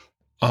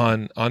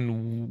on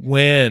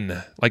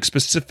when, like,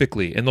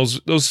 specifically, and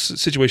those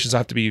situations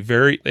have to be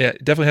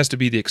it definitely has to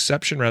be the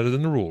exception rather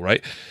than the rule,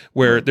 right?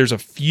 Where there's a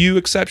few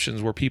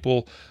exceptions where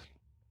people,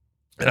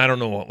 and I don't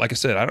know, like I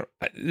said,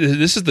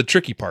 this is the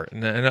tricky part,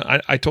 and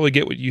I totally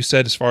get what you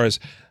said as far as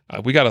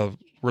we got to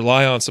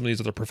rely on some of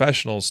these other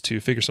professionals to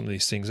figure some of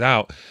these things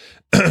out.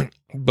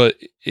 But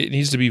it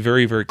needs to be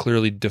very, very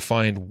clearly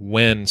defined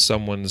when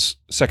someone's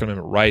Second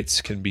Amendment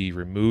rights can be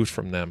removed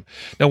from them.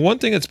 Now, one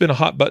thing that's been a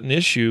hot button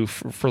issue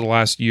for the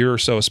last year or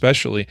so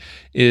especially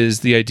is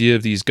the idea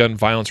of these gun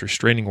violence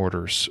restraining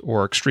orders,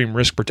 or extreme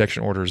risk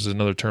protection orders is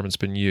another term that's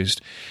been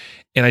used.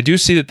 And I do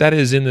see that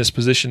is in this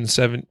position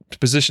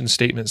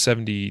statement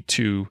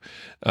 72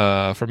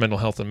 for Mental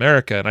Health in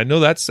America. And I know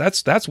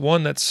that's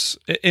one that's,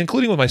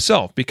 including with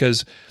myself,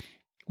 because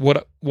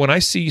when I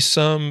see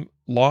some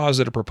laws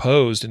that are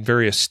proposed in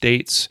various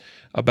states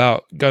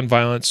about gun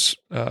violence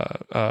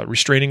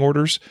restraining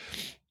orders,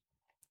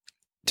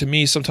 to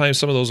me, sometimes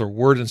some of those are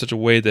worded in such a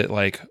way that,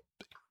 like,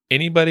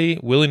 anybody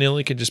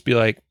willy-nilly can just be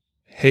like,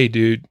 hey,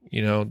 dude,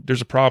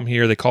 there's a problem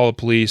here. They call the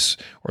police,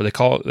 or they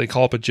call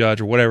up a judge,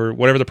 or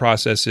whatever the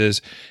process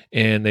is,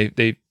 and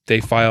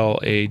they file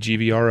a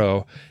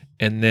GVRO,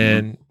 and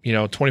then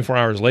 24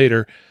 hours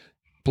later,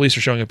 police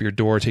are showing up at your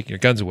door taking your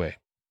guns away,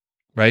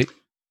 right?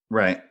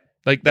 Right.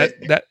 Like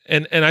that,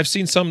 and I've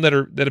seen some that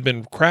have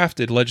been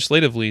crafted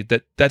legislatively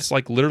that's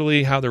like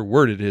literally how they're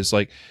worded is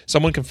like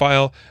someone can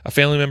file, a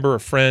family member, a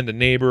friend, a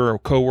neighbor, a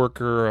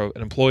coworker, or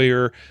an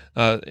employer,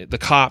 the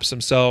cops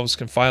themselves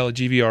can file a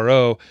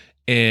GVRO,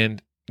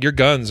 and your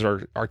guns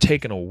are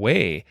taken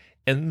away,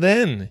 and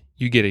then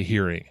you get a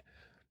hearing.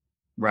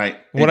 Right.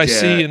 What I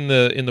see in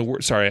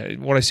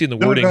the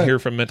wording here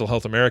from Mental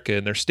Health America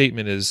in their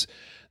statement is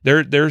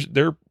they're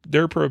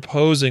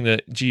proposing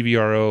that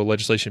GVRO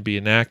legislation be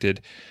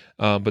enacted.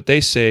 But they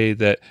say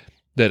that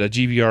a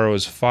GVRO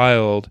is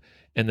filed,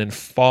 and then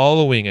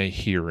following a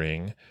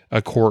hearing,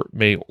 a court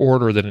may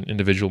order that an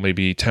individual may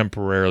be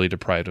temporarily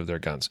deprived of their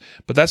guns.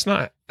 But that's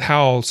not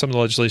how some of the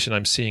legislation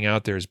I'm seeing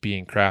out there is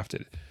being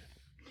crafted.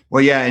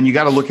 Well, yeah, and you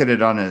got to look at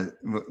it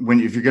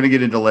if you're going to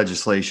get into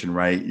legislation,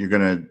 right? You got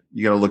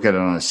to look at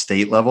it on a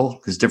state level,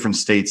 because different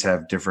states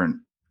have different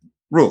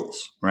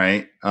rules,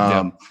 right?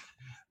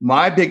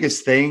 My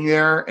biggest thing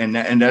there, and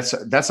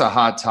that's a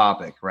hot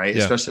topic, right?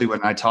 Yeah. Especially when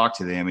I talk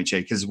to the MHA,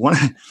 because one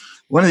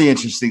of the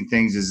interesting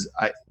things is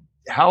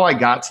how I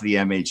got to the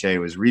MHA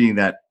was reading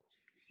that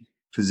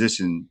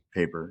position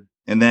paper,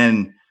 and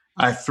then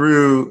I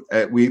threw.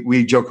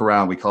 We joke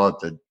around, we call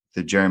it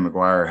the Jerry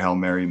Maguire Hail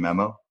Mary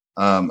memo.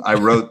 I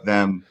wrote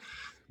them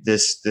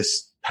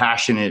this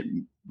passionate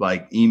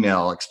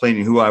email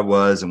explaining who I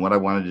was and what I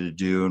wanted to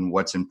do and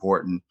what's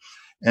important.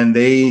 And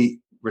they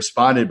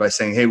responded by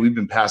saying, "Hey, we've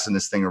been passing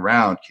this thing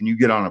around. Can you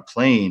get on a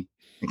plane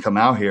and come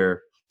out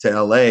here to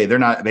LA?" They're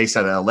not based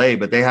out of LA,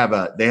 but they had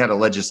a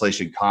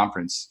legislation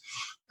conference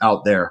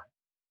out there,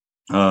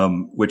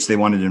 which they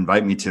wanted to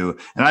invite me to.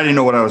 And I didn't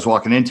know what I was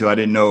walking into. I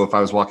didn't know if I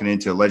was walking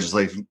into a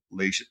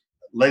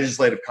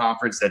legislative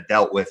conference that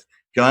dealt with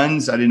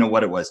guns. I didn't know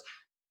what it was.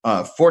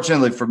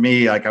 Fortunately for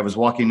me, like, I was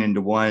walking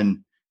into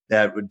one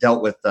that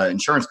dealt with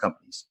insurance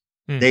companies.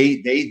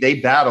 They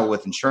battle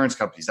with insurance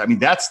companies. I mean,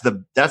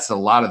 that's a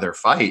lot of their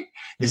fight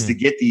is to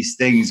get these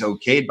things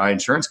okayed by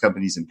insurance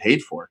companies and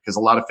paid for, because a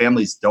lot of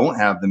families don't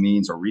have the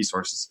means or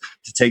resources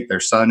to take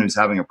their son who's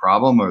having a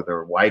problem or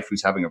their wife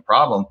who's having a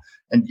problem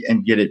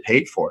and get it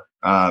paid for.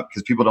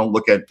 Because people don't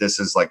look at this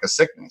as like a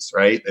sickness,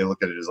 right? They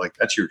look at it as like,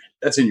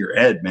 that's in your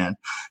head, man.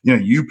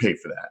 You pay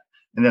for that,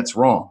 and that's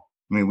wrong.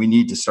 I mean, we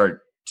need to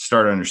start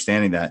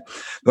understanding that.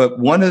 But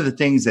one of the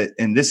things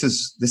and this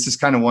is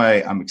kind of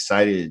why I'm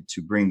excited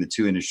to bring the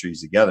two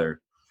industries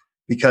together,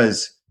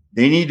 because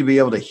they need to be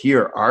able to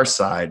hear our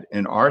side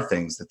and our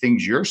things, the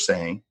things you're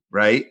saying,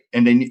 right?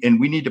 And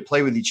we need to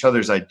play with each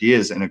other's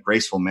ideas in a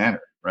graceful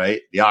manner,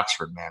 right? The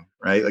Oxford manner,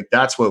 right? Like,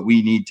 that's what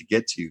we need to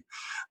get to.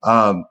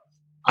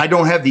 I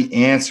don't have the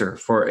answer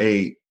for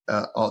the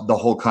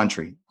whole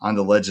country on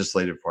the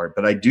legislative part,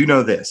 but I do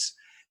know this: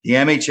 the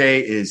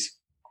MHA is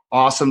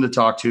awesome to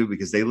talk to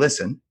because they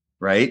listen,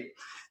 right?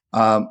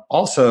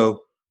 Also,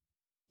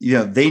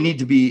 they need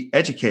to be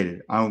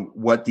educated on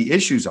what the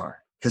issues are,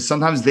 because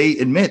sometimes they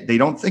admit they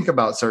don't think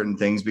about certain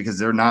things because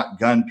they're not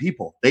gun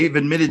people. They've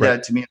admitted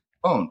that to me on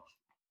the phone.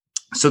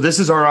 So this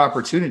is our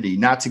opportunity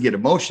not to get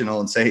emotional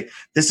and say,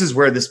 this is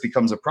where this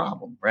becomes a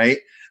problem, right?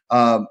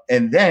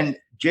 And then,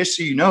 just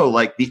so you know,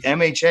 like, the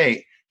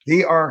MHA,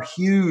 they are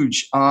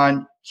huge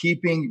on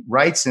keeping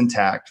rights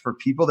intact for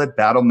people that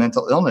battle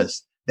mental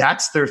illness.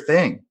 That's their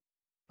thing.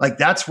 Like,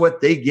 that's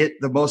what they get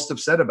the most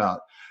upset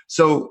about.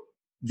 So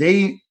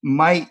they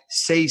might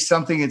say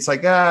something. It's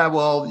like,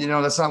 well,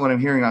 that's not what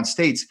I'm hearing on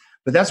states,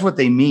 but that's what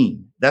they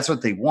mean. That's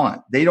what they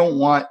want. They don't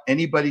want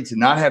anybody to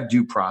not have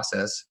due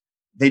process.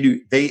 They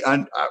do.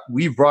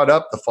 We've brought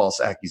up the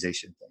false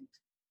accusation thing.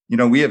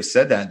 We have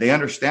said that. They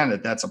understand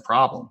that that's a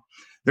problem.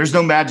 There's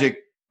no magic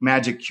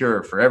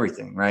cure for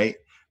everything, right?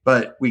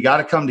 But we got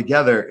to come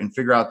together and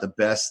figure out the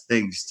best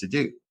things to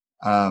do.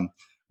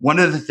 One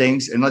of the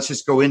things, and let's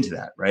just go into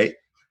that, right?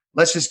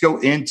 Let's just go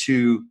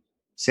into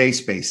safe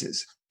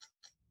spaces,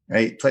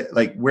 right?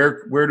 Like,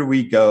 where do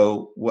we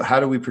go? How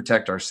do we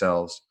protect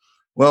ourselves?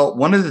 Well,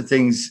 one of the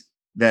things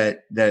that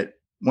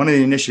one of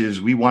the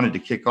initiatives we wanted to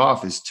kick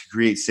off is to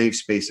create safe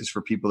spaces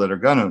for people that are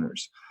gun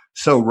owners.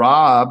 So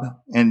Rob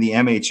and the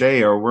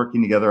MHA are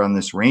working together on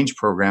this range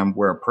program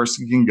where a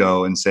person can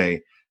go and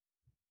say,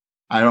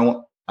 I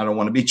don't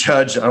want to be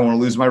judged. I don't want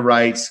to lose my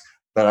rights,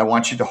 but I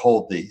want you to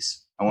hold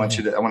these. I want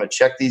to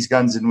check these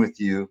guns in with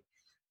you.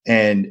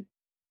 And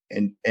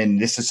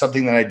this is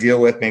something that I deal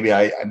with. Maybe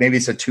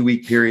it's a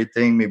 2-week period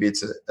thing. Maybe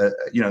it's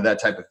that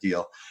type of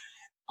deal.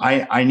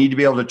 I need to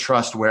be able to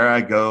trust where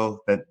I go,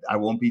 that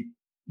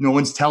no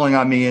one's telling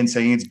on me and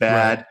saying it's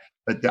bad,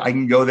 but I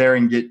can go there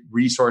and get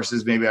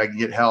resources. Maybe I can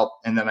get help,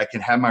 and then I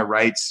can have my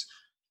rights.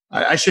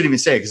 I shouldn't even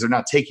say it because they're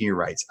not taking your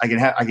rights. I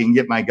can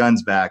get my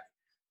guns back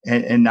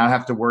and not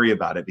have to worry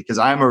about it, because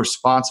I'm a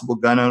responsible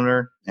gun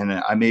owner and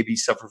I maybe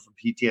suffer from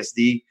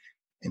PTSD.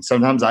 And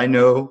sometimes I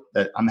know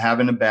that I'm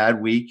having a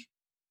bad week,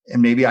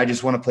 and maybe I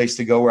just want a place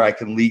to go where I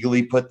can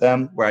legally put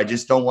them, where I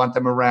just don't want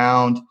them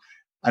around.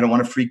 I don't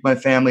want to freak my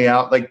family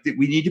out. Like,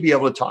 we need to be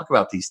able to talk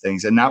about these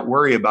things and not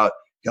worry about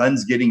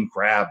guns getting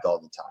grabbed all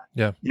the time.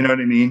 Yeah. You know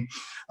what I mean?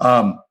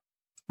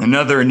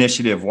 Another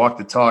initiative Walk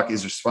the Talk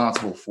is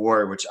responsible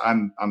for, which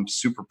I'm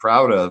super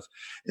proud of,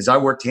 is I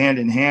worked hand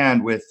in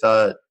hand with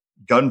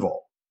Gun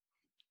Vault.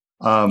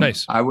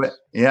 Nice. I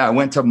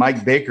went to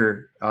Mike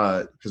Baker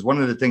because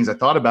one of the things I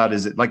thought about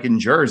is that, like, in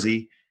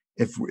Jersey,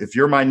 if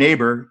you're my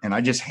neighbor and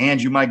I just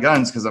hand you my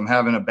guns because I'm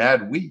having a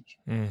bad week,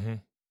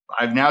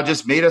 I've now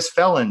just made us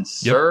felons,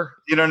 sir.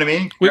 You know what I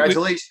mean?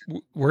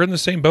 Congratulations. We're in the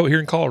same boat here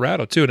in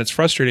Colorado too, and it's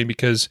frustrating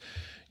because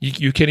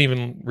you can't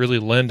even really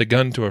lend a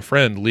gun to a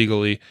friend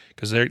legally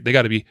because they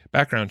got to be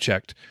background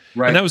checked.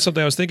 Right. And that was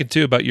something I was thinking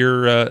too about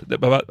your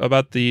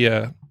about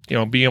the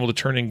being able to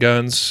turn in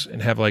guns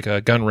and have like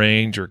a gun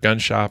range or gun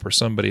shop or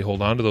somebody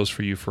hold on to those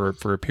for you for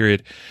a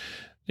period.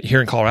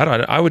 Here in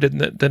Colorado, I would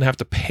then have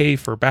to pay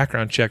for a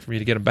background check for me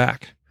to get them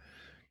back.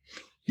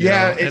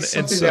 It's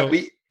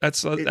something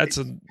that's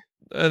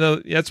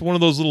one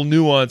of those little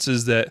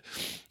nuances that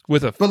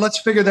but let's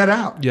figure that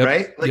out,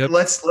 right? Like,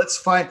 let's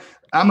find.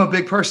 I'm a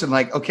big person.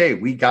 Like, okay,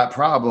 we got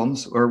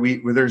problems where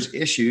there's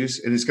issues,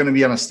 and it's going to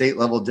be on a state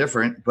level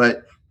different,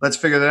 but let's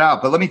figure that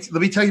out. But let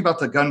me tell you about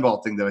the Gun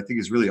Vault thing that I think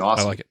is really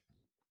awesome. I like it.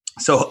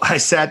 So I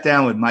sat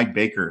down with Mike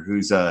Baker,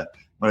 who's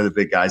one of the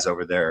big guys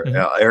over there,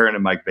 Aaron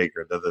and Mike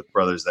Baker, they're the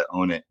brothers that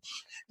own it.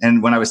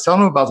 And when I was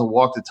telling them about the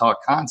Walk the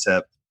Talk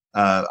concept,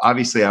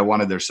 obviously I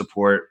wanted their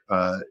support.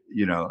 I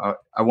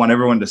want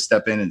everyone to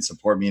step in and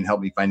support me and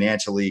help me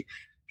financially,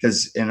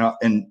 because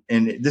and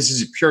this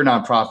is a pure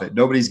nonprofit.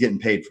 Nobody's getting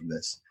paid from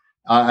this.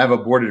 I have a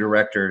board of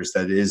directors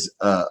that is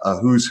a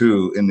who's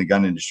who in the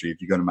gun industry.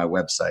 If you go to my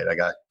website, I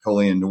got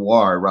Colleen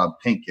Noir, Rob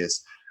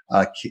Pincus,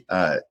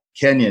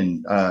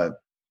 Kenyon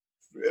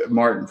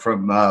Martin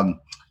from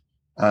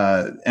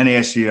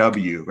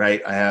NASGW,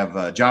 right? I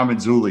have John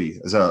Manzulli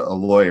as a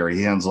lawyer.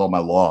 He handles all my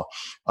law.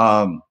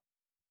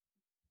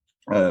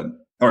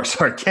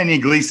 Kenyon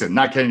Gleason,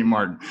 not Kenyon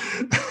Martin.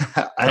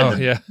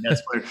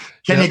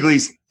 Kenyon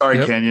Gleason.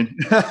 Sorry, Kenyon.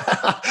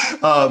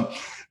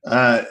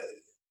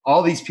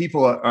 All these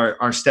people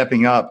are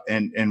stepping up,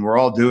 and we're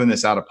all doing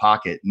this out of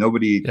pocket.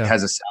 Nobody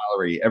has a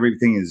salary.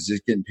 Everything is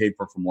just getting paid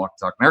for from Walk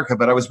Talk America.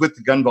 But I was with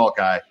the gun vault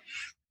guy,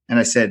 and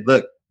I said,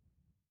 look,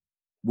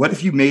 what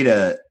if you made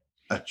a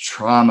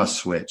trauma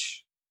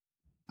switch,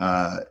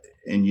 and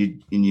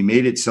you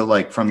made it so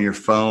like from your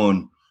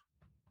phone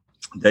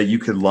that you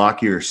could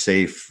lock your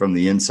safe from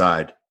the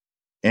inside,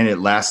 and it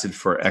lasted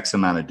for X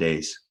amount of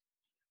days,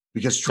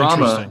 because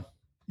trauma.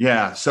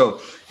 Yeah.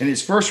 So, and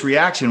his first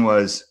reaction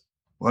was,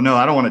 well, no,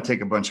 I don't want to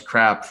take a bunch of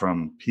crap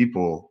from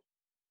people.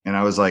 And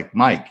I was like,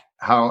 Mike,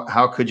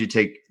 how could you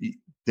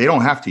they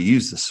don't have to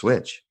use the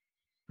switch.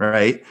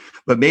 Right.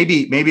 But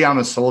maybe I'm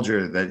a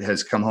soldier that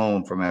has come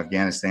home from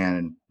Afghanistan,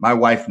 and my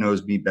wife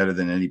knows me better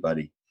than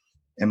anybody.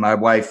 And my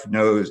wife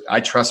knows,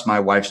 I trust my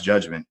wife's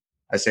judgment.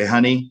 I say,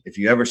 honey, if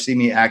you ever see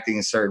me acting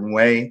a certain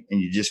way and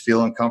you just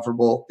feel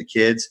uncomfortable, the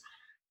kids,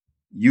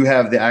 you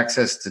have the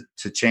access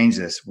to change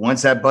this.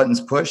 Once that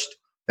button's pushed,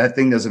 that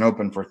thing doesn't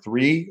open for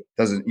you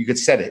could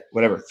set it,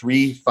 whatever,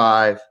 3,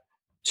 5,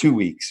 2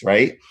 weeks.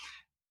 Right.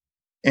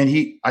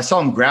 And I saw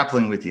him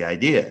grappling with the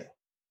idea.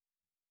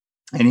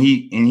 And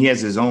he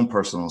has his own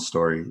personal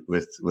story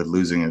with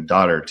losing a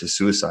daughter to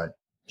suicide.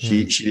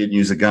 She didn't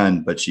use a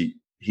gun, but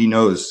he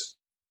knows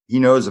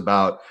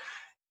about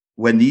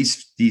when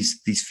these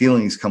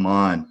feelings come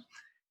on.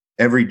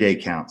 Every day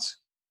counts,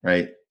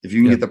 right? If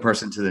you can get the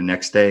person to the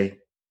next day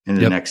and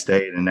the next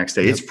day and the next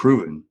day, it's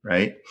proven,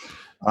 right?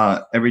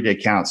 Every day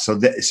counts. So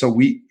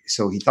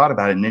he thought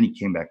about it, and then he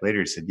came back later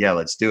and said, yeah,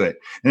 let's do it.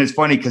 And it's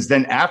funny because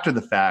then after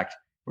the fact,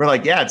 we're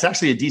like, yeah, it's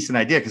actually a decent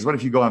idea. Because what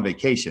if you go on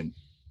vacation,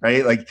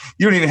 right? Like,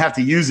 you don't even have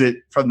to use it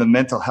from the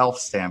mental health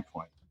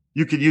standpoint.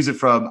 You could use it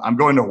from, I'm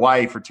going to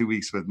Hawaii for 2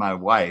 weeks with my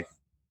wife.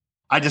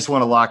 I just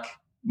want to lock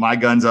my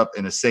guns up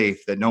in a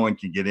safe that no one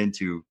can get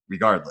into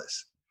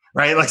regardless.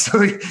 Right. Like,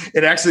 so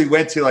it actually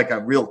went to like a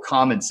real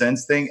common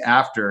sense thing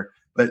after,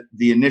 but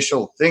the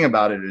initial thing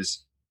about it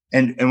is,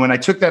 and when I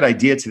took that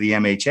idea to the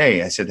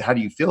MHA, I said, how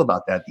do you feel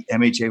about that? The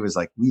MHA was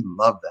like, we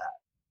love that.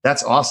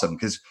 That's awesome.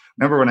 Because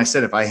remember when I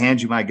said, if I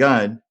hand you my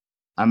gun,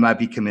 I might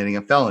be committing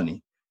a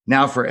felony.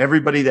 Now, for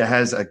everybody that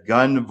has a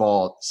gun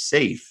vault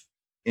safe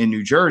in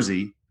New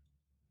Jersey,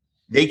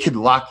 they could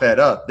lock that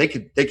up. They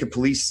could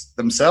police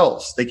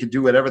themselves. They could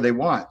do whatever they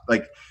want.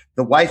 Like,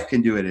 the wife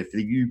can do it if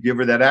you give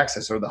her that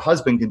access, or the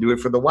husband can do it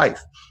for the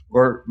wife,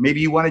 or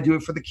maybe you want to do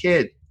it for the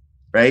kid,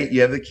 right?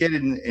 You have the kid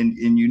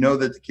and you know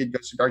that the kid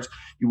goes to darts.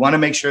 You want to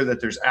make sure that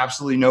there's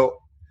absolutely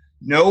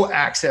no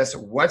access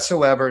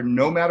whatsoever,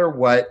 no matter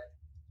what,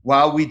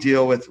 while we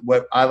deal with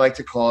what I like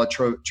to call a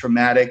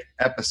traumatic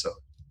episode.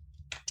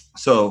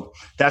 So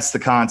that's the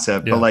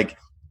concept. Yeah. But like,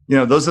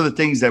 those are the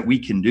things that we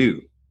can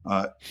do.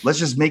 Let's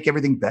just make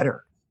everything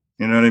better.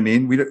 You know what I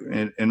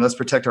mean? And let's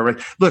protect our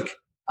rights. Look,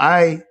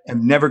 I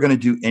am never going to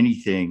do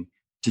anything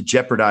to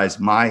jeopardize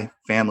my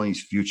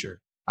family's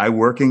future. I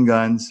work in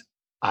guns.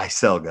 I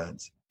sell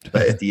guns.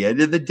 But at the end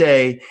of the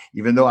day,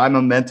 even though I'm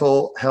a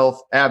mental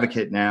health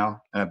advocate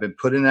now, and I've been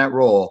put in that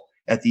role,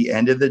 at the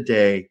end of the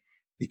day,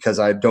 because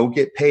I don't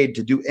get paid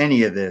to do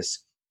any of this,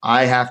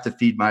 I have to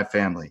feed my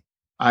family.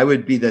 I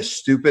would be the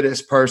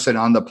stupidest person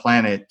on the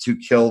planet to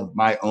kill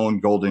my own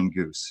golden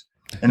goose.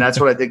 And that's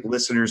what I think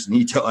listeners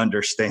need to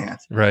understand.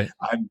 Right.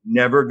 I'm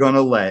never going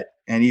to let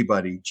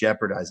anybody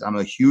jeopardize. I'm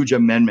a huge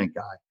amendment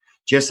guy,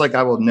 just like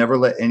I will never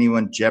let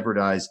anyone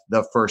jeopardize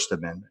the First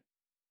Amendment.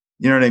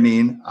 You know what I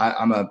mean?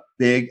 I'm a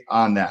big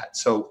on that.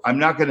 So I'm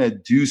not going to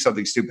do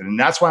something stupid. And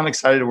that's why I'm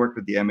excited to work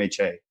with the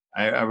MHA.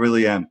 I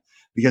really am,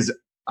 because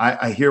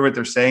I hear what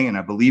they're saying and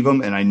I believe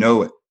them and I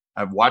know it.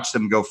 I've watched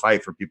them go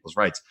fight for people's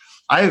rights.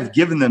 I have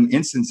given them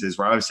instances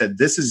where I've said,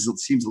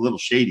 seems a little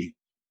shady.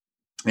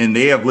 And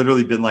they have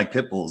literally been like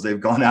pit bulls. They've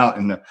gone out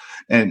and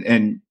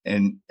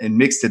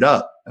mixed it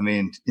up. I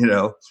mean,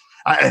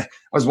 I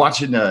was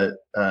watching a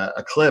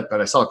clip,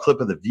 and I saw a clip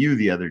of The View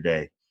the other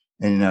day,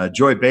 and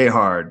Joy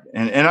Behar,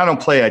 and I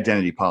don't play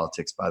identity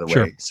politics, by the way.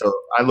 Sure. So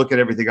I look at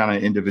everything on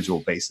an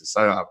individual basis.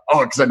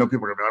 Because I know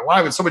people are going to be like,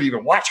 why would somebody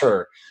even watch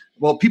her?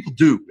 Well, people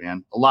do,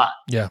 man, a lot.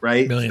 Yeah,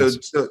 right.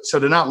 Millions. So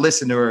to not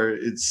listen to her,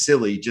 it's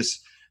silly. Just,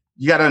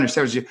 you got to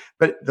understand.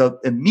 But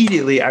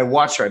immediately I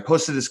watched her. I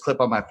posted this clip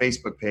on my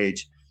Facebook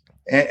page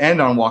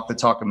and on Walk the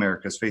Talk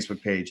America's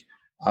Facebook page.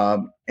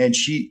 And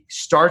she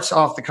starts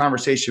off the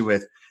conversation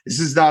with, this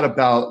is not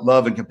about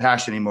love and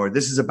compassion anymore.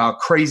 This is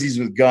about crazies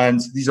with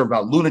guns. These are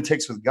about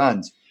lunatics with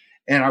guns.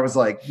 And I was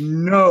like,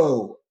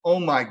 no, oh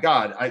my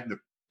God. The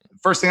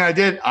first thing I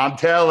did, I'm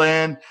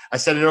telling, I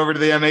sent it over to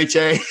the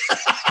MHA.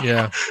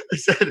 Yeah. I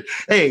said,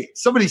 hey,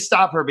 somebody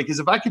stop her, because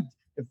if I could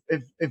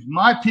if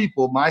my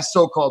people, my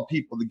so-called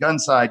people, the gun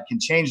side, can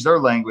change their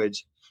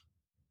language,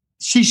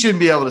 she shouldn't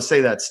be able to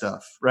say that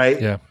stuff,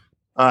 right? Yeah.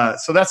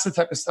 So that's the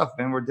type of stuff,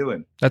 man, we're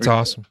doing. That's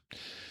awesome.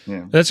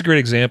 Yeah. That's a great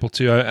example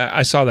too.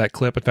 I saw that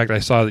clip. In fact, I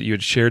saw that you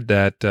had shared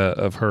that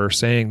of her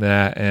saying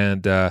that,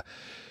 and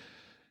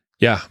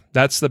yeah,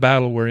 that's the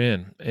battle we're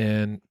in.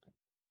 And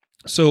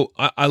so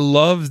I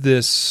love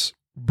this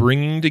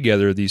bringing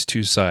together these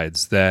two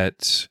sides.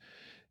 That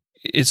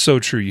it's so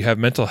true. You have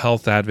mental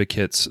health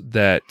advocates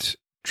that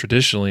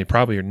traditionally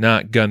probably are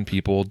not gun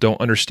people,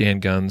 don't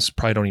understand guns,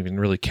 probably don't even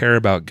really care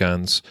about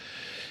guns.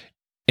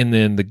 And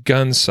then the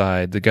gun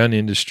side, the gun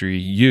industry,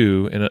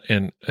 you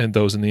and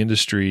those in the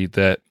industry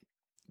that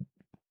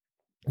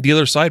the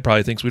other side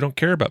probably thinks we don't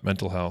care about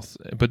mental health,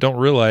 but don't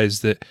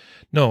realize that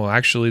no,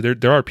 actually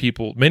there are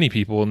people, many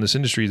people in this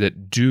industry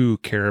that do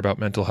care about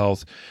mental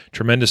health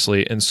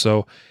tremendously. And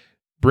so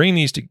bringing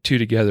these two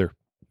together,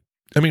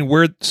 I mean,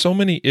 where so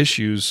many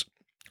issues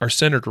are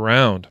centered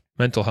around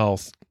mental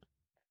health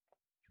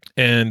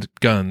and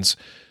guns,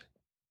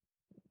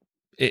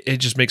 it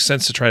just makes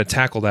sense to try to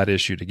tackle that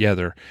issue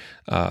together.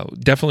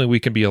 Definitely we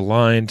can be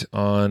aligned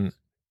on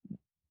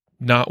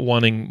not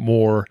wanting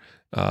more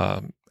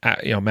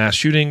mass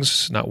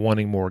shootings, not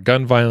wanting more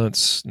gun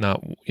violence,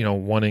 not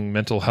wanting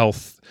mental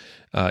health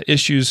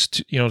issues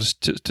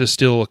to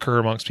still occur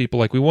amongst people.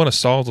 Like, we want to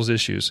solve those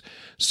issues,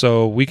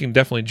 so we can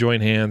definitely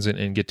join hands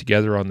and get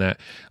together on that.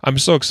 I'm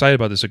so excited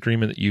about this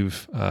agreement that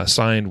you've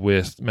signed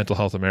with Mental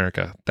Health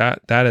America.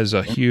 That is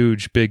a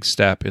huge, big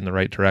step in the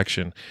right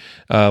direction.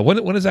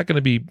 When is that going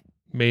to be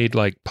made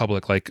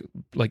public? Like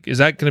is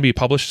that going to be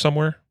published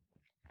somewhere?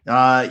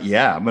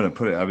 Yeah, I'm going to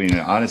put it. I mean,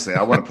 honestly,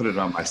 I want to put it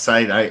on my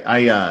site.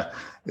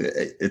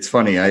 It's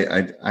funny.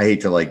 I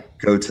hate to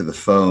go to the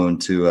phone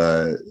to,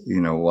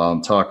 while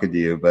I'm talking to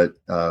you, but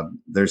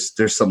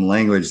there's some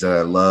language that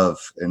I love,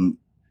 and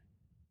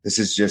this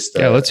is just,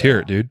 let's hear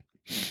it, dude.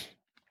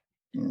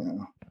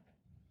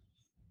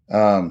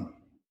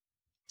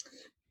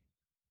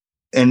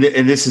 And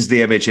this is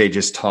the MHA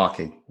just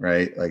talking,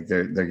 right? Like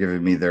they're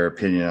giving me their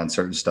opinion on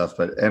certain stuff,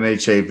 but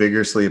MHA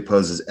vigorously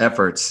opposes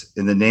efforts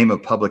in the name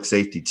of public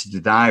safety to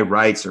deny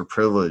rights or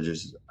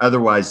privileges,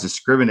 otherwise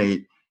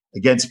discriminate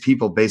against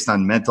people based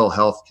on mental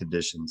health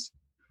conditions.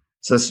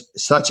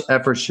 Such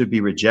efforts should be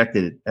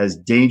rejected as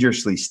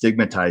dangerously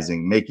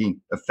stigmatizing,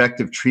 making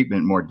effective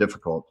treatment more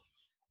difficult,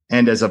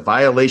 and as a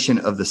violation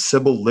of the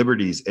civil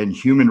liberties and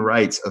human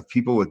rights of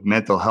people with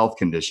mental health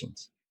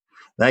conditions.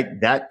 Like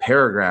that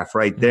paragraph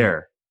right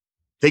there,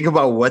 think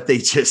about what they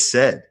just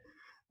said,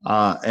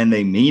 and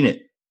they mean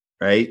it,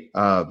 right?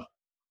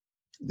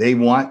 They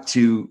want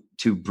to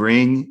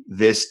bring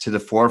this to the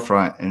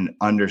forefront and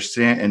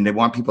understand, and they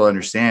want people to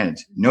understand,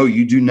 no,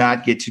 you do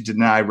not get to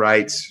deny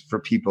rights for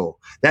people.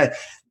 That,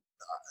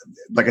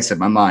 like I said,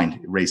 my mind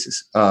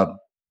races.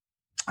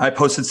 I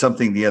posted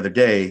something the other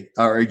day,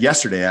 or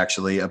yesterday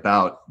actually,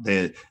 about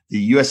the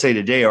USA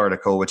Today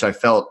article, which I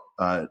felt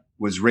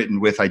was written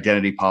with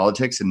identity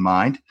politics in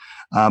mind.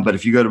 But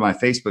if you go to my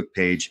Facebook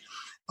page,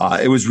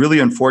 it was really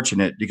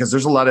unfortunate because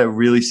there's a lot of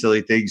really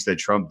silly things that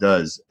Trump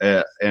does.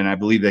 And I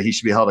believe that he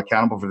should be held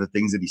accountable for the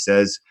things that he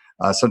says,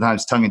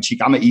 sometimes tongue in cheek.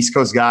 I'm an East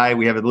Coast guy.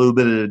 We have a little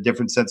bit of a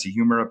different sense of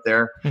humor up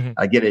there. Mm-hmm.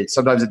 I get it.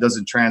 Sometimes it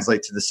doesn't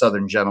translate to the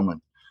Southern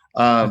gentleman.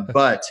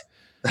 But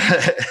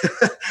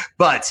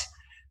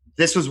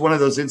this was one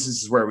of those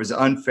instances where it was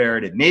unfair,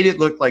 and it made it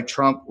look like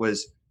Trump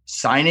was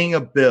signing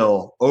a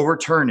bill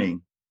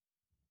overturning.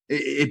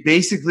 It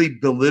basically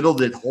belittled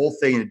the whole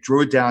thing and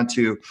drew it down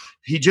to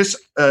he just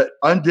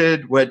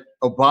undid what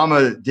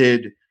Obama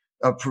did,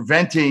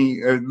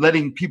 preventing or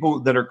letting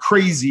people that are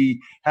crazy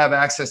have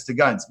access to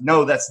guns.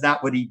 No, that's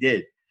not what he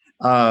did.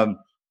 And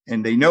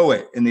they know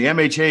it, and the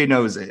MHA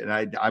knows it. And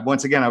I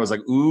once again, I was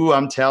like, ooh,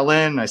 I'm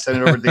telling. I sent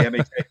it over to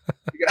the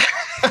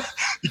MHA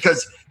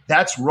because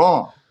that's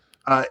wrong.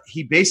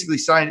 He basically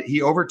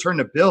he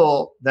overturned a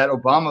bill that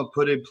Obama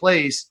put in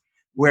place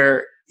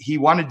where he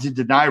wanted to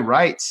deny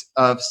rights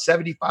of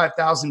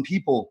 75,000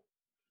 people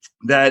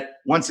that,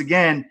 once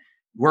again,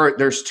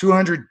 there's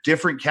 200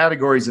 different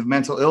categories of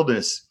mental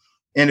illness.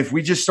 And if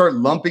we just start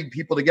lumping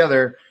people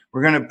together,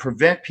 we're going to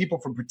prevent people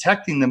from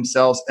protecting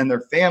themselves and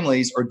their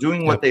families or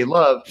doing what they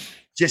love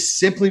just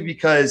simply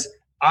because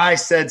I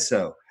said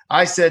so.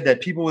 I said that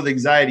people with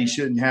anxiety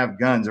shouldn't have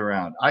guns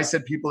around. I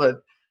said people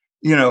that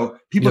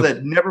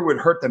never would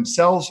hurt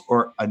themselves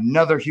or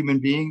another human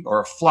being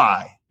or a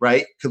fly,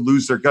 right, could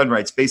lose their gun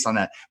rights based on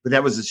that. But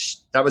that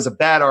was a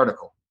bad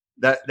article.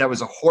 That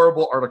was a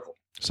horrible article.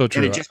 So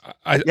true.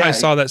 I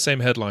saw that same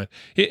headline.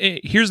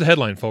 Here's the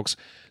headline, folks.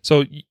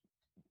 So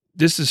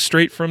this is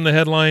straight from the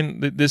headline.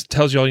 This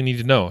tells you all you need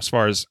to know as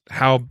far as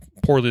how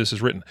poorly this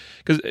is written,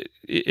 because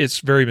it's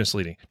very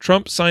misleading.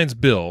 Trump signs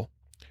bill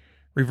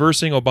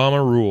reversing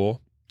Obama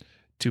rule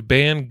to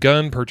ban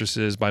gun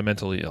purchases by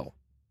mentally ill.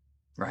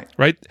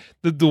 Right.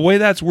 The way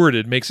that's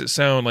worded makes it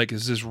sound like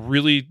it's this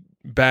really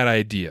bad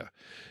idea.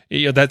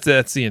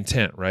 That's the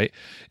intent, right?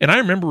 And I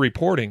remember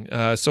reporting.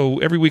 So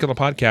every week on the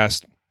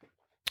podcast,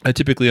 I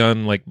typically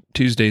on like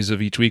Tuesdays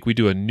of each week, we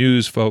do a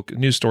news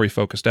story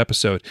focused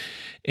episode.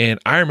 And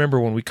I remember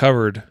when we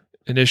covered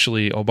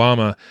initially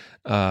Obama,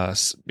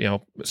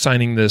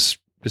 signing this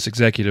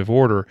executive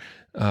order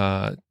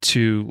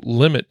to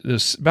limit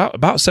this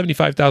about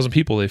 75,000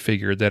 people they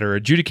figured that are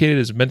adjudicated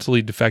as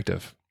mentally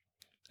defective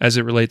as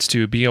it relates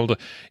to being able to,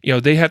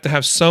 they have to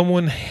have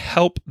someone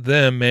help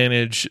them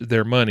manage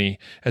their money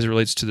as it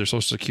relates to their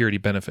Social Security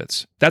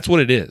benefits. That's what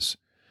it is.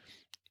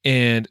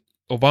 And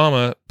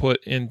Obama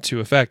put into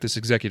effect this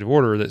executive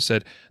order that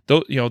said,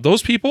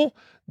 those people,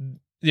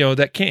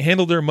 that can't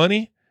handle their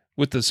money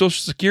with the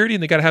Social Security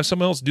and they got to have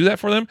someone else do that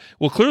for them.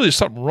 Well, clearly there's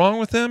something wrong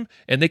with them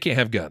and they can't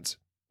have guns.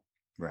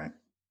 Right.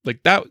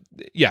 Like that.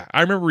 Yeah.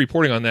 I remember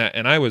reporting on that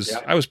and I was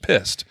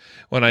pissed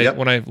when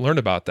I learned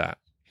about that.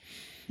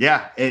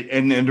 Yeah,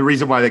 and the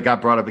reason why that got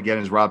brought up again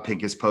is Rob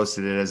Pincus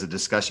posted it as a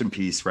discussion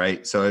piece,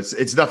 right? So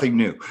it's nothing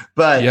new,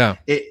 but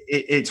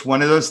it's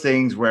one of those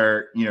things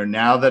where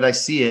now that I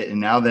see it, and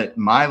now that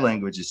my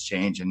language has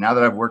changed, and now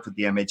that I've worked with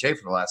the MHA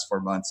for the last 4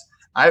 months,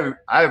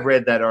 I've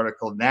read that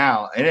article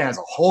now, and it has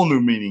a whole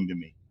new meaning to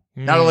me.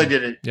 Not only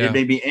did it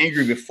made me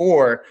angry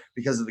before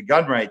because of the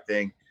gun right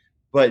thing,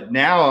 but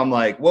now I'm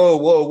like,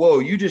 whoa!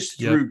 You just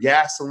threw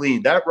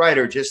gasoline. That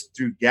writer just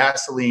threw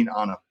gasoline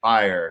on a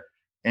fire,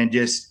 and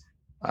just.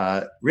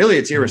 Really,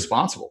 it's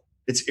irresponsible.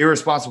 It's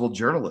irresponsible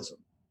journalism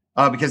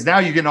because now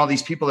you're getting all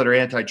these people that are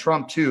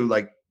anti-Trump too.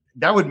 Like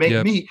that would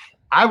make me,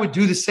 I would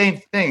do the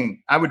same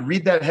thing. I would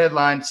read that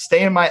headline,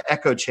 stay in my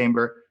echo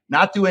chamber,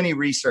 not do any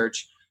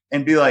research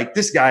and be like,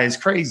 this guy is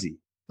crazy.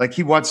 Like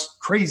he wants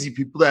crazy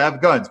people to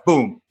have guns.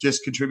 Boom.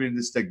 Just contributing to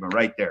the stigma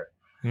right there.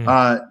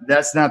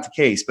 That's not the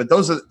case. But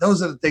those are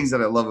the things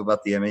that I love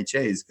about the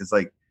MHAs because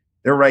like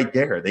they're right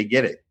there. They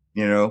get it.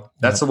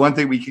 That's the one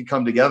thing we can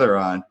come together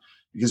on.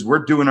 Because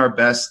we're doing our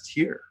best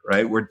here,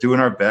 right? We're doing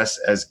our best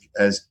as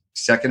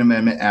Second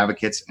Amendment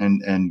advocates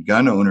and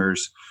gun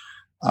owners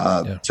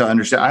to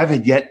understand.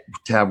 I've yet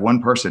to have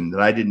one person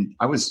that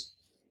I was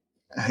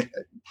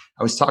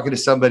talking to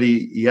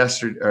somebody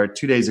yesterday or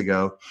 2 days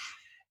ago,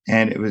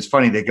 and it was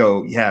funny. They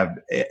go, "Yeah,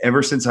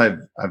 ever since I've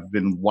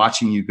been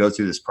watching you go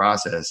through this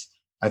process,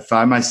 I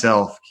catch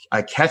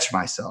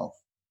myself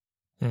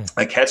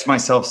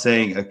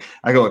saying,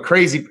 I go a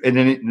crazy, and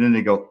then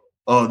they go."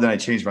 Oh, then I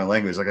changed my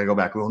language. Like I go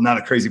back, well, not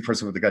a crazy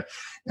person with a gun.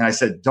 And I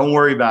said, don't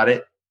worry about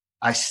it.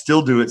 I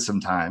still do it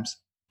sometimes.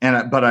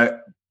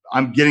 But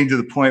I'm getting to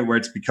the point where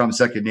it's become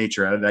second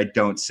nature. And I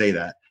don't say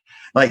that.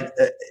 Like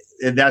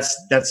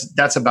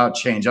that's about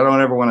change. I don't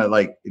ever want to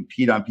like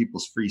impede on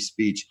people's free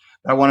speech.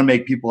 I want to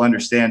make people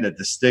understand that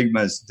the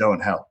stigmas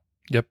don't help.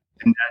 Yep.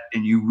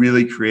 And you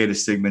really create a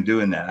stigma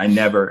doing that. I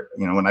never,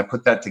 when I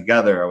put that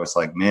together, I was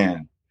like,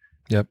 man.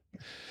 Yep.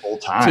 Whole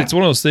time. So it's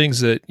one of those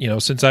things that,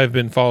 since I've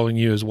been following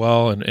you as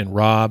well and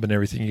Rob and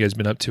everything you guys have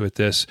been up to with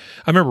this,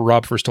 I remember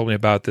Rob first told me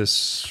about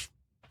this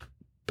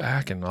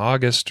back in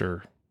August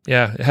it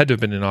had to have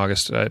been in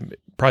August,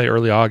 probably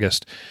early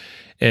August.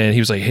 And he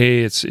was like,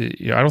 hey,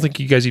 I don't think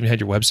you guys even had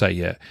your website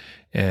yet.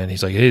 And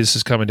he's like, hey, this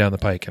is coming down the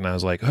pike. And I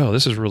was like, oh,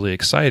 this is really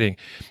exciting.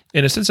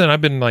 And since then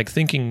I've been like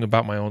thinking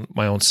about my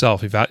own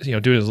self, doing a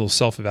little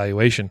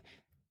self-evaluation.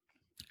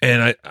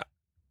 And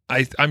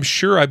I'm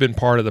sure I've been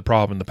part of the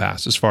problem in the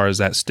past as far as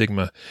that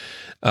stigmatization.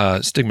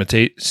 Or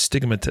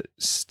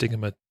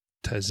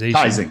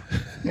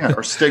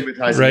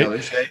stigmatizing right?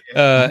 others.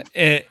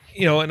 And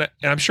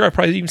I'm sure I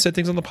probably even said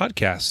things on the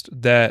podcast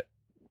that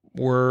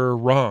were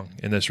wrong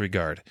in this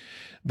regard.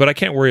 But I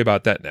can't worry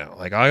about that now.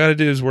 Like all I got to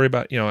do is worry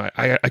about,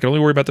 I can only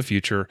worry about the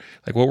future,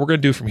 like what we're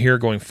going to do from here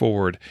going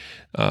forward.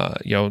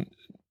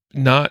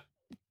 Not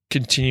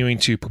continuing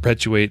to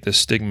perpetuate the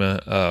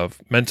stigma of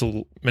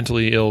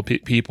mentally ill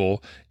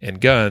people and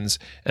guns,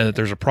 and that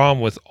there's a problem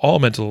with all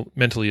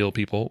mentally ill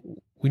people.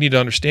 We need to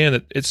understand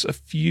that it's a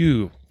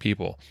few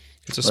people.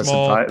 It's a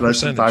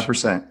less than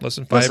 5%. Less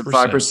than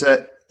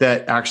 5%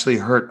 that actually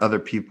hurt other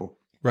people.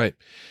 Right.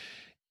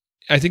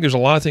 I think there's a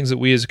lot of things that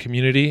we as a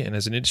community and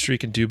as an industry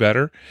can do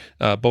better,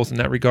 both in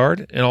that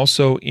regard and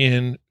also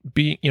in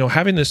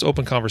having this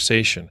open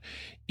conversation,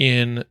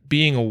 in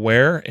being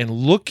aware and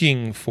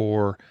looking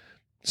for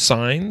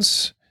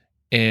signs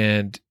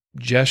and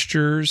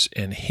gestures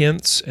and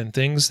hints and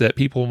things that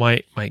people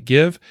might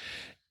give,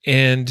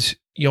 and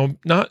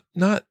not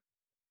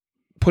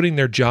putting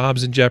their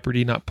jobs in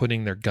jeopardy, not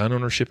putting their gun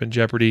ownership in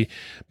jeopardy,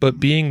 but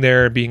being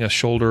there, being a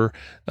shoulder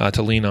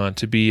to lean on,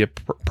 to be a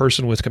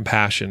person with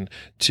compassion,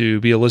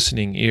 to be a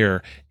listening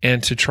ear,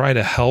 and to try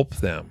to help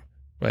them,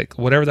 like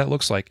whatever that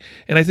looks like.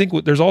 And I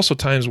think there's also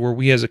times where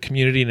we as a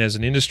community and as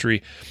an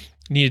industry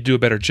need to do a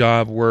better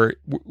job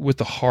with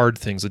the hard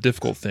things, the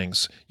difficult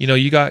things.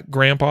 You got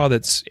grandpa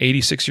that's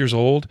 86 years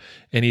old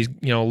and he's,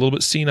 a little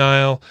bit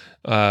senile.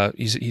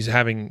 He's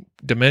having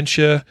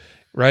dementia,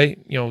 right?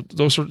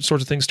 Those sorts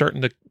of things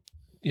starting to,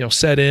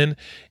 set in.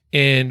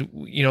 And,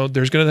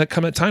 there's going to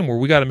come a time where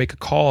we got to make a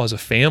call as a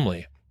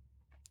family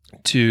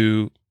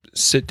to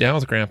sit down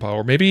with grandpa,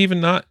 or maybe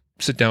even not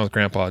sit down with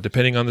grandpa,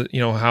 depending on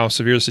how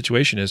severe the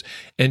situation is,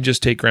 and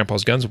just take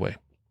grandpa's guns away.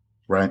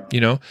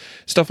 Right.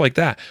 Stuff like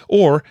that.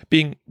 Or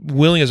being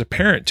willing as a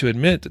parent to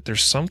admit that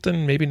there's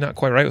something maybe not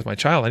quite right with my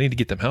child. I need to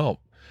get them help.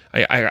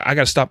 I got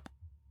to stop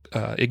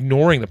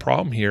ignoring the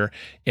problem here.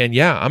 And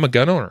yeah, I'm a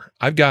gun owner.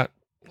 I've got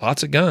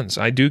lots of guns.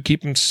 I do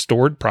keep them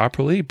stored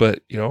properly,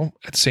 but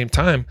at the same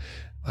time,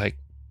 like,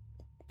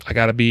 I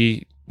got to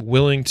be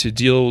willing to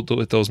deal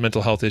with those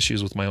mental health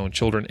issues with my own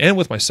children and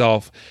with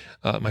myself,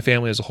 my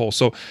family as a whole.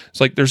 So it's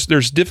like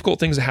there's difficult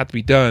things that have to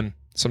be done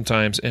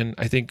sometimes. And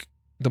I think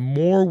the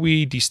more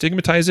we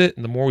destigmatize it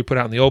and the more we put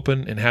out in the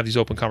open and have these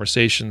open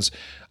conversations,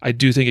 I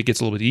do think it gets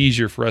a little bit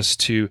easier for us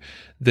to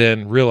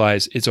then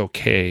realize it's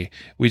okay.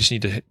 We just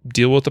need to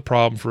deal with the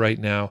problem for right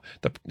now.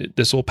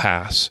 This will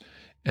pass,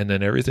 and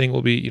then everything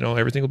will be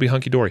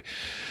hunky dory.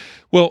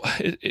 Well,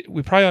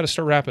 we probably ought to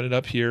start wrapping it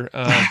up here.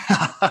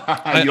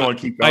 You want to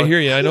keep going? I hear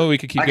you. I know we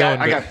could keep going.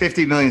 I got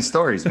 50 million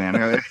stories,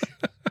 man.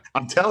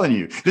 I'm telling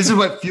you, this is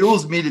what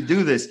fuels me to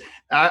do this.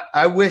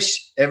 I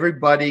wish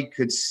everybody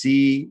could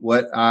see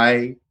what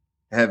I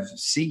have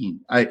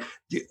seen.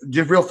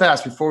 Just real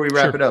fast before we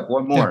wrap it up,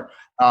 one more.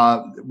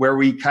 Where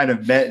we kind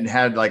of met and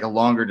had like a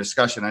longer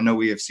discussion. I know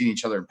we have seen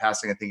each other in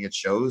passing. I think it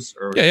shows.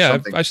 Or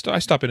something. I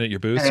stop in at your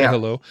booth, say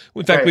hello.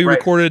 In fact, we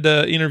recorded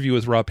an interview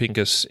with Rob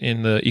Pincus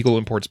in the Eagle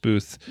Imports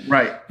booth,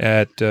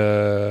 at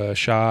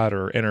SHOT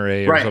or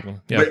NRA or something.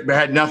 Yeah, but it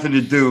had nothing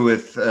to do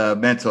with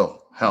mental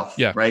health.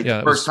 Yeah, right. Yeah,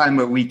 the first time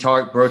that we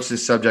broached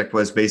this subject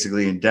was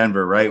basically in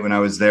Denver, right, when I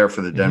was there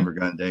for the Denver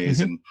Gun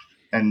Days,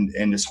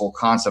 and this whole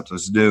concept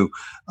was new.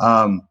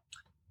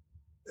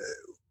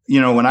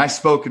 When I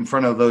spoke in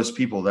front of those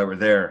people that were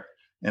there,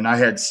 and I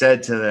had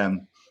said to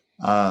them,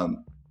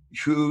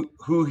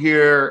 who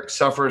here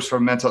suffers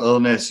from mental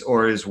illness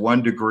or is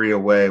 1 degree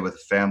away with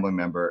a family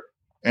member?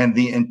 And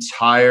the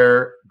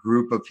entire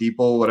group of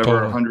people,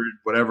 whatever, 100,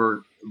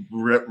 whatever,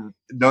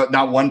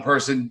 not one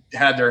person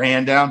had their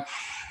hand down.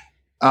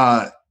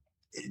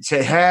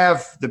 To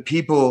have the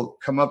people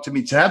come up to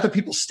me, to have the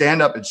people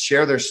stand up and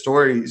share their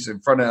stories in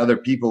front of other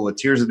people with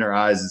tears in their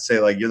eyes and say,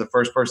 like, you're the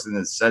first person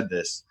that said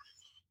this.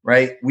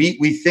 Right.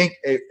 We think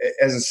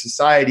as a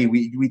society,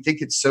 we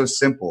think it's so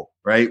simple,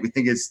 right? We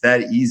think it's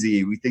that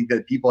easy. We think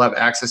that people have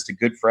access to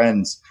good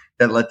friends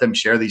that let them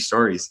share these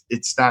stories.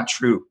 It's not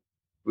true.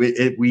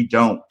 We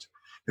don't.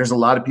 There's a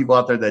lot of people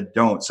out there that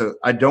don't. So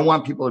I don't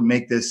want people to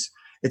make this.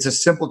 It's a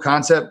simple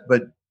concept,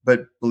 but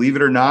believe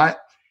it or not,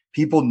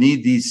 people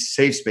need these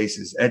safe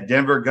spaces. At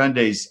Denver Gun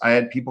Days, I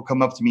had people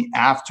come up to me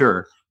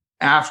after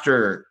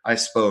I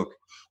spoke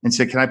and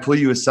said, "Can I pull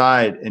you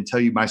aside and tell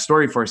you my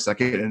story for a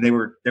second?" And they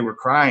were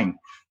crying,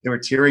 they were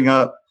tearing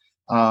up,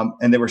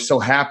 and they were so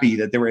happy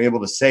that they were able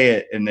to say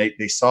it. And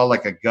they saw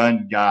like a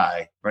gun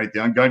guy, right?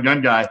 The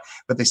gun guy,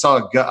 but they saw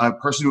a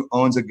person who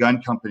owns a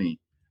gun company,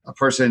 a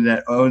person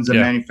that owns a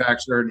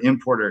manufacturer, an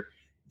importer.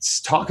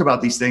 Talk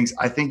about these things.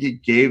 I think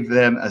it gave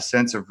them a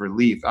sense of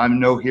relief. I'm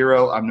no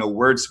hero. I'm no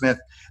wordsmith.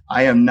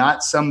 I am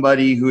not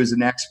somebody who is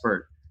an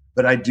expert.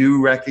 But I do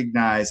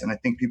recognize, and I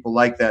think people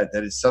like that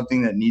it's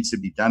something that needs to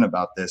be done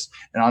about this.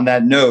 And on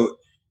that note,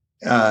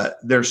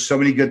 there's so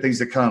many good things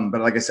to come. But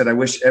like I said, I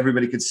wish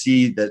everybody could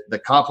see that the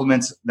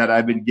compliments that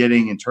I've been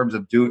getting in terms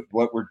of doing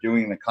what we're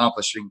doing and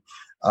accomplishing.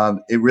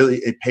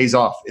 It pays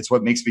off. It's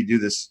what makes me do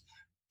this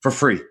for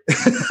free.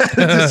 It's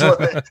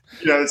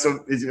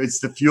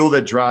the fuel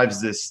that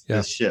drives this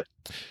ship.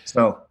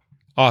 So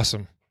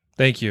awesome.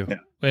 Thank you. Yeah.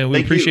 And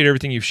we appreciate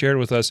everything you've shared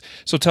with us.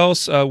 So tell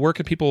us, where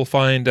can people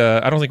find,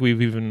 I don't think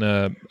we've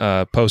even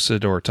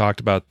posted or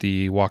talked about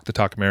the Walk the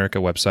Talk America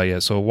website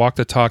yet. So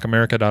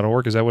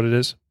walkthetalkamerica.org, is that what it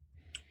is?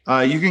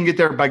 You can get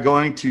there by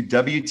going to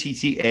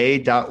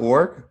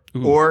WTTA.org.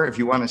 Ooh. Or if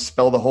you want to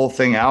spell the whole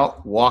thing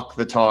out,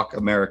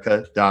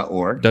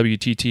 walkthetalkamerica.org.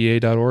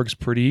 WTTA.org is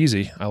pretty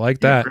easy. I like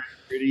that.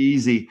 Pretty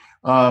easy.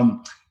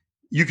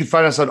 You can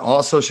find us on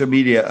all social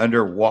media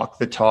under Walk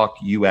the Talk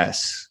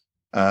US.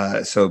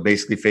 So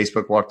basically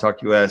Facebook, Walk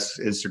Talk US,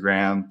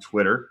 Instagram,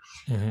 Twitter.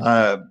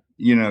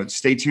 Mm-hmm.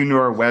 Stay tuned to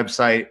our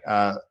website.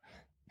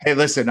 Hey,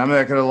 listen, I'm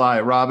not going to lie.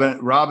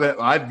 Robin,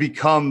 I've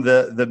become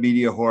the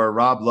media whore.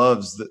 Rob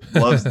loves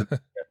the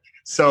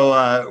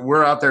So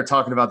we're out there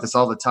talking about this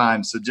all the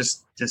time. So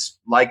just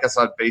like us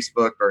on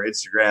Facebook or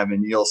Instagram,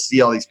 and you'll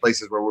see all these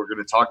places where we're going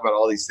to talk about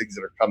all these things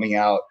that are coming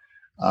out.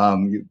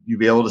 You'll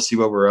be able to see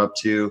what we're up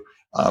to.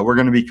 We're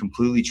going to be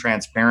completely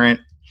transparent.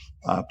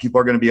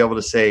 People are going to be able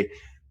to say,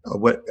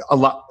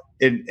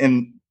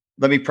 and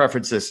let me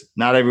preference this.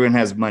 Not everyone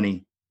has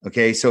money.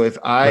 Okay. So if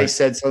I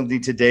said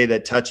something today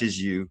that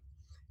touches you,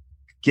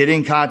 get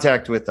in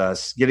contact with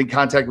us, get in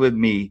contact with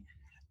me.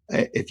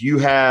 If you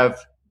have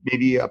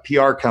maybe a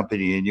PR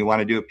company and you want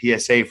to do a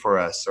PSA for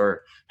us,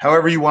 or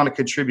however you want to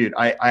contribute,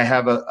 I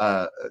have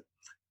the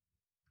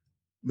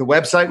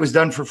website was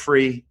done for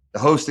free. The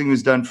hosting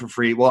was done for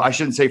free. Well, I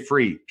shouldn't say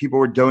free. People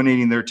were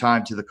donating their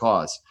time to the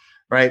cause.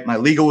 Right. My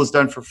legal was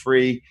done for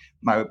free.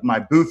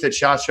 My booth at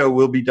SHOT Show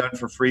will be done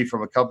for free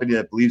from a company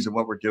that believes in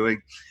what we're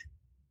doing.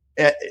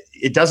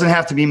 it doesn't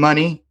have to be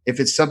money. If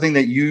it's something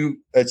that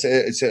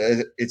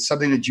it's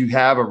something that you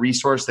have a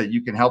resource that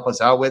you can help us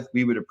out with,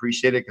 we would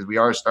appreciate it, because we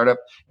are a startup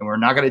and we're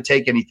not going to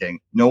take anything.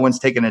 No one's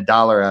taking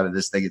 $1 out of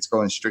this thing. It's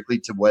going strictly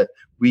to what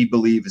we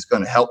believe is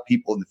going to help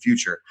people in the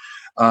future.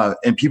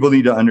 And people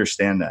need to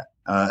understand that.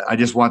 I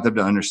just want them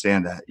to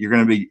understand that it's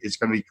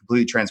going to be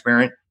completely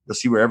transparent. You'll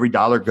see where every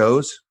dollar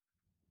goes,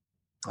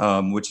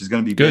 which is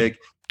going to be good. Big.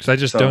 Because I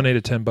just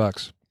donated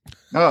 $10.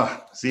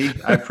 Oh, see,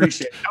 I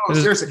appreciate it. No,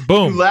 seriously,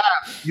 boom.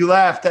 You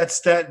laugh.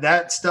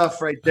 That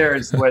stuff right there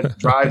is what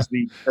drives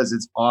me, because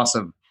it's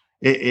awesome.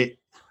 It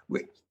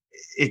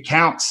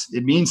counts.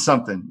 It means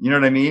something. You know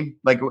what I mean?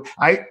 Like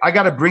I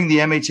got to bring the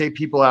MHA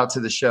people out to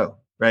the show,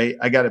 right?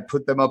 I got to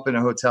put them up in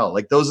a hotel.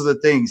 Like, those are the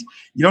things.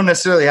 You don't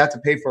necessarily have to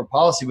pay for a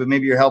policy, but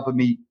maybe you're helping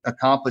me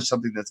accomplish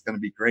something that's going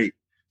to be great.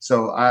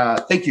 So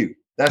thank you.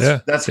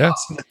 That's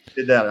awesome that you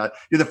did that.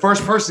 You're the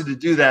first person to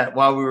do that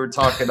while we were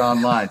talking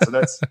online. So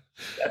that's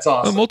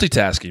awesome. Well,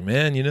 multitasking,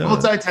 man,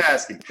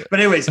 Multitasking.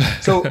 But anyways,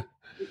 so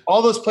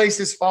all those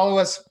places, follow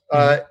us.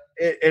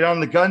 And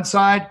on the gun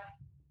side,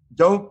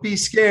 don't be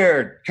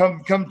scared.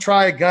 Come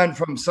try a gun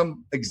from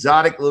some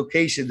exotic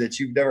location that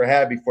you've never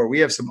had before. We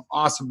have some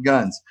awesome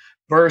guns.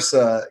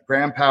 Versa,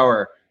 Grand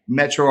Power,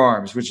 Metro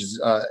Arms, which is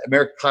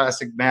American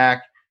Classic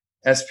Mac,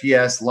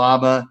 SPS,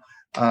 Llama.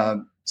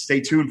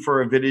 Stay tuned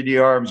for Avidity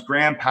Arms,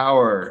 Grand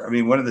Power. I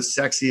mean, one of the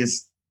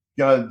sexiest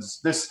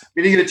guns. We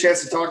didn't get a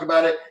chance to talk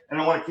about it, and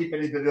I don't want to keep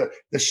anything.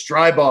 The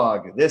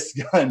Strybog, this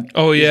gun.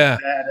 Oh yeah,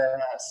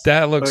 badass.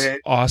 That looks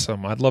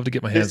awesome. I'd love to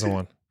get my hands on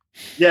one.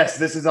 Yes,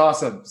 this is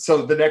awesome.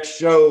 So the next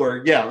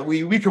show,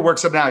 we could work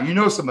something out. You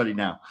know somebody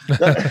now,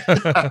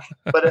 but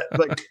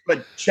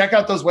check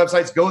out those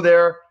websites. Go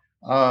there.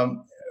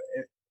 I'm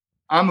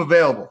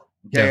available.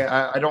 Okay,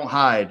 yeah. I don't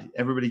hide.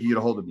 Everybody can get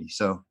a hold of me.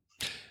 So.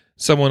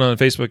 Someone on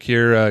Facebook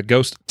here,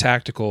 Ghost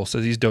Tactical,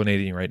 says he's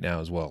donating right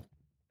now as well.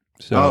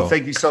 So,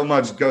 thank you so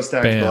much, Ghost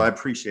Tactical. Bam. I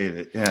appreciate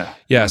it. Yeah.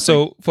 Yeah.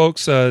 So,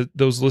 folks,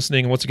 those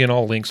listening, once again,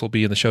 all links will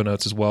be in the show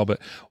notes as well.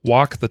 But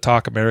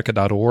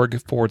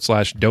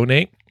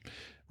walkthetalkamerica.org/donate.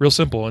 Real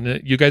simple.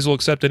 And you guys will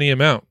accept any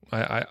amount.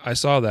 I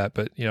saw that.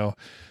 But, so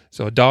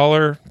 $1,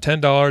 $10,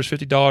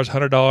 $50,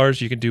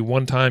 $100, you can do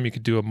one time. You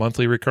could do a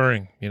monthly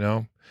recurring,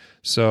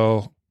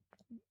 So,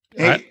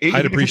 I'd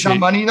appreciate it. If it's not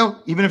money, though,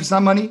 even if it's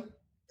not money,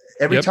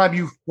 every time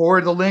you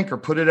forward the link or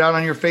put it out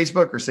on your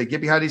Facebook or say,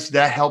 get behind these,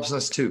 that helps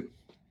us too.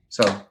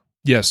 So,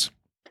 yes,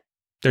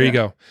 there you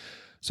go.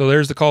 So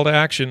there's the call to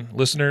action,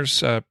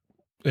 listeners. And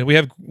we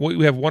have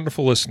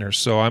wonderful listeners.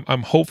 So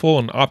I'm hopeful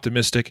and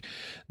optimistic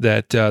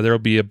that there will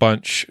be a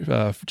bunch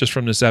just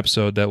from this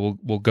episode that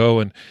will go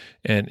and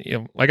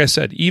like I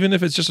said, even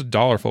if it's just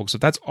 $1, folks,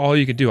 if that's all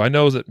you can do. I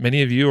know that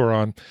many of you are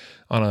on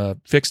a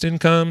fixed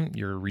income,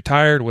 you're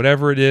retired,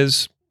 whatever it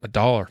is,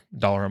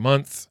 $1 a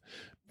month.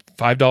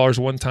 $5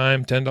 one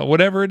time, $10,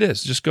 whatever it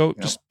is, just go,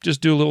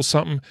 just do a little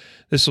something.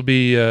 This will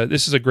be,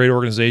 this is a great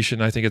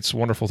organization. I think it's a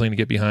wonderful thing to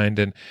get behind,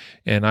 and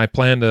I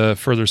plan to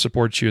further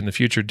support you in the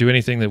future. Do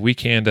anything that we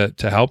can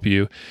to help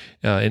you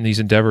in these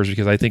endeavors,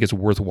 because I think it's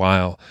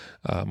worthwhile,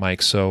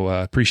 Mike. So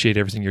appreciate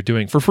everything you're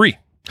doing for free.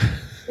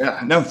 Yeah,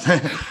 no,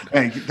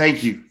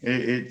 thank you.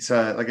 It's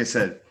like I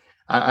said,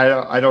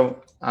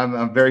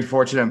 I'm very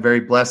fortunate. I'm very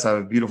blessed. I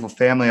have a beautiful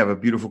family. I have a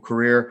beautiful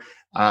career.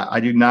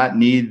 I do not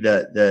need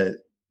the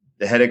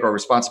headache or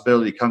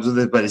responsibility comes with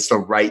it, but it's the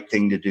right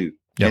thing to do.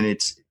 Yep. And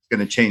it's going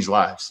to change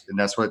lives. And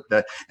that's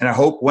and I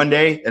hope one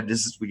day, and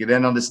we can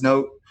end on this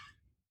note,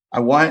 I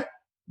want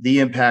the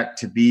impact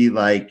to be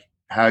like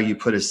how you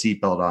put a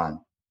seatbelt on,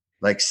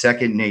 like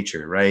second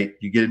nature, right?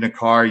 You get in a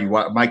car,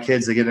 my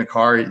kids, they get in a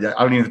car. I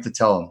don't even have to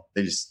tell them.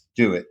 They just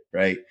do it,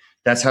 right?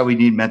 That's how we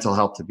need mental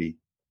health to be.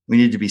 We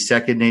need to be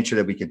second nature,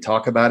 that we can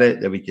talk about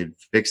it, that we can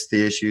fix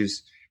the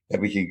issues,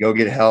 that we can go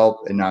get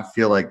help and not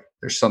feel like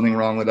there's something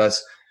wrong with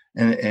us.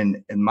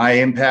 And my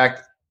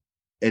impact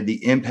and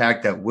the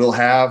impact that we'll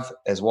have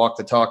as Walk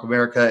the Talk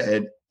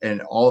America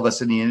and all of us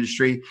in the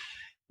industry,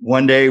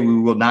 one day we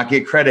will not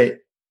get credit,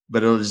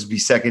 but it'll just be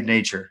second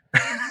nature.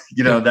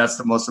 That's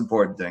the most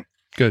important thing.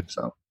 Good.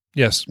 So,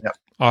 yes. Yeah.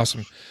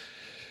 Awesome.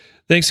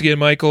 Thanks again,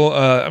 Michael.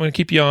 I'm going to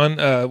keep you on.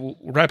 We'll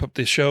wrap up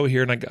this show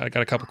here, and I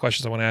got a couple of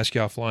questions I want to ask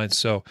you offline.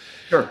 So,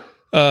 sure.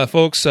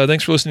 Folks,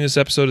 thanks for listening to this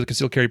episode of the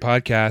Concealed Carry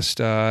Podcast.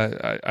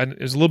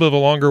 It was a little bit of a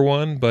longer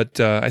one, but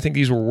I think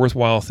these were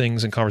worthwhile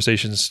things and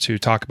conversations to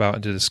talk about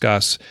and to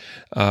discuss.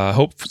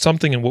 Hope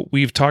something in what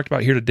we've talked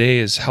about here today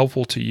is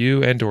helpful to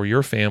you and or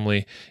your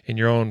family in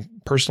your own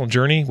personal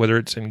journey, whether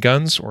it's in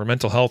guns or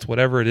mental health,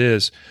 whatever it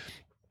is.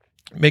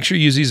 Make sure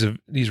you use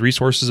these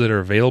resources that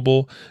are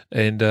available,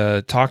 and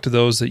talk to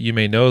those that you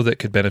may know that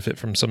could benefit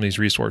from some of these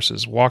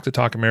resources.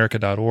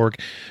 WalkTheTalkAmerica.org,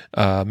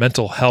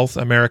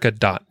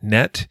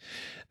 mentalhealthamerica.net.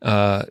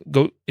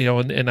 Go,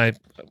 and I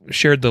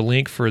shared the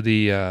link for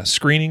the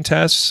screening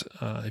tests.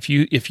 If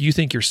you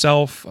think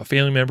yourself, a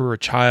family member, a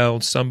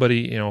child,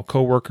 somebody,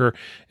 coworker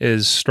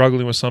is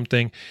struggling with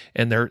something,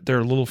 and they're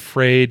a little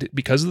afraid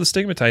because of the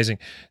stigmatizing,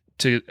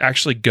 to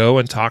actually go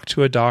and talk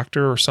to a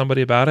doctor or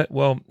somebody about it,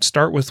 well,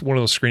 start with one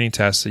of those screening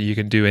tests that you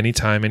can do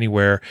anytime,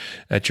 anywhere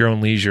at your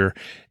own leisure.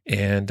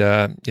 And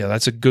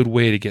that's a good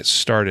way to get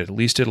started. At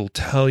least it'll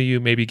tell you,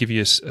 maybe give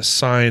you a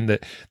sign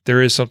that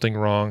there is something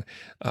wrong,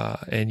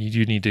 and you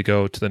do need to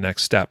go to the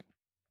next step.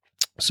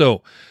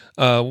 So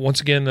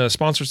once again,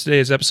 sponsors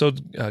today's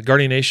episode,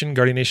 Guardian Nation,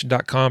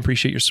 guardiannation.com.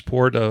 Appreciate your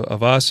support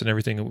of us and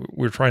everything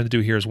we're trying to do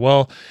here as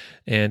well.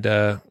 And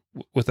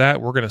with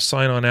that, we're going to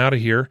sign on out of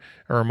here.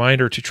 A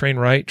reminder to train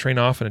right, train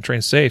often, and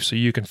train safe so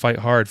you can fight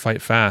hard,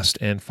 fight fast,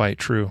 and fight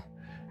true.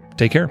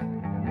 Take care.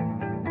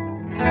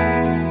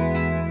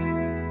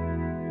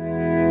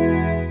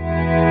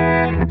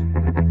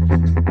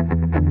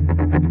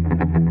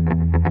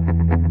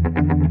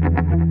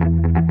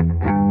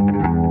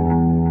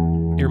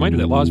 Reminder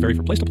that laws vary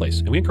from place to place,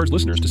 and we encourage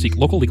listeners to seek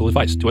local legal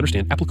advice to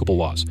understand applicable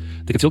laws.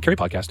 The Concealed Carry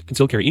Podcast,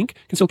 Concealed Carry Inc.,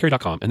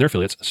 ConcealedCarry.com, and their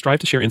affiliates strive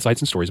to share insights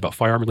and stories about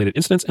firearm-related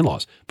incidents and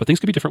laws, but things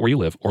could be different where you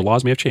live, or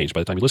laws may have changed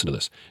by the time you listen to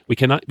this. We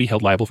cannot be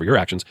held liable for your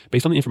actions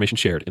based on the information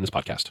shared in this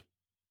podcast.